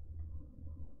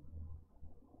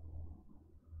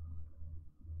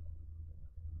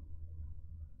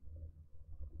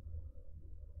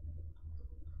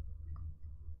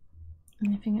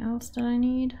 Anything else that I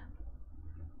need?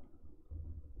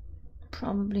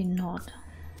 Probably not.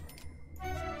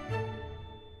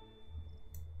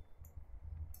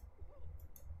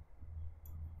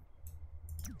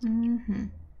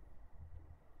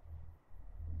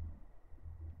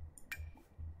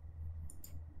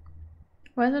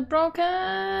 Why is it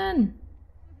broken?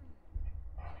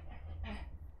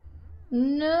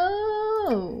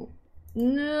 No!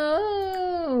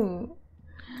 No!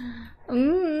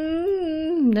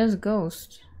 There's a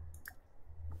ghost.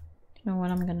 You know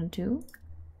what I'm gonna do?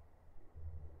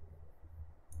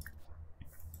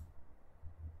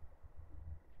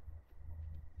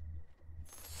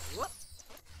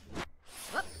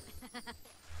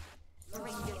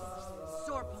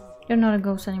 You're not a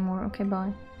ghost anymore. Okay,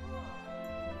 bye.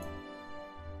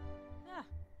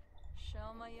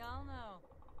 Show my y'all know.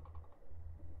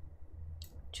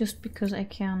 Just because I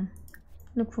can.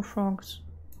 Look for frogs.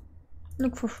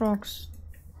 Look for frogs.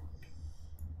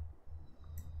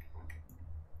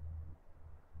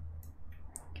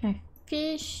 Can I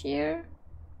fish here?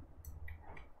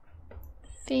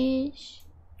 Fish.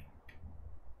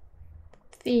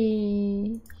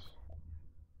 Fish.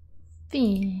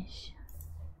 Fish.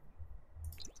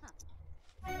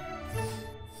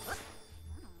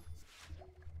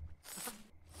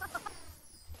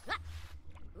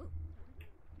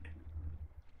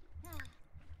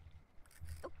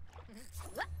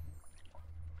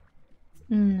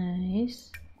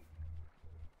 Nice.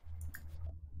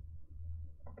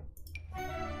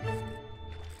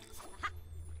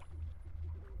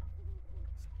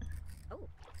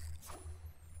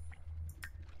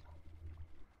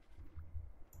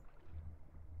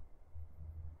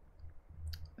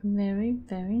 Very,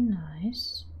 very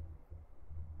nice.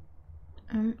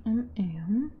 Is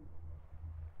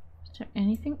there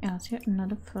anything else here?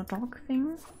 Another frog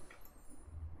thing?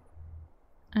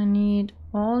 I need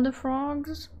all the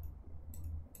frogs.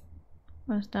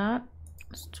 What's that?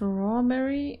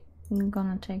 Strawberry. I'm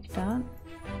gonna take that.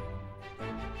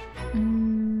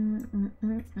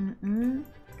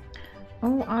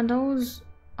 Oh, are those?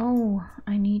 Oh,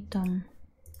 I need them.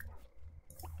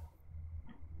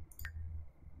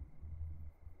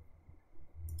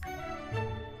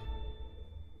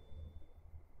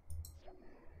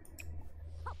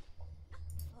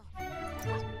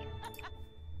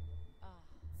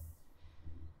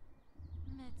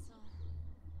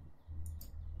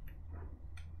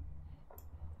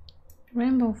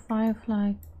 Rainbow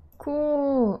firefly.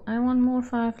 Cool. I want more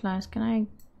fireflies. Can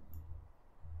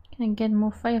I get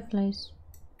more fireflies?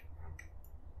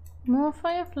 More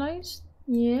fireflies?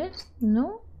 Yes.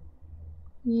 No.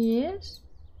 Yes.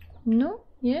 No.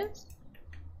 Yes.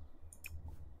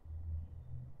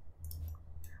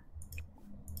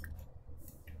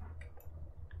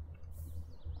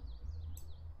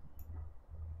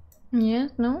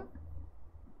 Yes. No.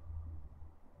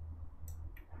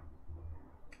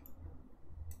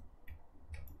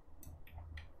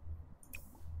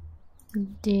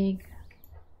 Dig.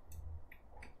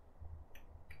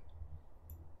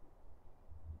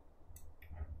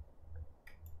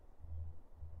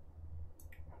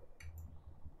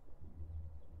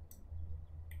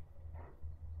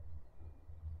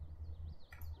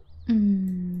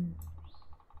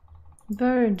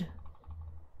 Bird.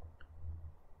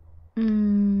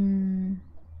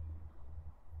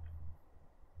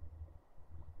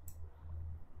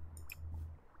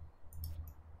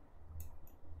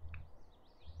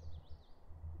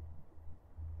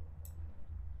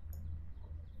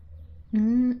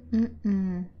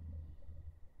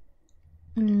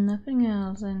 Nothing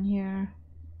else in here.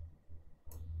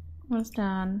 What's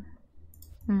that?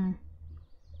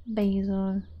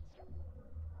 Basil.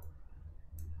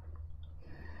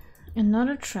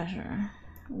 Another treasure.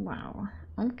 Wow.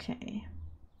 Okay.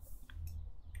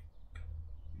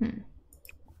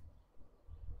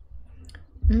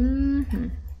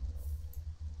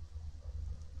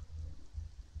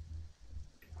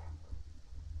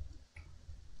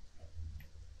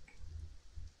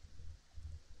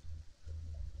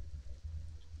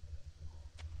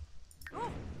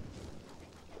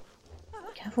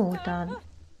 Careful with that.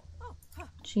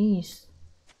 Jeez.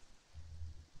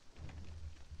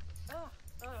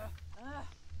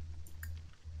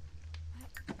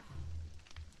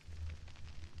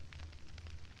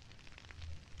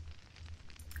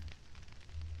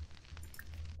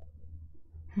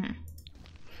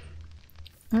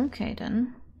 Okay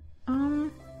then.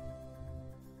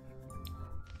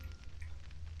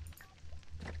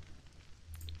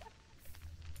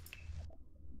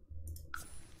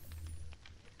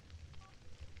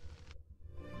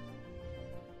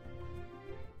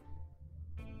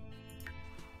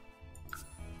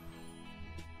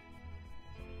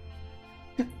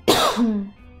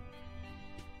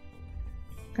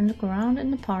 And look around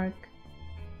in the park.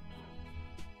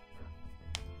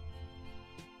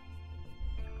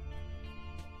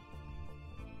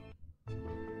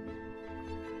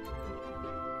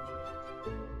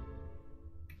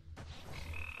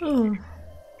 Oh.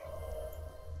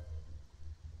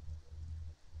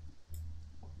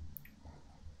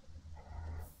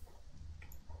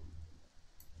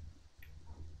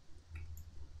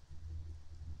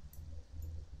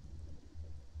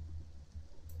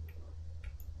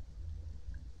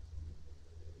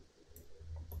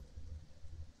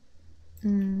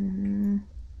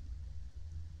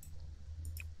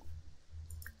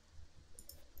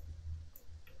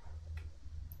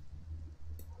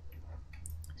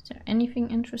 Is there anything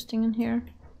interesting in here?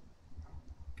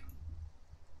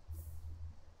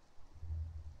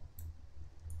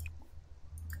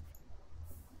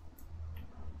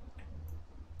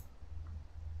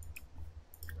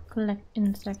 Collect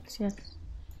insects, yes.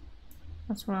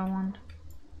 That's what I want.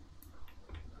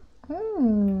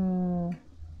 Ooh.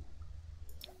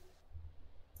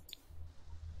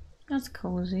 That's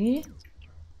cozy.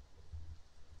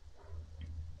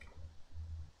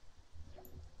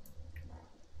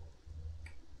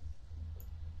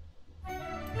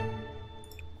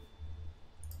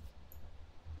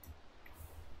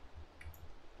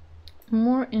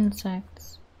 More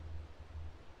insects.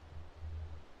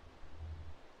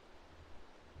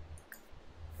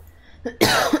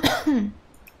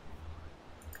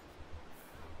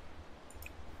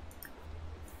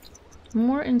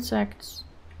 More insects.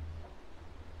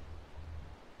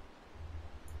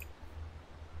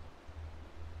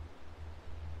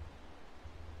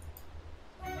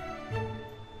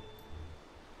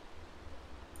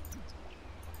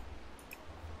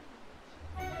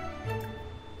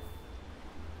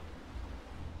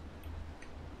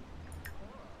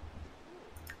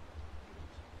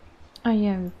 Oh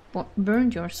yeah, you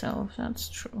burned yourself, that's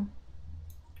true.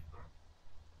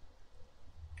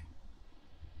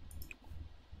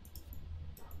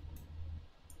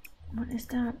 What is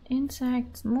that?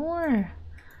 Insects! More!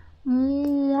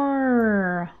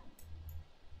 More!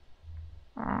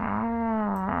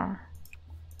 Ah.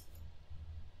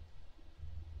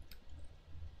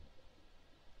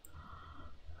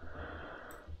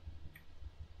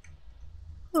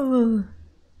 Oh.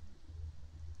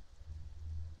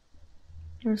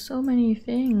 There's so many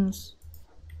things.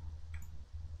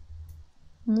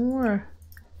 More.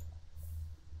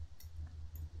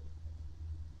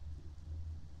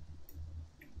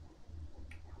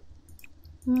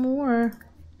 More.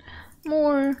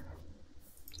 More.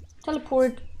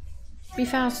 Teleport. Be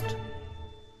fast.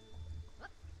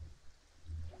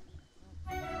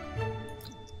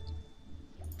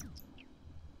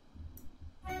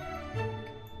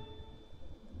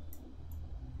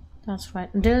 That's right.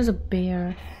 There's a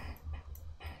bear.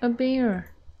 A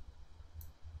bear.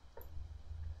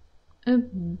 A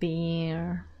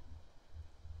bear.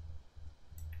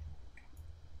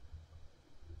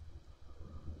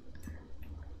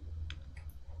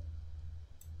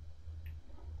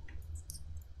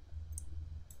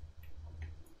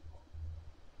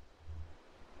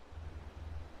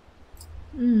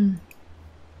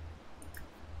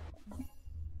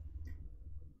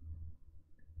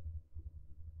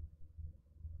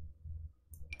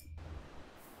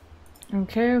 I don't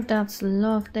care if that's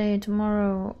love day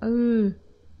tomorrow. Ooh.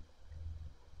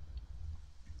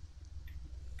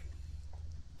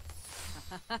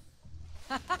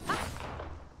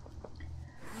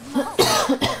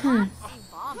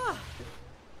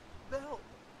 Bell.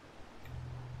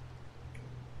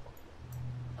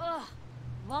 Ugh.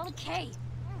 Wally K.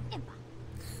 Oh,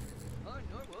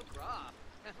 no, we'll craft.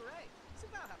 Hooray. It's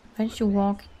about how Why did you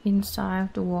walk inside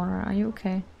of the water? Are you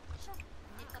okay?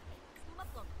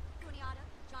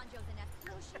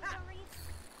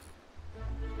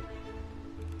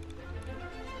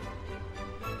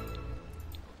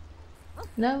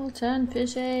 Level 10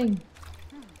 fishing.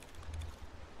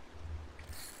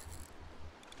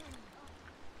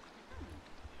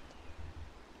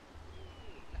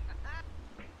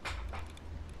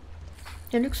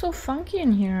 It looks so funky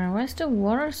in here. Why is the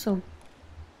water so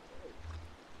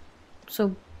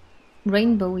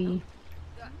rainbowy?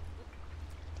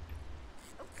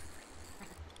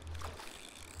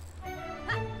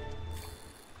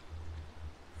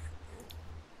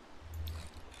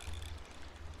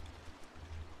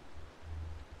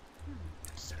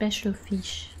 Special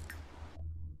fish.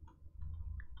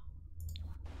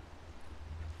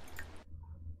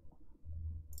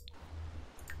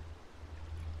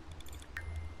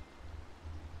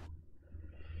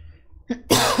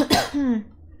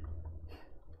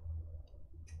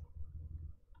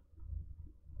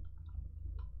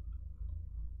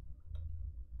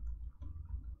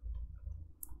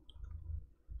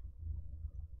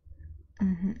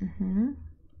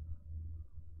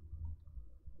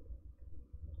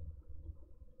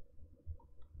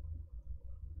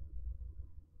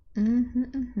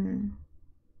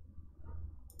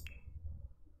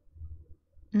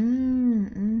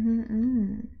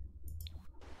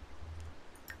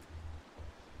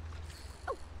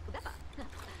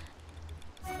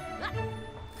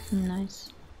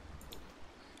 Nice.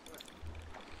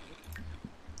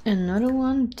 Another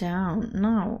one down.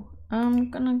 Now I'm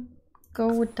gonna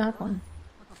go with that one.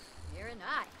 You're an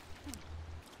eye.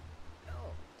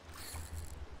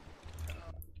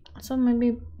 So maybe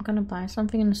I'm gonna buy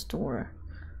something in the store.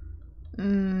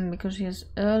 Because he has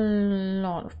a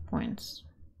lot of points.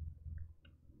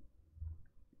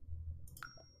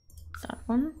 That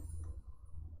one.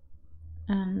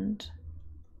 And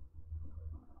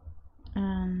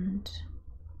And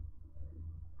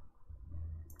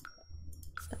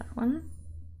that one.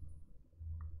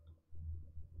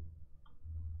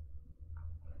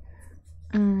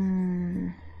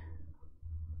 And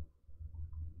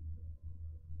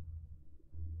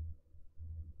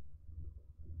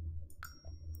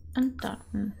that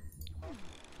one.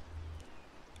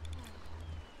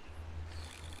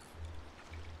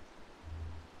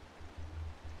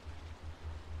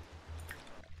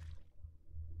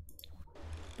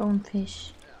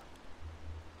 Bonefish.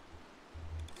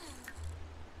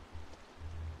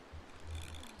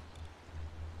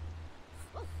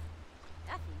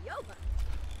 That's yoga.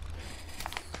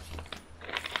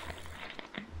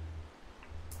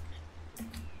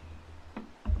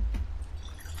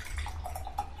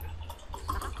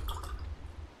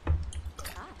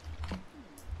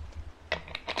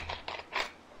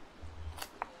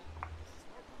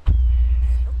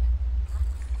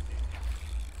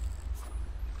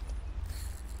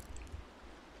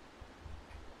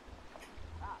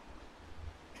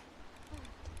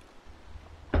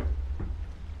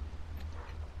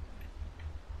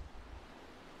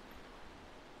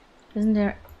 Isn't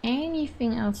there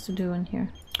anything else to do in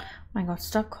here? Oh my god,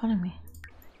 stop calling me.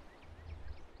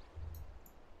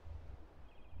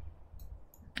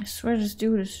 I swear this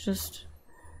dude is just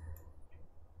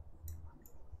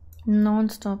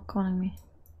non-stop calling me.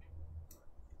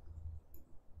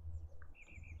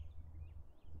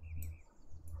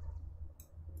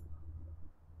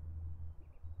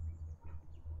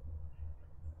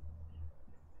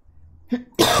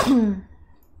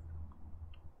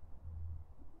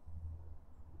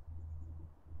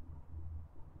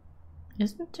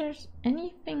 Isn't there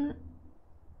anything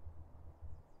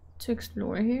to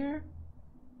explore here?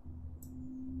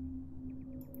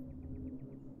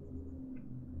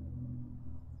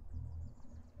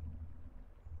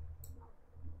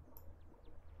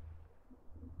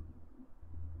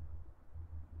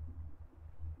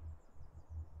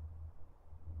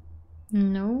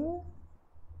 No?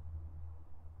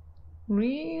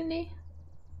 Really?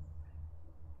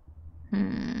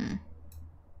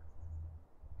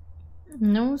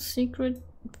 No secret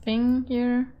thing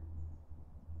here?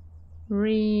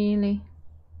 Really?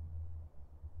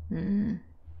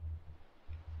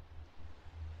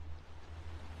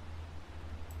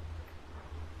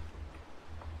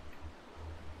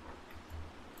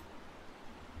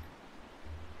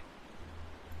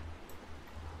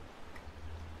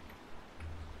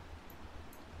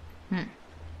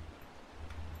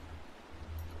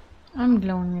 I'm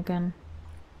glowing again.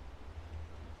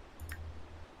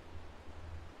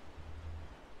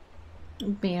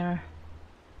 Bear.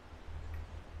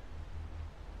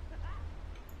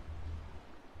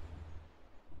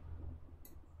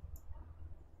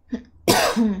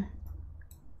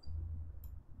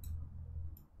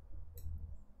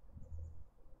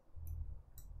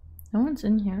 No one's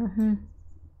in here.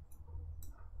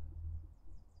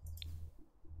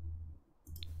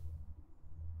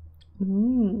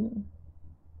 Ooh,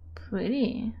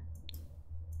 pretty.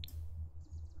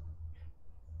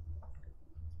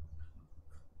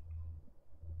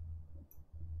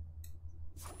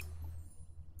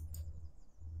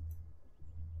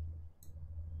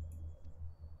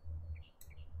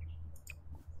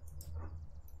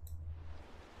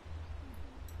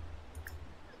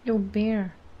 Yo,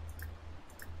 bear.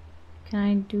 Can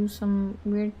I do some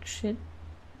weird shit?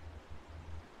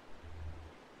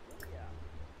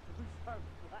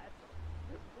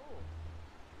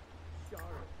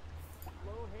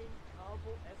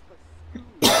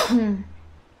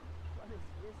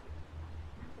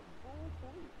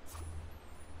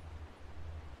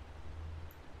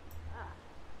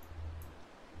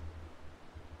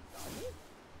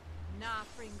 Nah,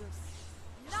 Fringus.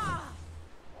 Nah!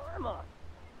 Arma!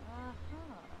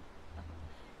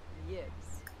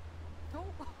 Yes.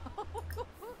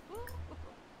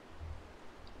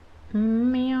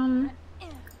 Man.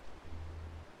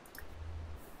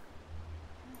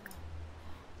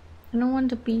 I don't want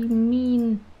to be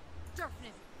mean.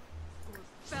 Darkness. Good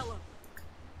fellow.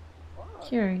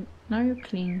 Here, now you're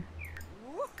clean.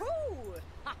 Woohoo!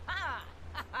 Ha ha!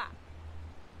 Ha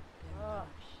ha!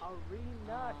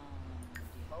 Arena,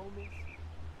 Bomis,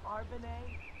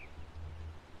 Arbane,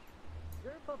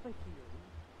 Zerbabahiri,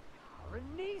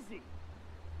 Aranizi,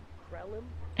 Krellum.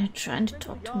 Are you trying to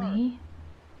talk to me?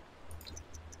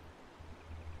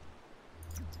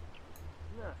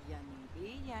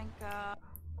 Yanidi Yanka.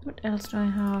 What else do I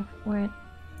have? Wait.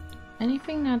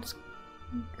 Anything that's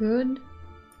good?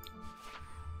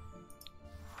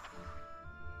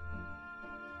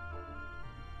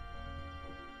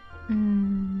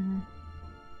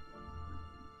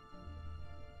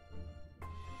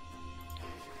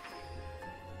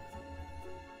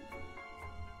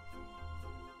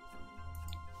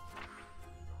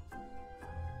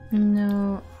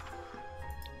 No.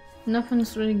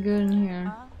 Nothing's really good in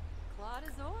here. Claude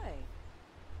Azoy.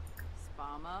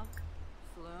 Spama.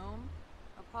 Flume.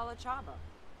 Apollo Chaba.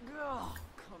 Girl,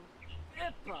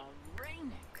 Comippa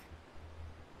Rainick.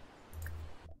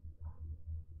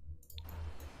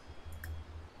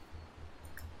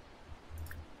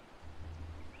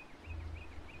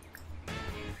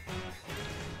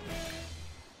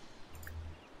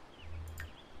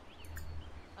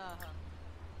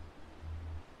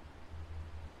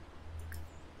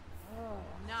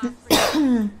 Not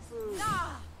for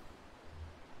Ah!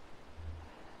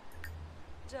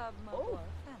 Dub my boy.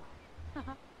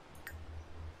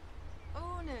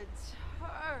 Units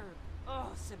her.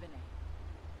 Oh, Sibine.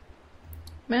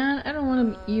 Man, I don't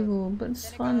want to be evil, but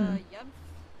it's fun.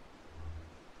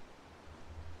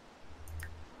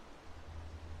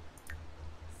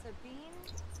 Sabine,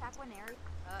 Saquinary,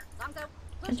 Zonzo.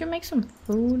 Can't you make some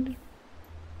food?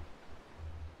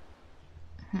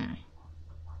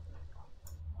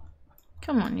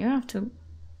 Come on, you have to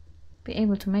be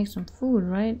able to make some food,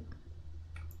 right?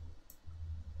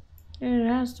 There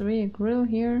has to be a grill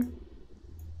here.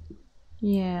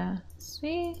 Yeah,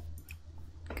 see?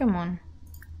 Come on.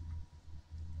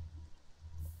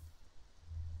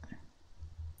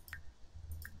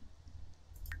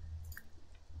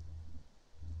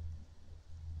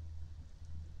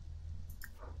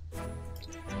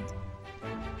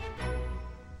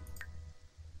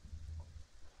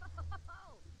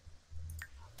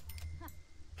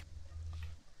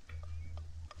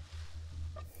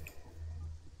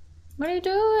 What are you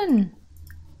doing?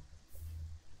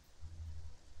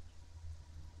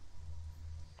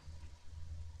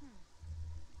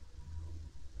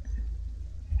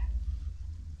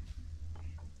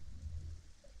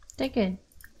 Take it.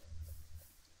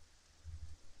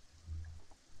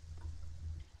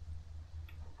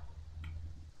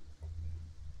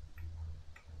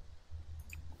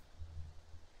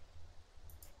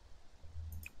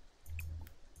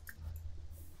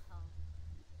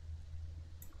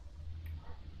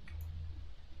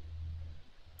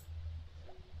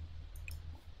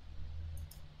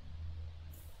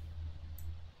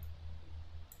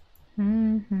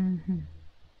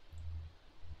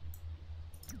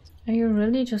 Are you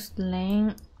really just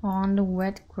laying on the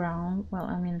wet ground? Well,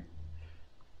 I mean,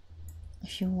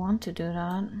 if you want to do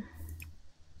that.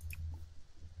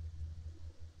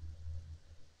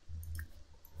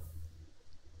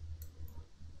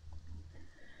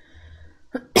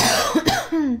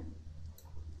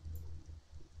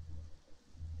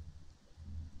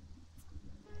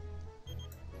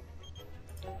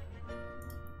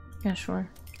 Yeah, sure.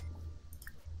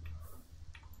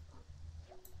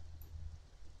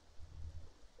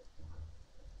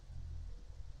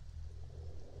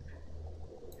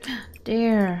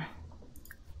 There.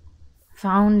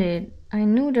 Found it. I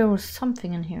knew there was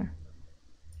something in here.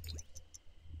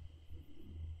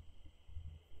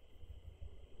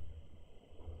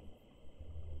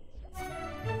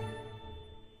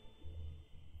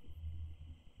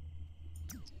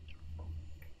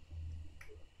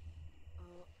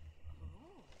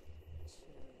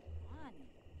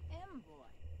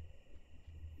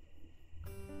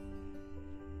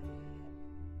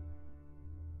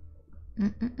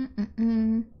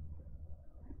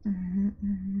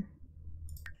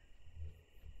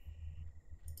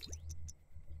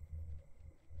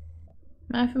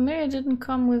 My familiar didn't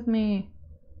come with me.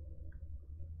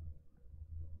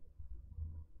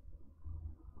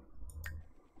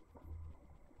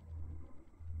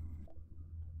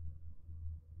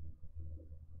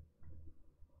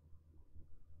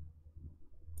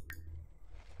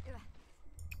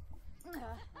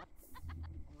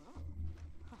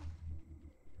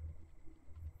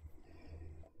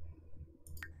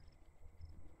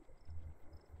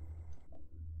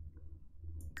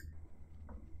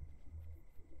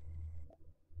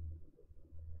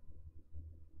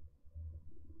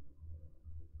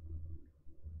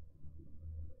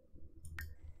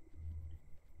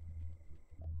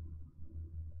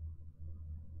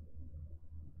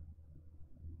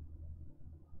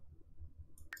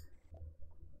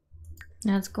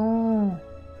 Let's go.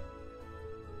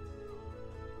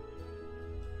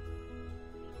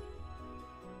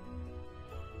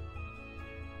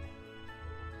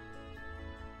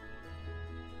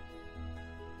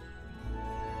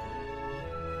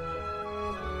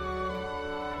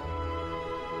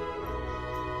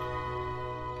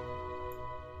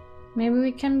 Maybe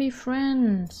we can be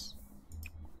friends.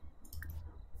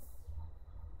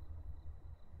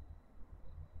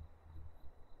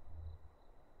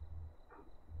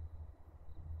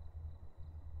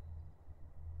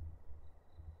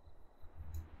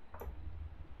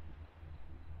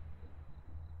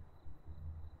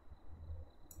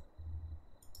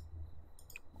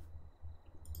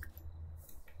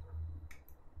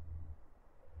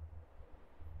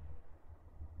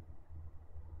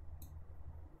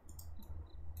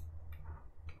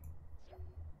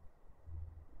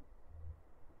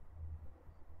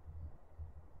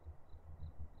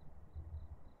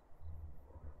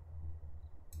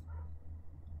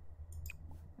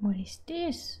 What is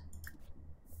this?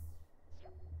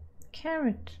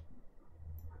 Carrot.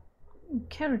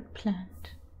 Carrot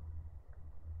plant.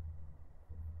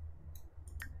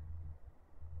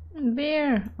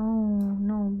 Bear. Oh,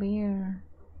 no bear.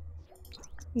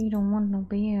 We don't want no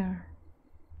bear.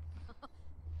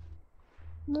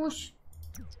 Whoosh.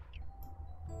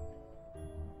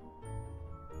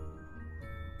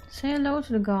 Say hello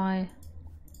to the guy.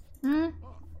 Hmm?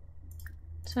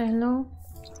 Say hello.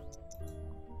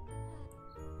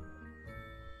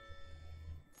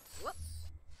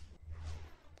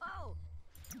 Oh,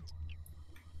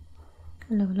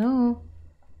 Hello, hello.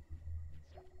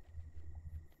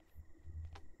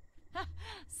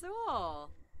 so.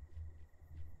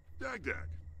 Dag Dag.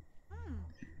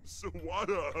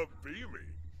 Sawada Beamy.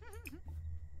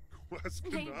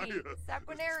 Maybe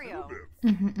Saquinario.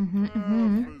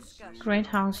 Great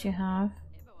house you have.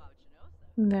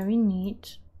 Very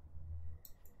neat.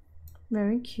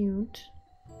 Very cute.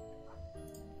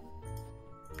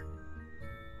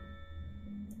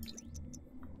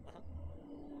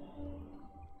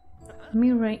 Let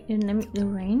me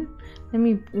Let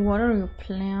me water your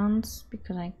plants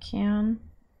because I can.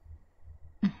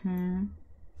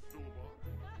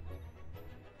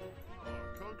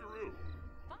 Conqueroo.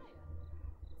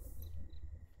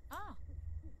 Ah,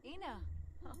 Ina.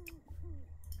 Oh.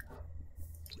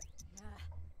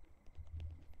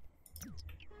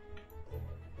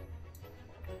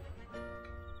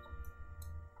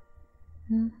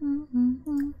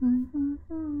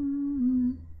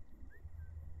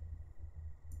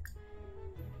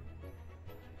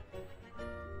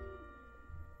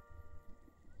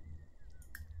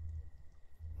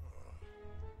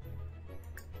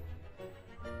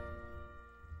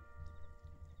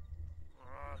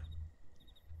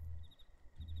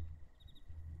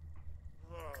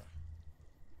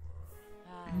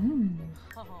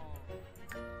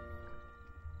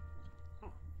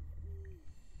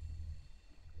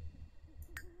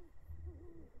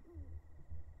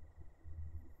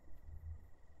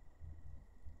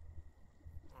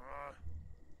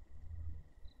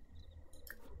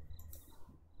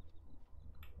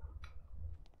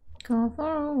 Go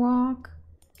for a walk.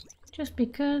 Just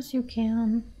because you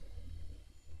can.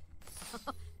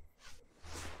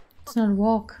 It's not a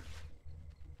walk.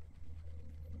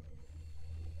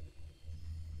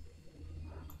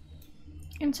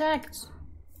 Insects.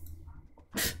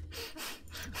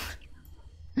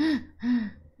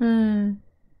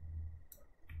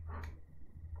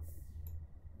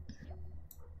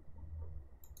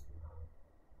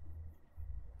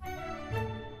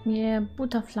 Yeah,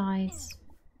 butterflies.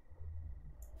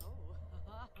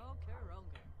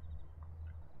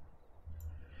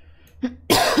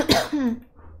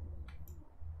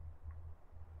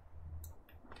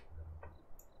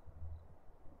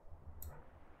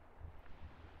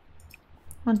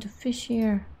 Want to fish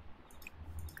here.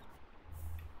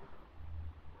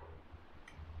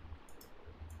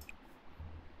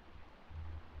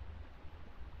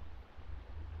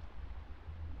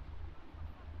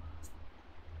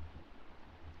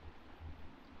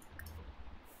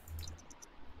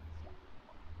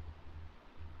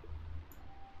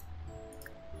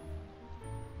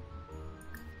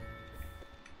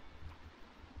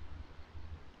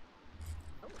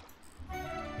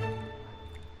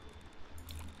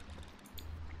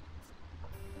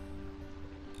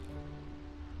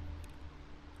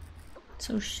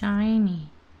 So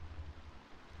shiny.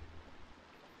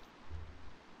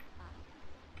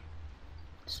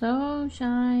 So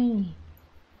shiny.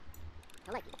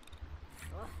 I like it.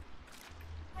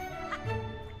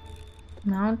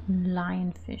 Mountain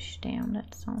lionfish. Damn,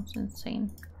 that sounds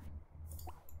insane.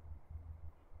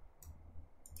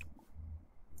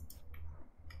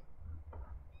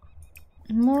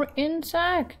 More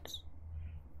insects.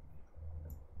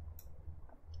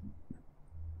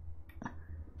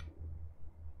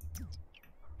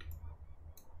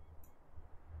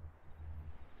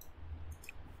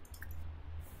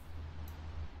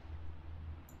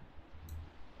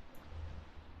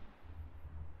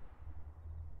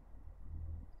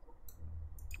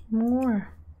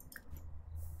 More.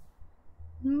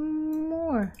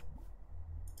 More.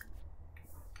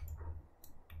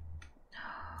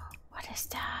 What is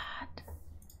that?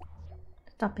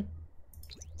 Stop it.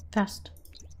 Fast.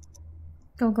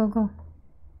 Go, go, go.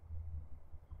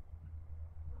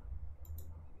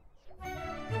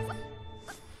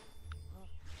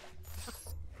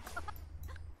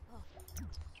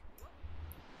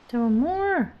 There were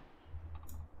more.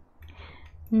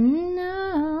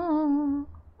 No.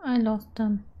 I lost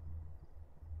them.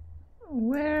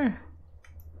 Where?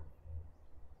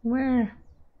 Where?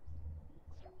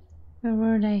 Where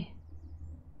were they?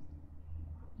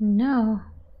 No.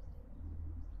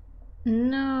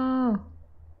 No.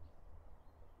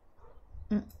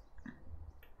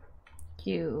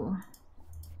 You.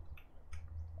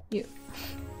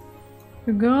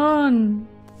 You're gone.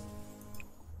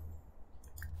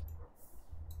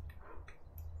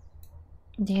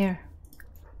 There.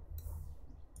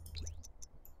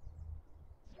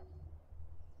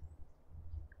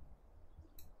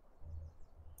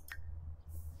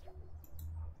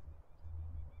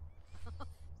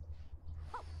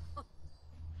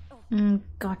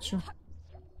 Got you.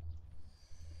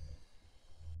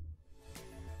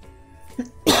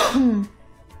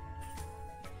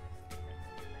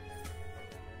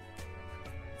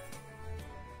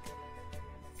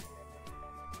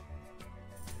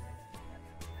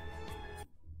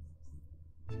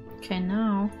 Okay,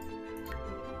 now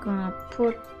gonna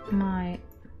put my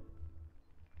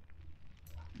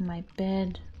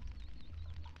bed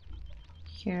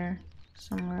here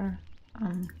somewhere.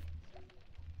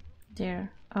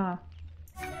 There.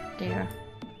 There.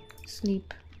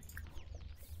 Sleep.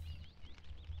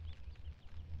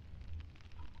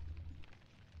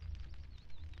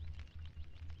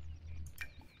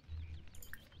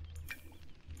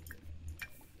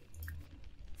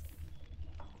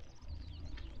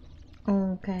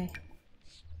 Okay.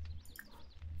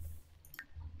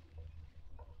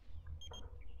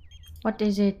 What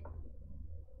is it?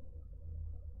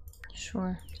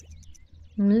 Sure.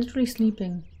 I'm literally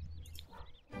sleeping.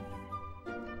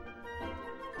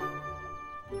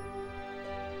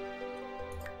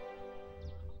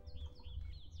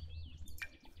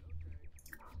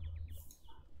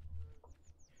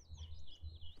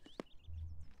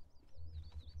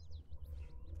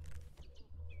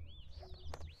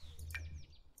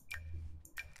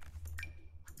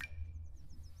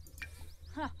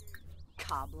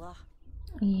 Cobbler.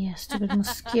 Yeah, stupid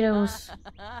mosquitoes.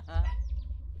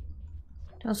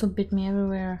 They also bit me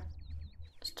everywhere.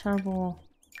 It's terrible.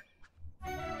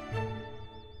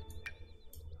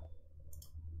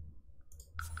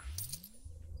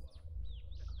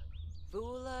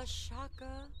 Vula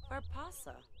Shaka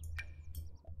Varpasa.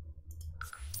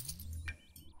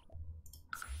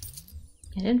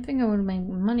 I didn't think I would make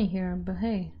money here, but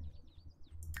hey.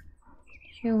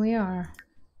 Here we are.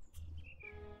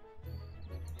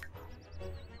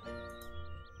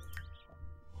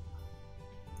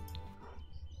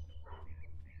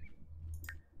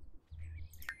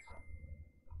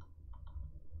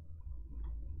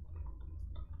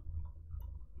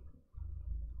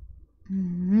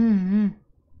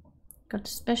 Got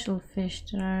special fish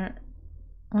that are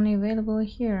only available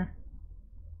here.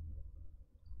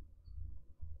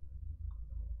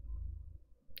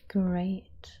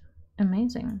 Great.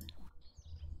 Amazing.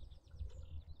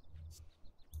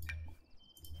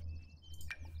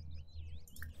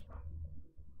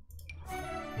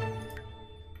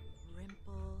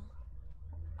 Rimple.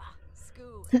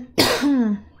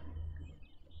 Scoo.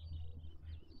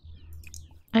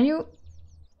 Are you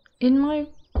in my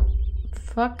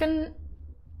fucking...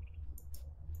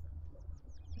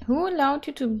 Who allowed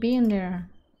you to be in there?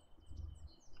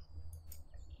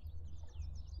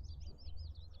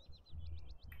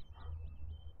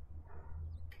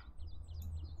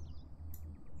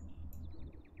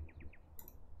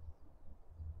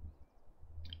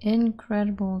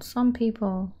 Incredible. Some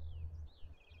people.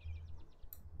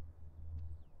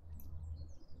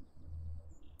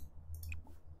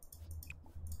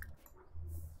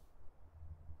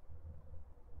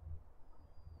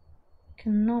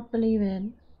 Cannot believe it.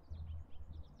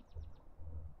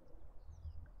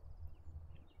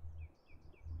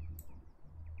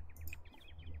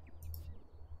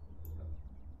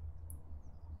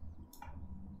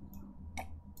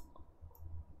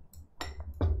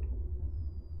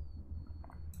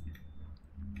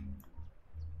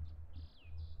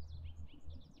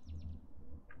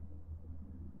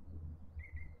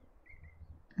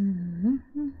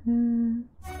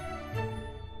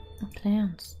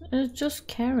 Plants. It's just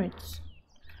carrots.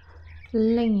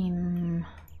 Lame.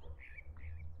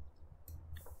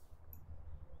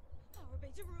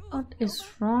 What is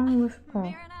wrong with...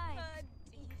 Oh.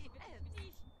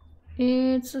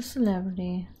 It's a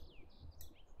celebrity.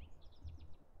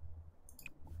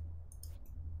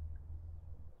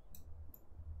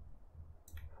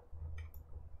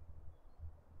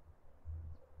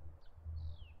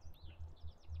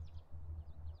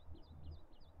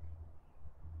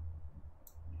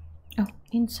 Oh,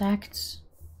 insects.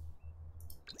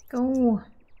 Go.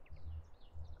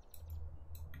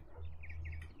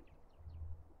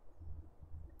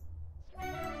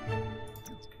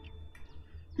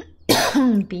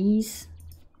 Bees.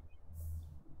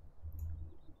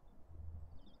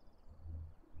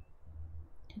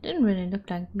 Didn't really look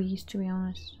like bees, to be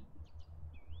honest.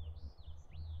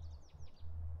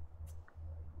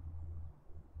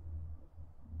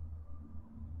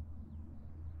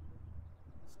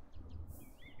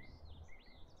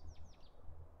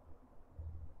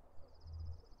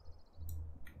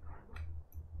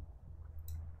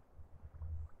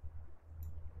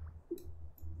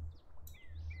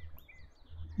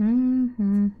 Hmm.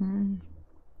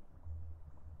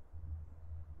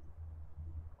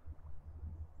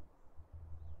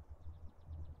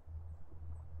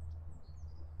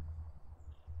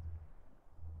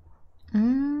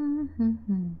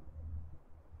 Mm-hmm.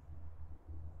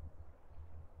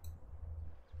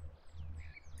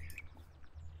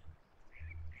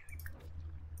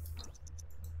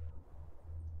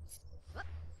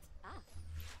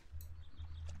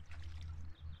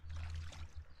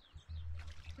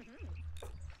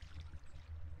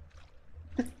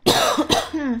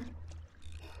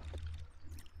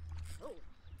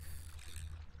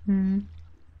 Hmm.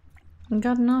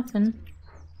 Got nothing.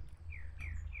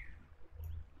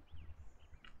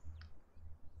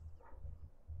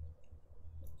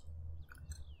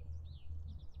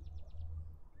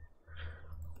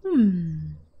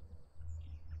 Hmm.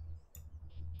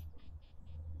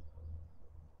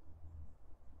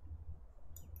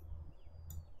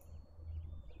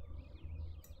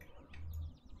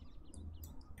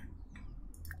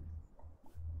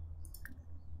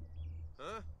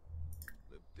 Huh?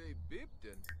 Lipte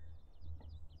Beepton.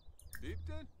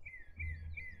 Beepton?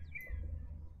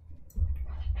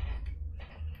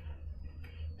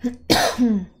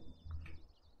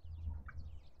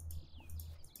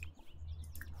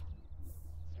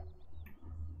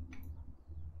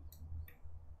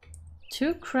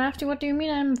 Too crafty? What do you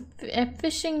mean? I'm at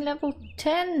fishing level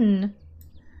 10.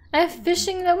 I have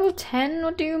fishing level 10?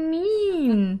 What do you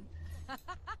mean?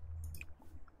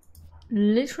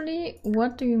 Literally,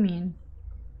 what do you mean?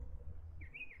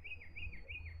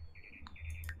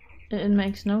 It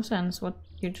makes no sense what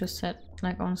you just said,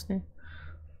 like honestly.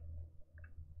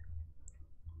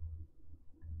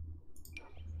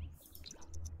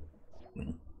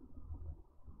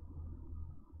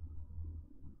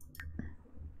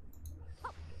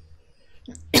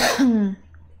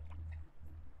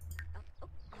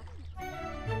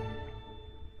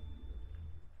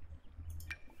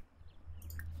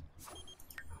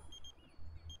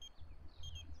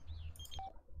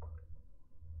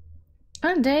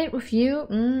 On a date with you?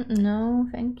 No,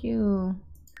 thank you.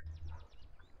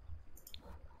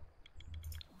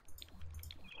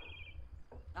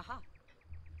 Aha.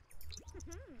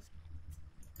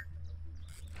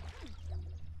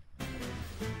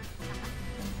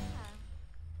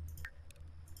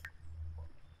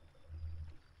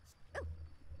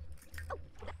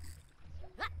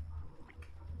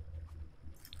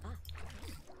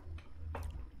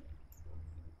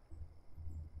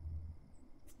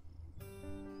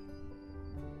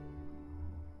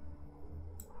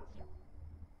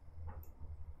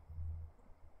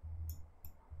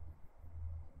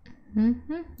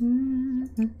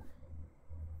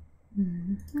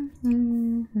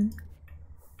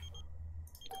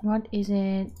 What is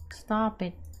it? Stop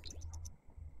it.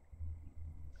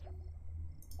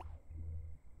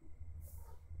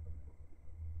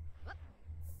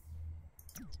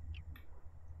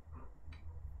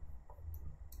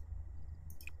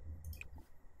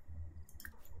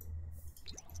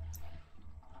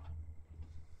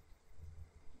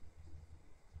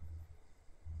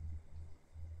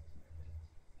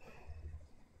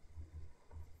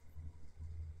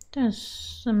 There's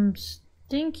some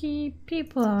stinky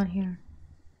people out here.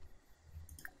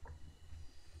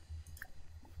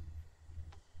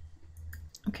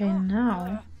 Okay,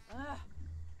 now.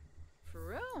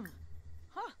 Vroom.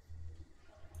 Huh.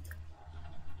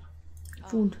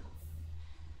 Food.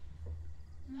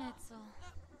 Mitzel.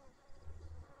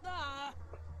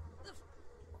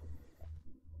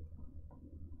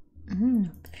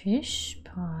 Fish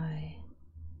pie.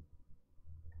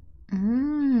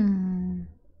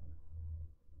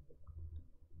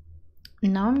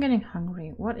 Now I'm getting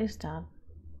hungry. What is that?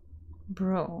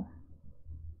 Bro.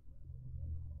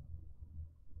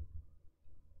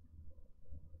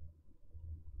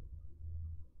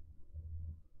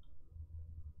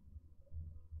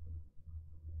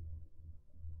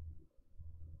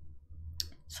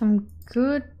 Some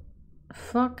good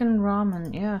fucking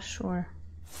ramen. Yeah, sure.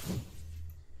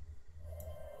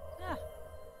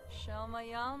 Show my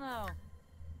y'all know.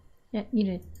 Yeah, eat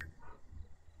it.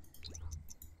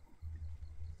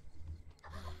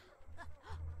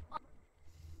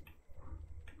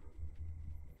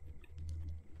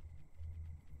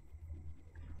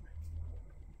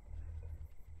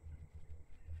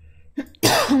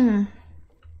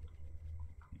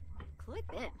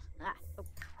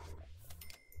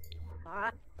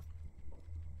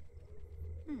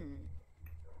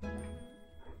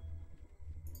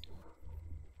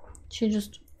 She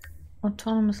just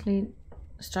autonomously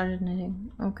started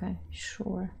knitting. Okay,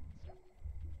 sure.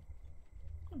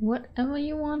 Whatever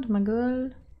you want, my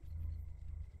girl.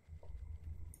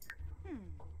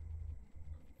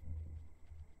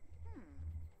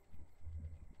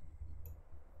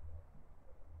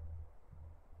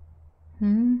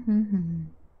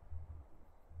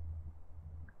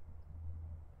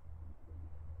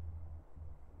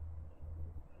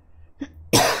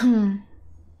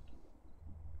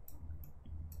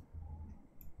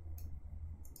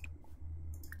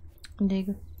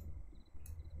 Dig.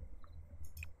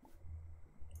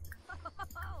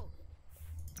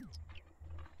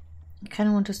 I kind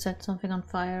of want to set something on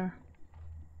fire.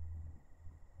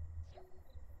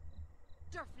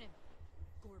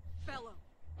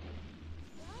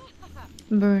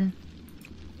 Burn.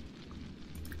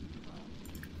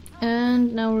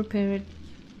 And now repair it.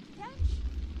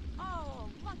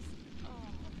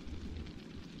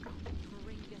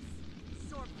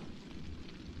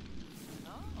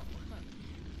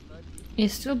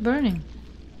 It's still burning.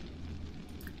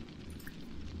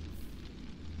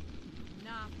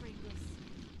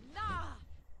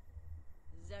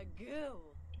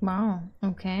 Wow,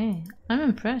 okay. I'm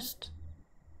impressed.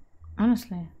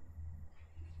 Honestly.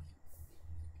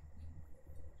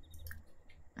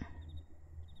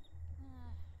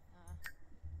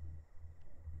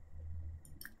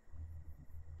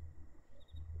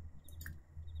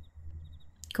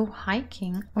 Go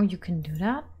hiking? Oh, you can do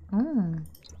that? Oh.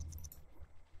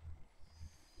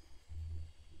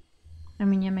 I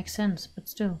mean, yeah, makes sense, but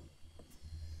still.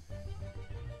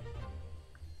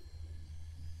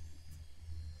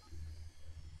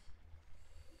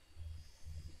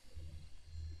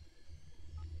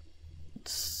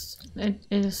 It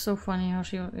is so funny how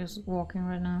she is walking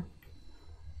right now.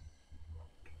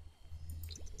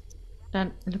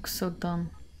 That looks so dumb.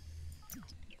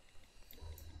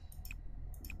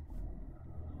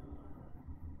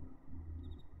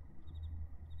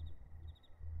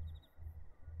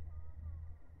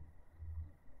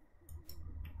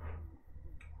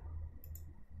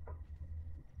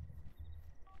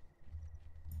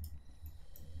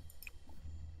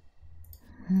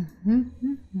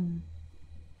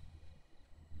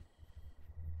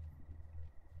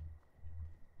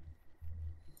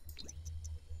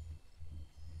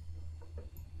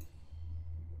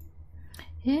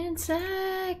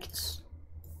 Insects!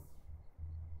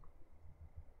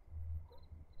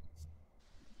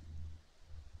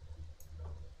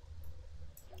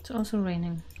 It's also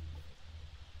raining.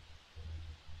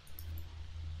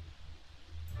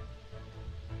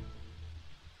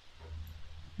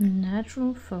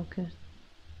 Natural focus.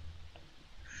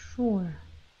 Sure.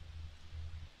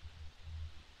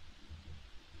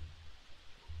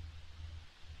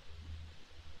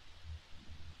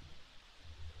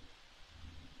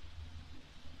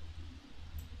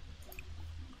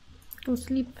 Go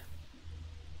sleep.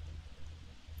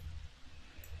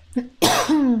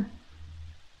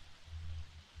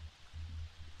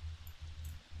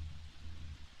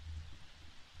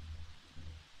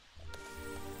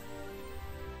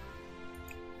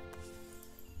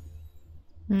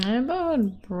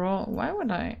 But bro, why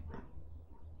would I?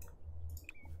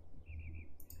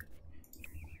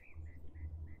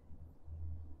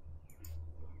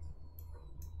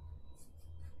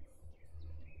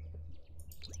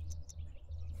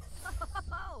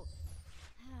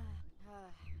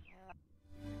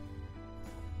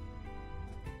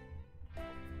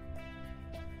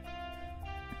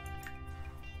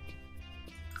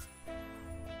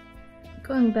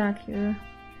 Going back here.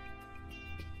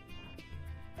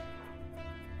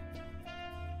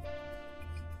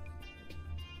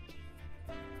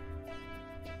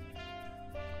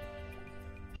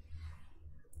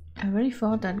 I really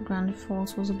thought that Granite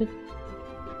Falls was a bit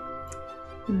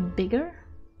bigger.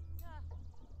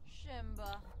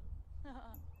 Shimba.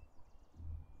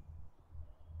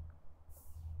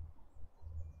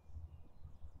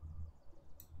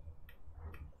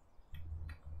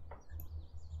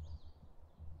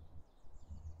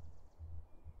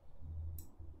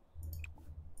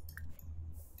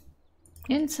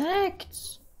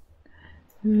 Insects!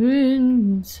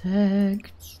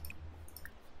 Insects.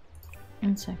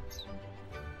 Insects.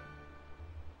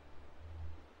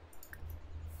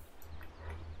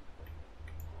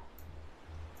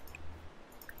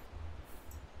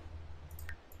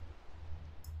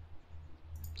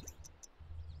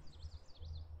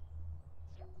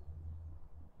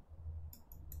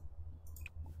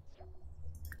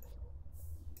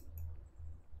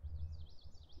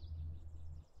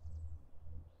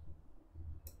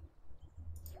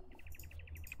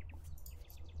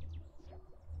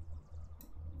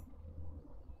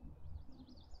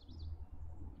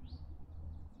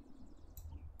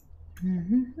 So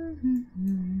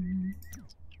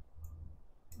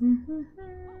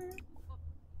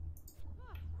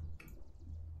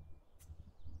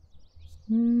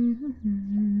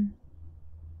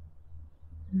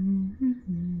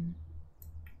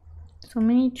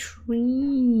many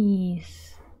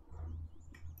trees.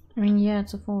 I mean, yeah,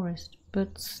 it's a forest,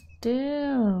 but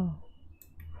still.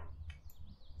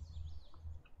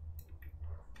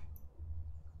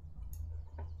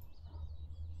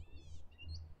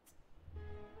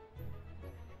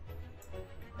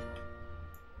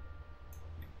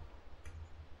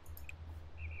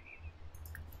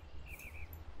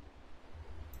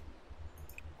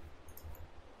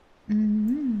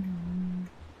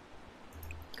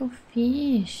 Go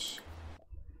fish.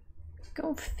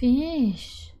 Go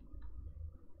fish.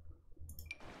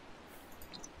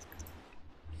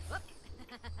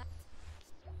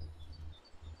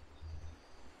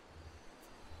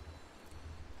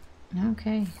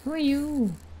 Okay, who are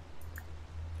you?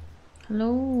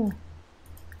 Hello.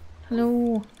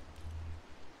 Hello.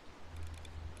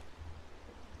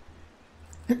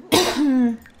 That's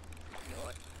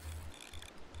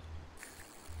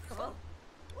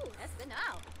been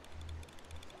out.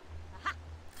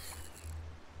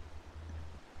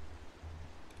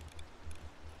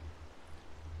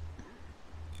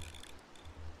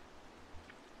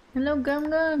 Hello, Gum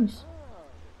Gums.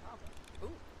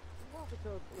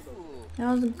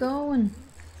 How's it going?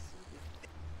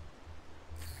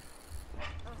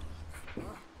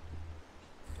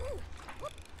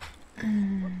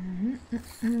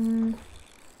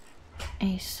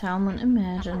 A salmon,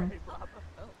 imagine.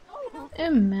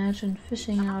 Imagine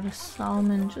fishing out a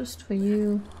salmon just for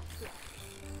you.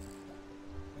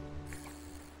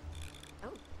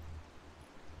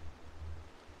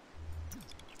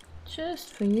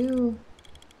 Just for you.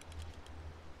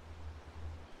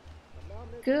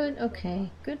 Good,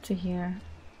 okay, good to hear.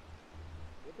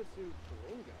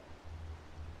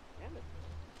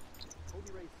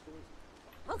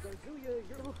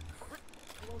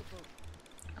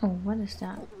 Oh, what is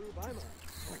that?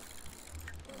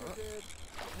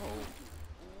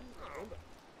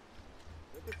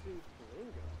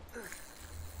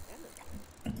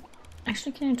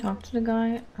 Actually, can you talk to the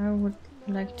guy? I would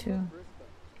like to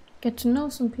get to know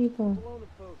some people.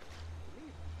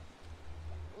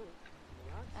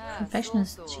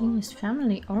 Perfectionist, genius,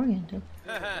 family oriented.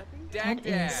 That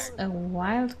is a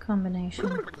wild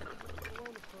combination.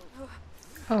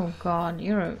 Oh god,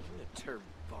 you're a...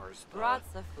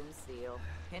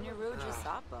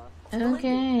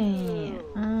 Okay,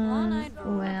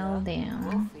 well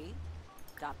damn.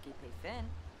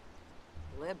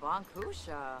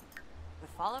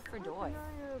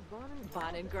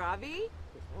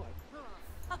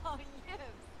 Oh, yes.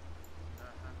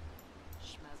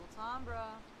 Schmezeltombra.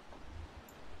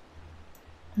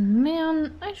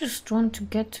 Man, I just want to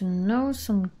get to know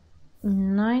some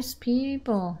nice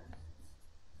people.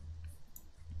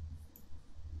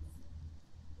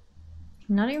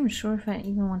 Not even sure if I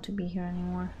even want to be here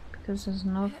anymore, because there's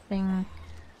nothing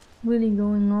really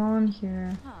going on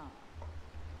here.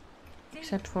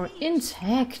 Except for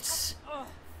insects.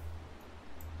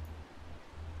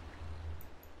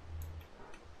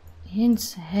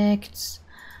 Insects.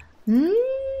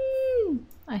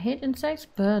 I hate insects,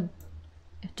 but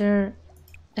if they're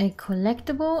a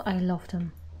collectible, I love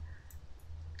them.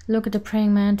 Look at the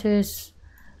praying mantis.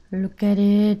 Look at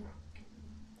it.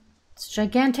 It's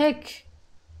gigantic.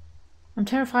 I'm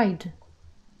terrified.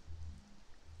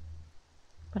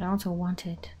 But I also want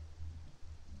it.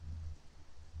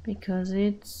 Because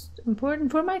it's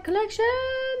important for my collection.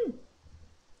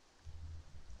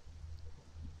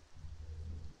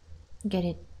 Get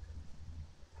it.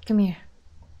 Come here.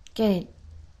 Get it.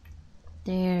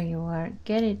 There you are.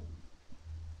 Get it.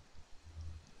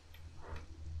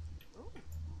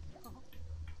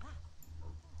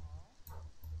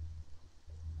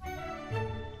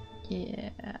 Yeah.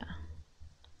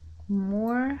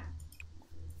 More?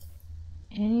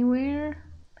 Anywhere?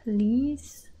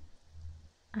 Please?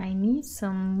 I need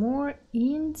some more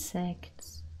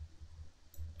insects.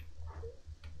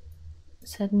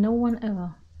 Said no one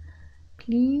ever.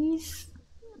 Please?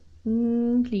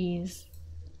 Please.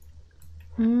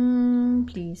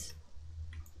 Please.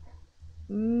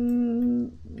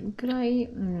 Could I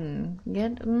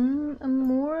get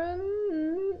more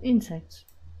insects?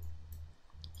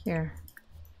 Here.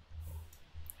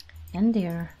 And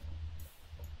there.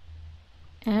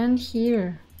 And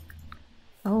here.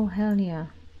 Oh, hell yeah.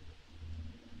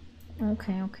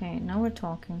 Okay, okay, now we're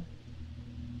talking.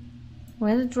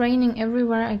 Why is it raining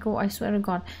everywhere I go? I swear to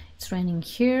God. It's raining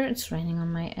here, it's raining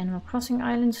on my Animal Crossing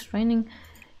island, it's raining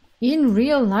In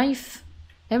real life,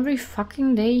 every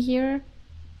fucking day here.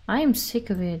 I am sick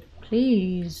of it.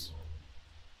 Please.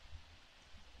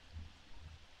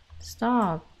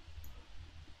 Stop.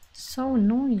 So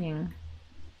annoying.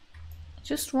 I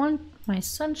just want my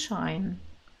sunshine.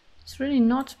 It's really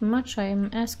not much I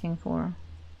am asking for.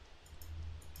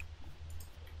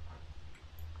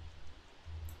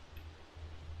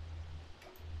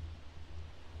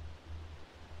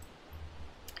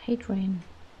 Hate rain.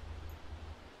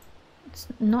 It's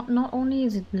not only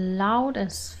is it loud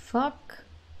as fuck,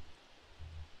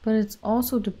 but it's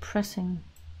also depressing.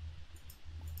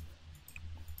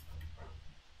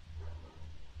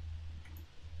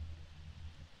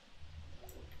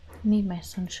 Need my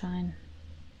sunshine.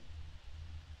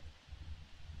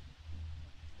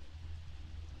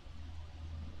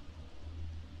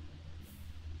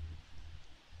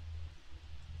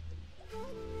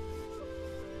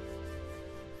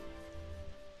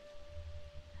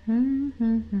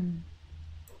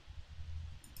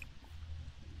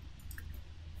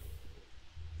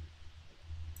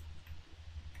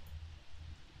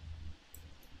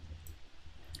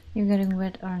 You're getting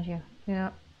wet, aren't you?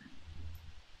 Yeah.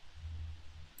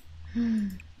 Oh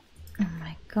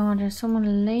my god, there's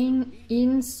someone laying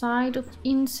inside of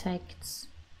insects.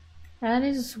 That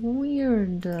is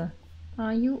weird.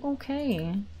 Are you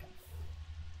okay?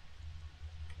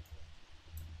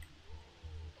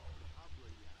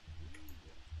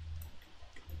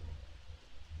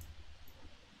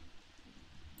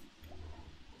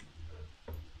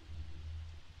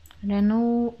 Are there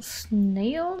no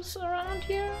snails around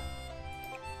here?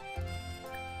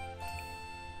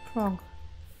 Frog.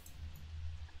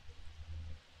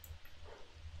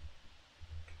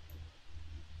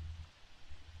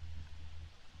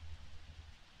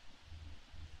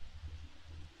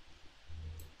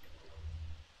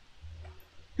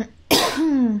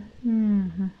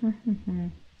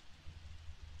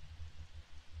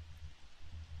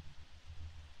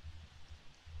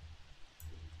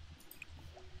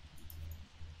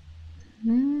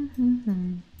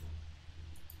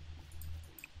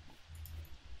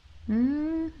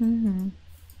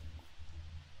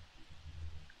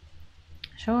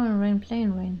 Shower and rain,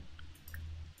 plain rain.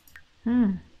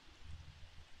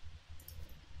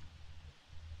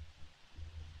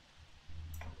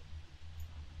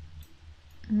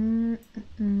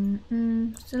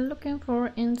 Still looking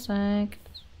for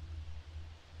insects.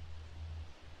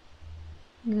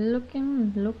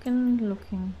 Looking.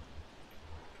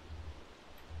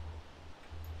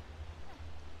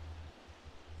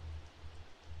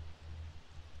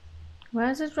 Why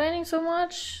is it raining so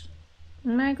much? Oh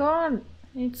my god,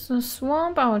 it's a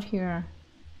swamp out here.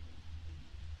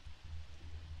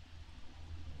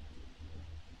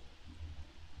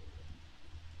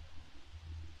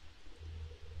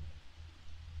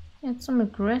 It's some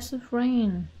aggressive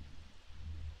rain.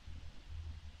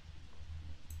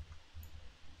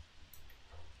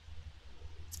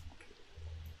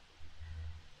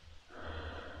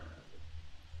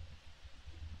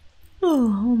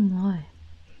 Oh my.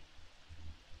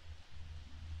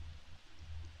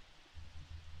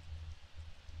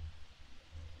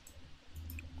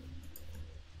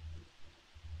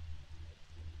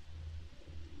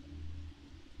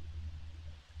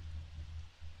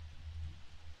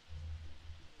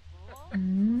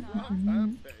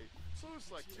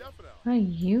 What are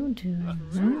you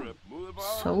doing?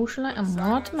 Socialize?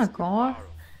 What? My god.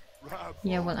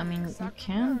 Yeah, well, I mean, you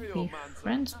can be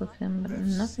friends with him, but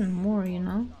nothing more, you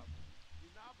know?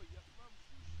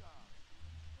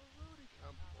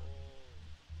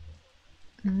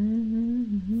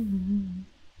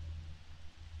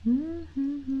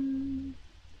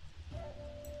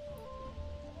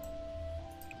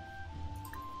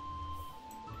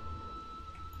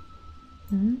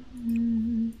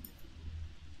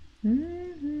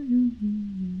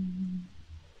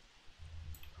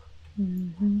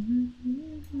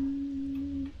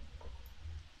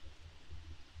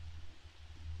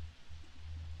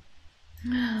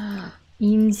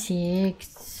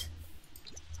 Insects.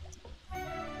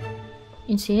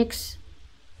 Insects.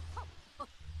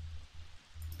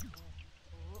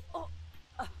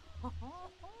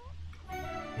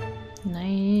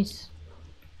 Nice.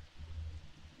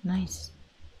 Nice.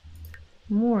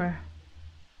 More.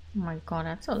 Oh my god,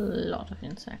 that's a lot of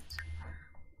insects.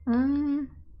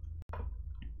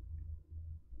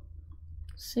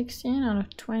 16 out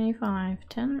of 25.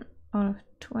 10 out of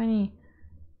 20.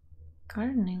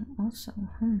 Gardening also.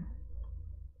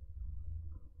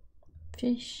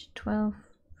 Fish 12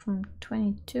 from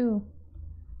 22.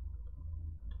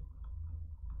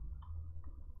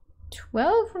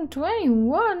 12 from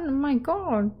 21. Oh my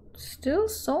god, still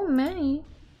so many.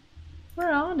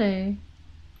 Where are they?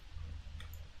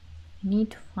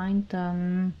 Need to find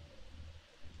them.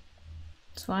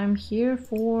 That's what I'm here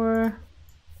for.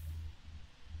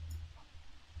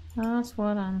 That's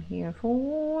what I'm here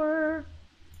for.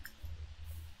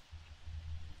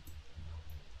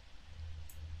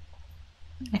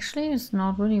 Actually, it's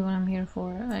not really what I'm here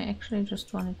for. I actually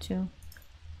just wanted to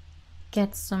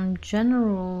get some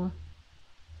general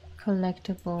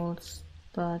collectibles,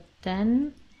 but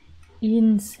then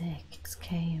insects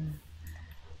came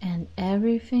and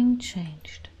everything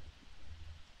changed.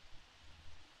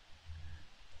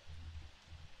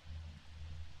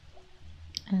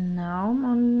 And now I'm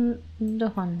on the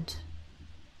hunt.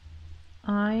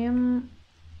 I am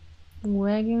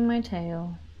wagging my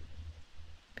tail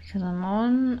because I'm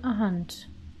on a hunt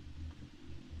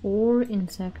for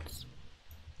insects.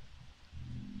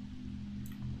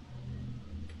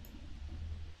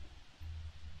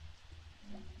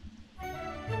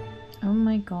 Oh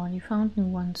my god, you found new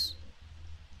ones.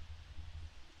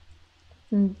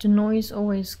 And the noise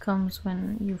always comes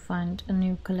when you find a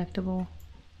new collectible.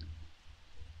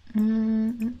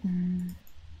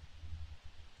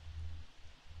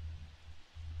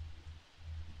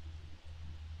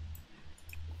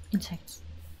 Insects.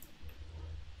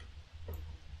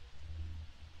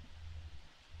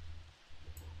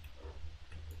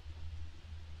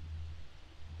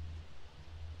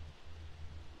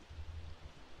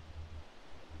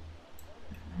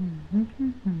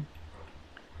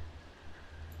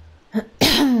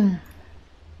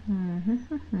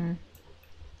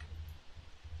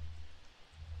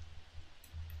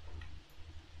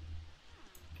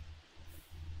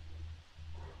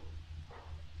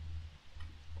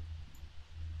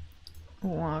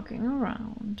 Walking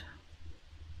around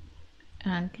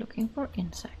and looking for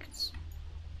insects.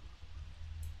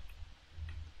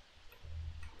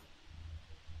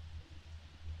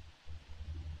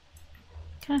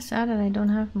 Kind of sad that I don't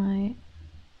have my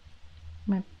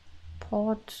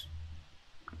pot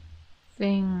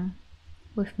thing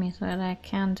with me, so that I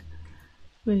can't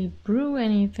really brew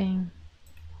anything.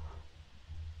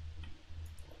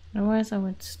 Otherwise I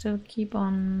would still keep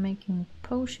on making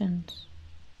potions.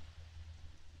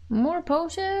 More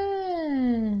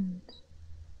potions!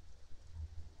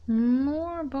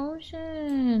 More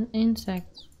potion!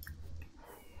 Insects.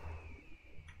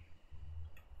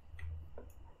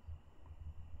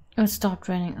 Oh, it stopped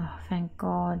raining. Oh, thank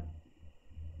god.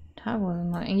 That was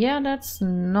annoying. Yeah, that's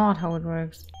not how it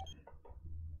works.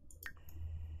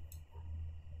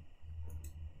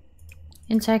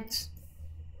 Insects.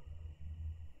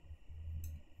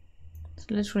 It's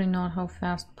literally not how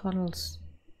fast puddles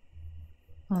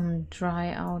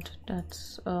dry out.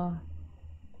 That's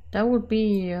that would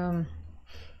be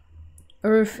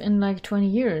Earth in like 20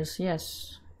 years,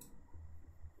 yes.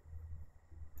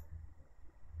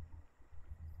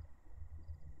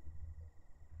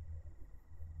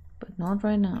 But not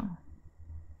right now.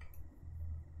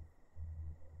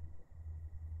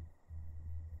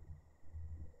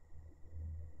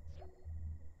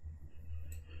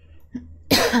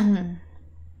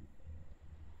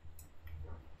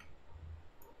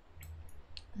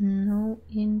 No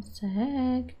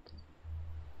insect.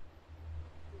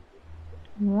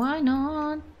 Why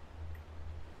not?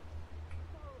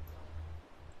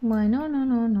 Why no no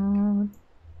no no?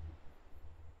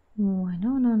 Why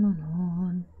no no no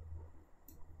no?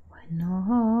 Why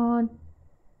not?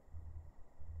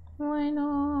 Why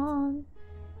not?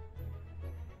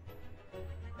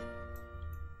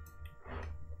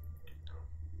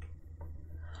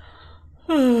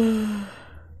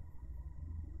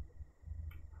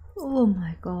 Oh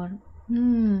my god.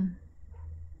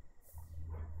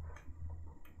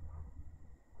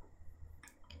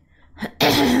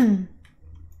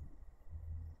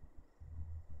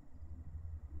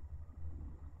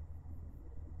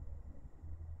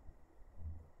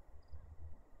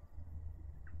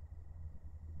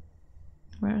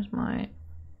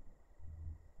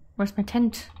 Where's my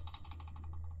tent?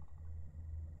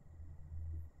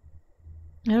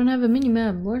 I don't have a mini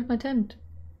map. Where's my tent?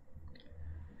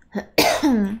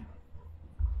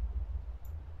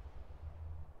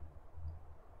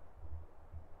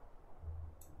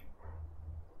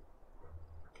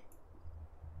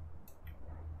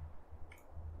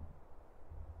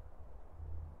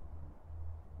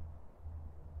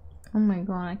 Oh my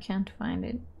god, I can't find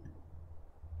it.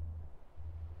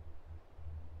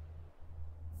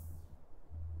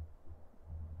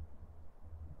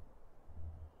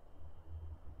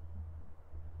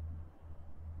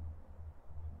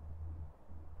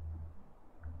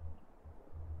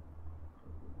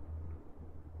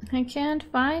 I can't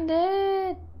find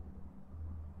it.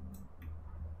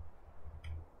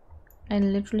 I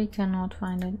literally cannot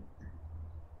find it.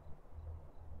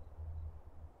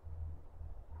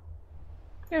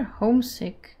 You're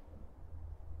homesick.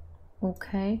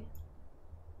 Okay.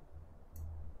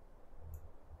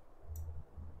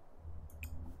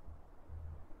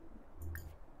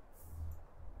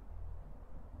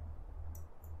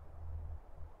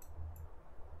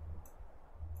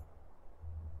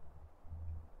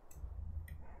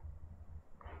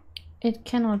 It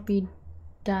cannot be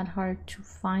that hard to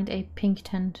find a pink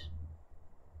tent.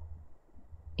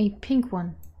 A pink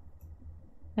one.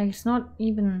 Like, it's not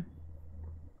even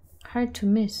hard to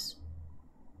miss.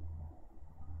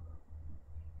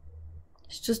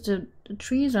 It's just the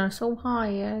trees are so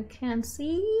high I can't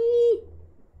see.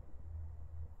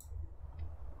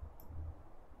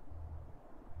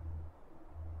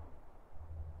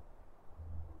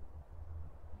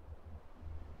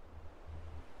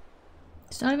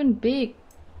 It's not even big.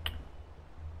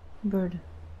 Bird.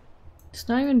 It's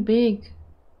not even big.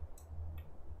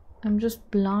 I'm just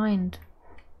blind.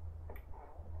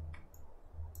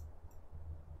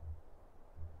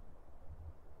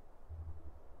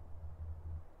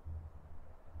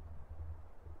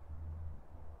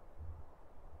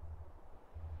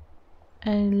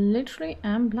 I literally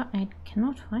am blind. I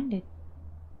cannot find it.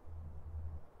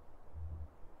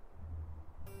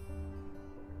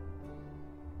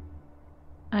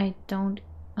 I don't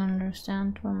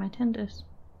understand where my tent is.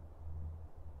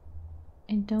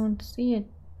 I don't see it.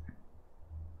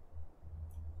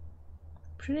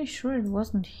 Pretty sure it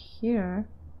wasn't here.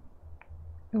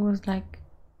 It was like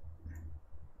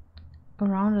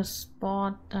around a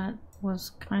spot that was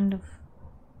kind of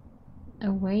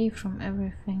away from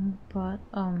everything, but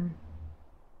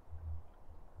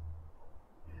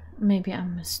maybe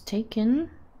I'm mistaken.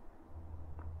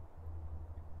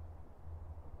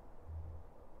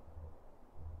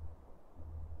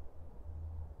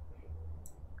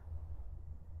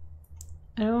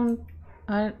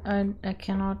 I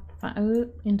cannot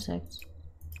find insects.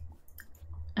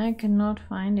 I cannot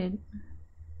find it.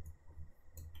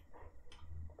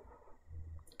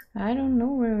 I don't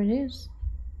know where it is.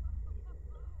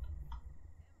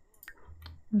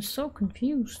 I'm so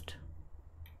confused.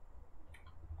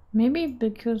 Maybe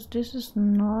because this is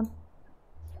not...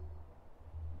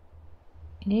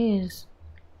 It is.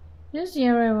 This is the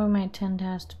area where my tent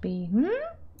has to be.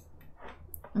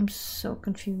 I'm so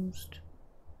confused.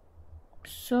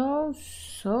 So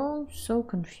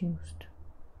confused.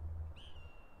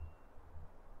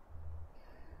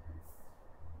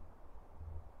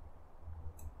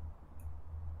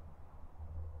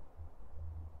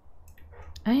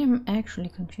 I am actually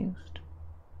confused.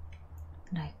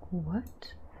 Like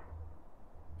what?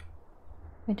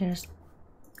 Wait, there's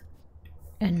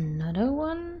another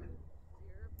one?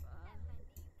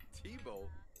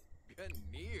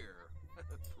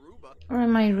 Or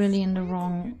am I really in the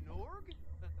wrong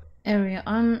area?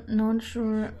 I'm not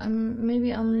sure.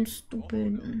 Maybe I'm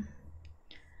stupid.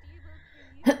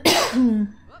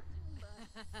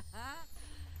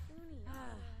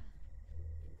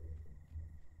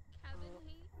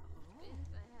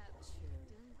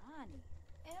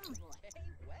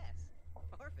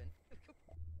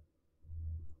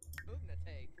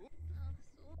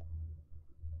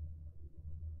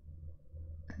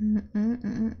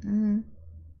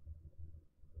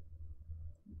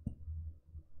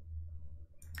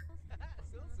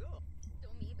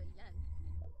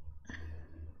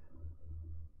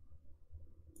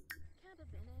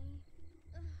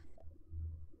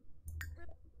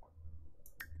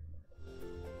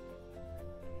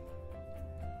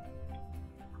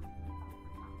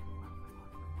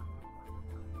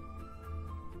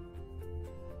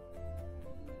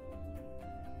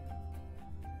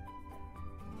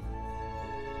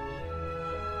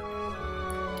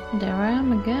 There I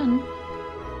am again.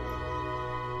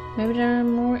 Maybe there are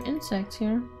more insects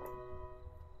here.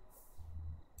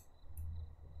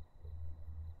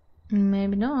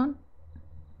 Maybe not.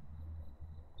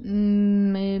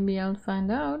 Maybe I'll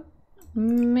find out.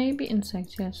 Maybe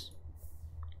insects, yes.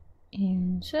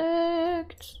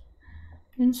 Insects.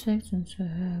 Insects,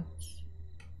 insects.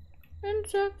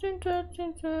 Insects, insects,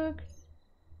 insects.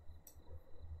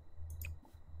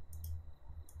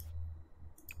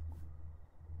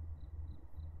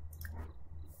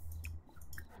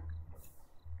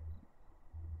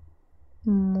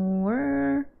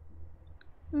 More.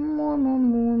 More, more,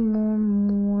 more, more,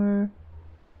 more.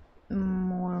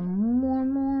 More, more,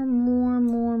 more, more,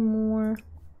 more, more.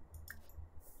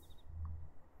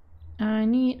 I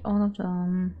need all of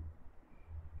them.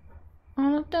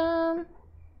 All of them.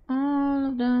 all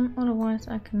of them, otherwise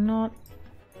I cannot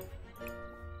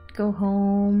go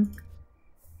home.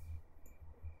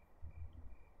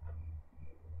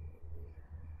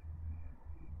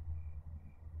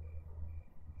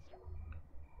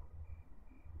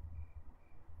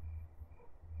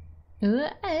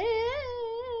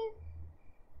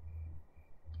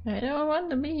 I don't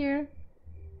want to be here.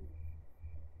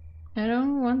 I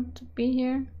don't want to be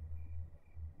here.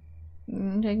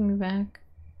 Take me back.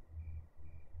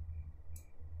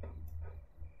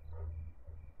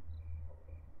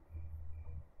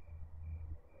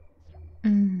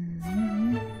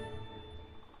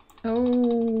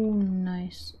 Oh,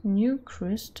 nice. New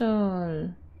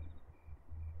crystal.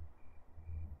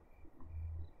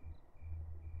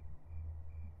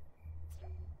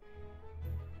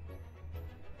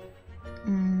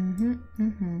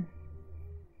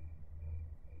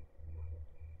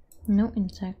 No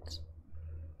insects.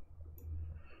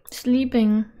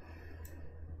 Sleeping.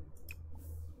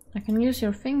 I can use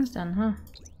your things then, huh?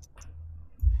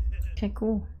 Okay,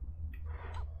 cool.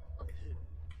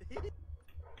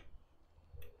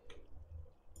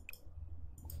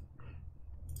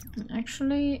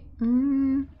 Actually,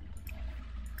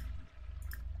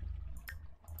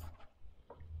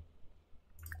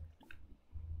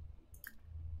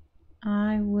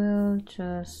 I will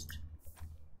just...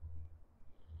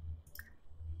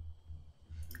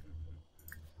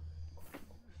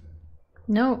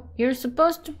 No, you're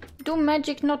supposed to do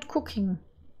magic, not cooking.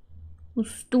 You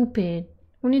stupid.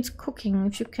 Who needs cooking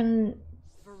if you can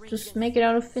just make it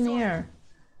out of thin air?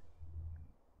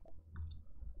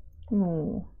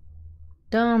 Oh,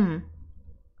 dumb.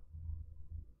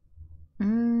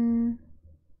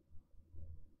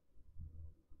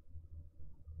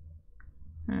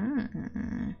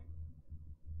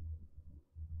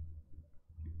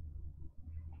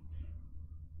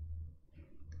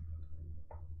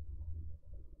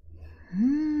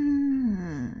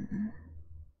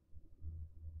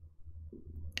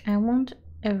 I want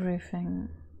everything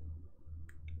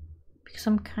because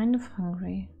I'm kind of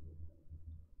hungry.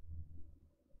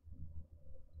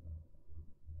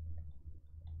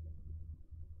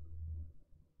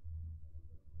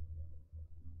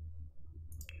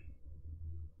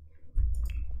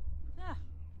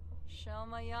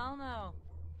 Shelmayano.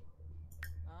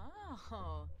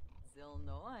 Oh,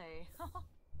 Zilnoy.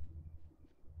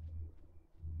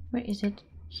 Where is it?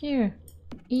 Here.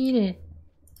 Eat it.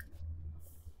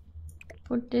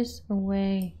 Put this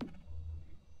away.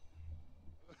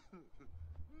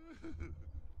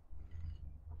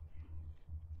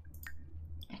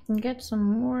 I can get some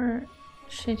more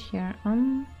shit here.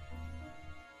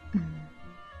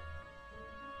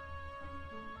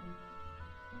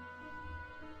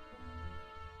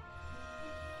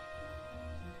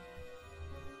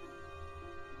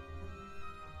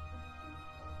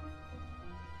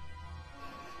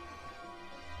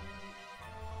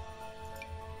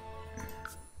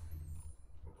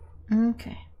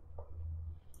 Okay.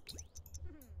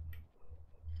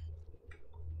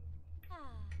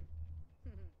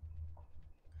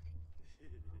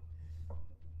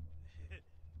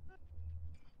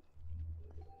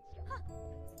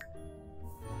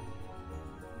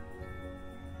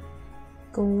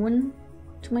 Going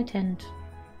to my tent.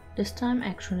 This time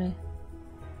actually.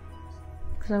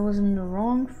 Because I was in the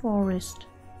wrong forest.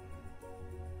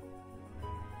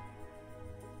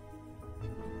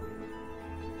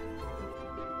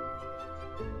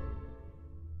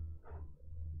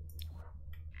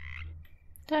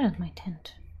 That is my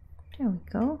tent. There we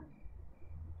go.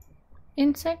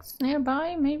 Insects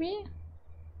nearby, maybe?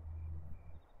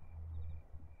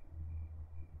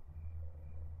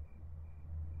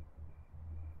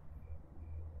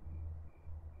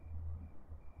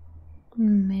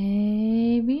 Maybe.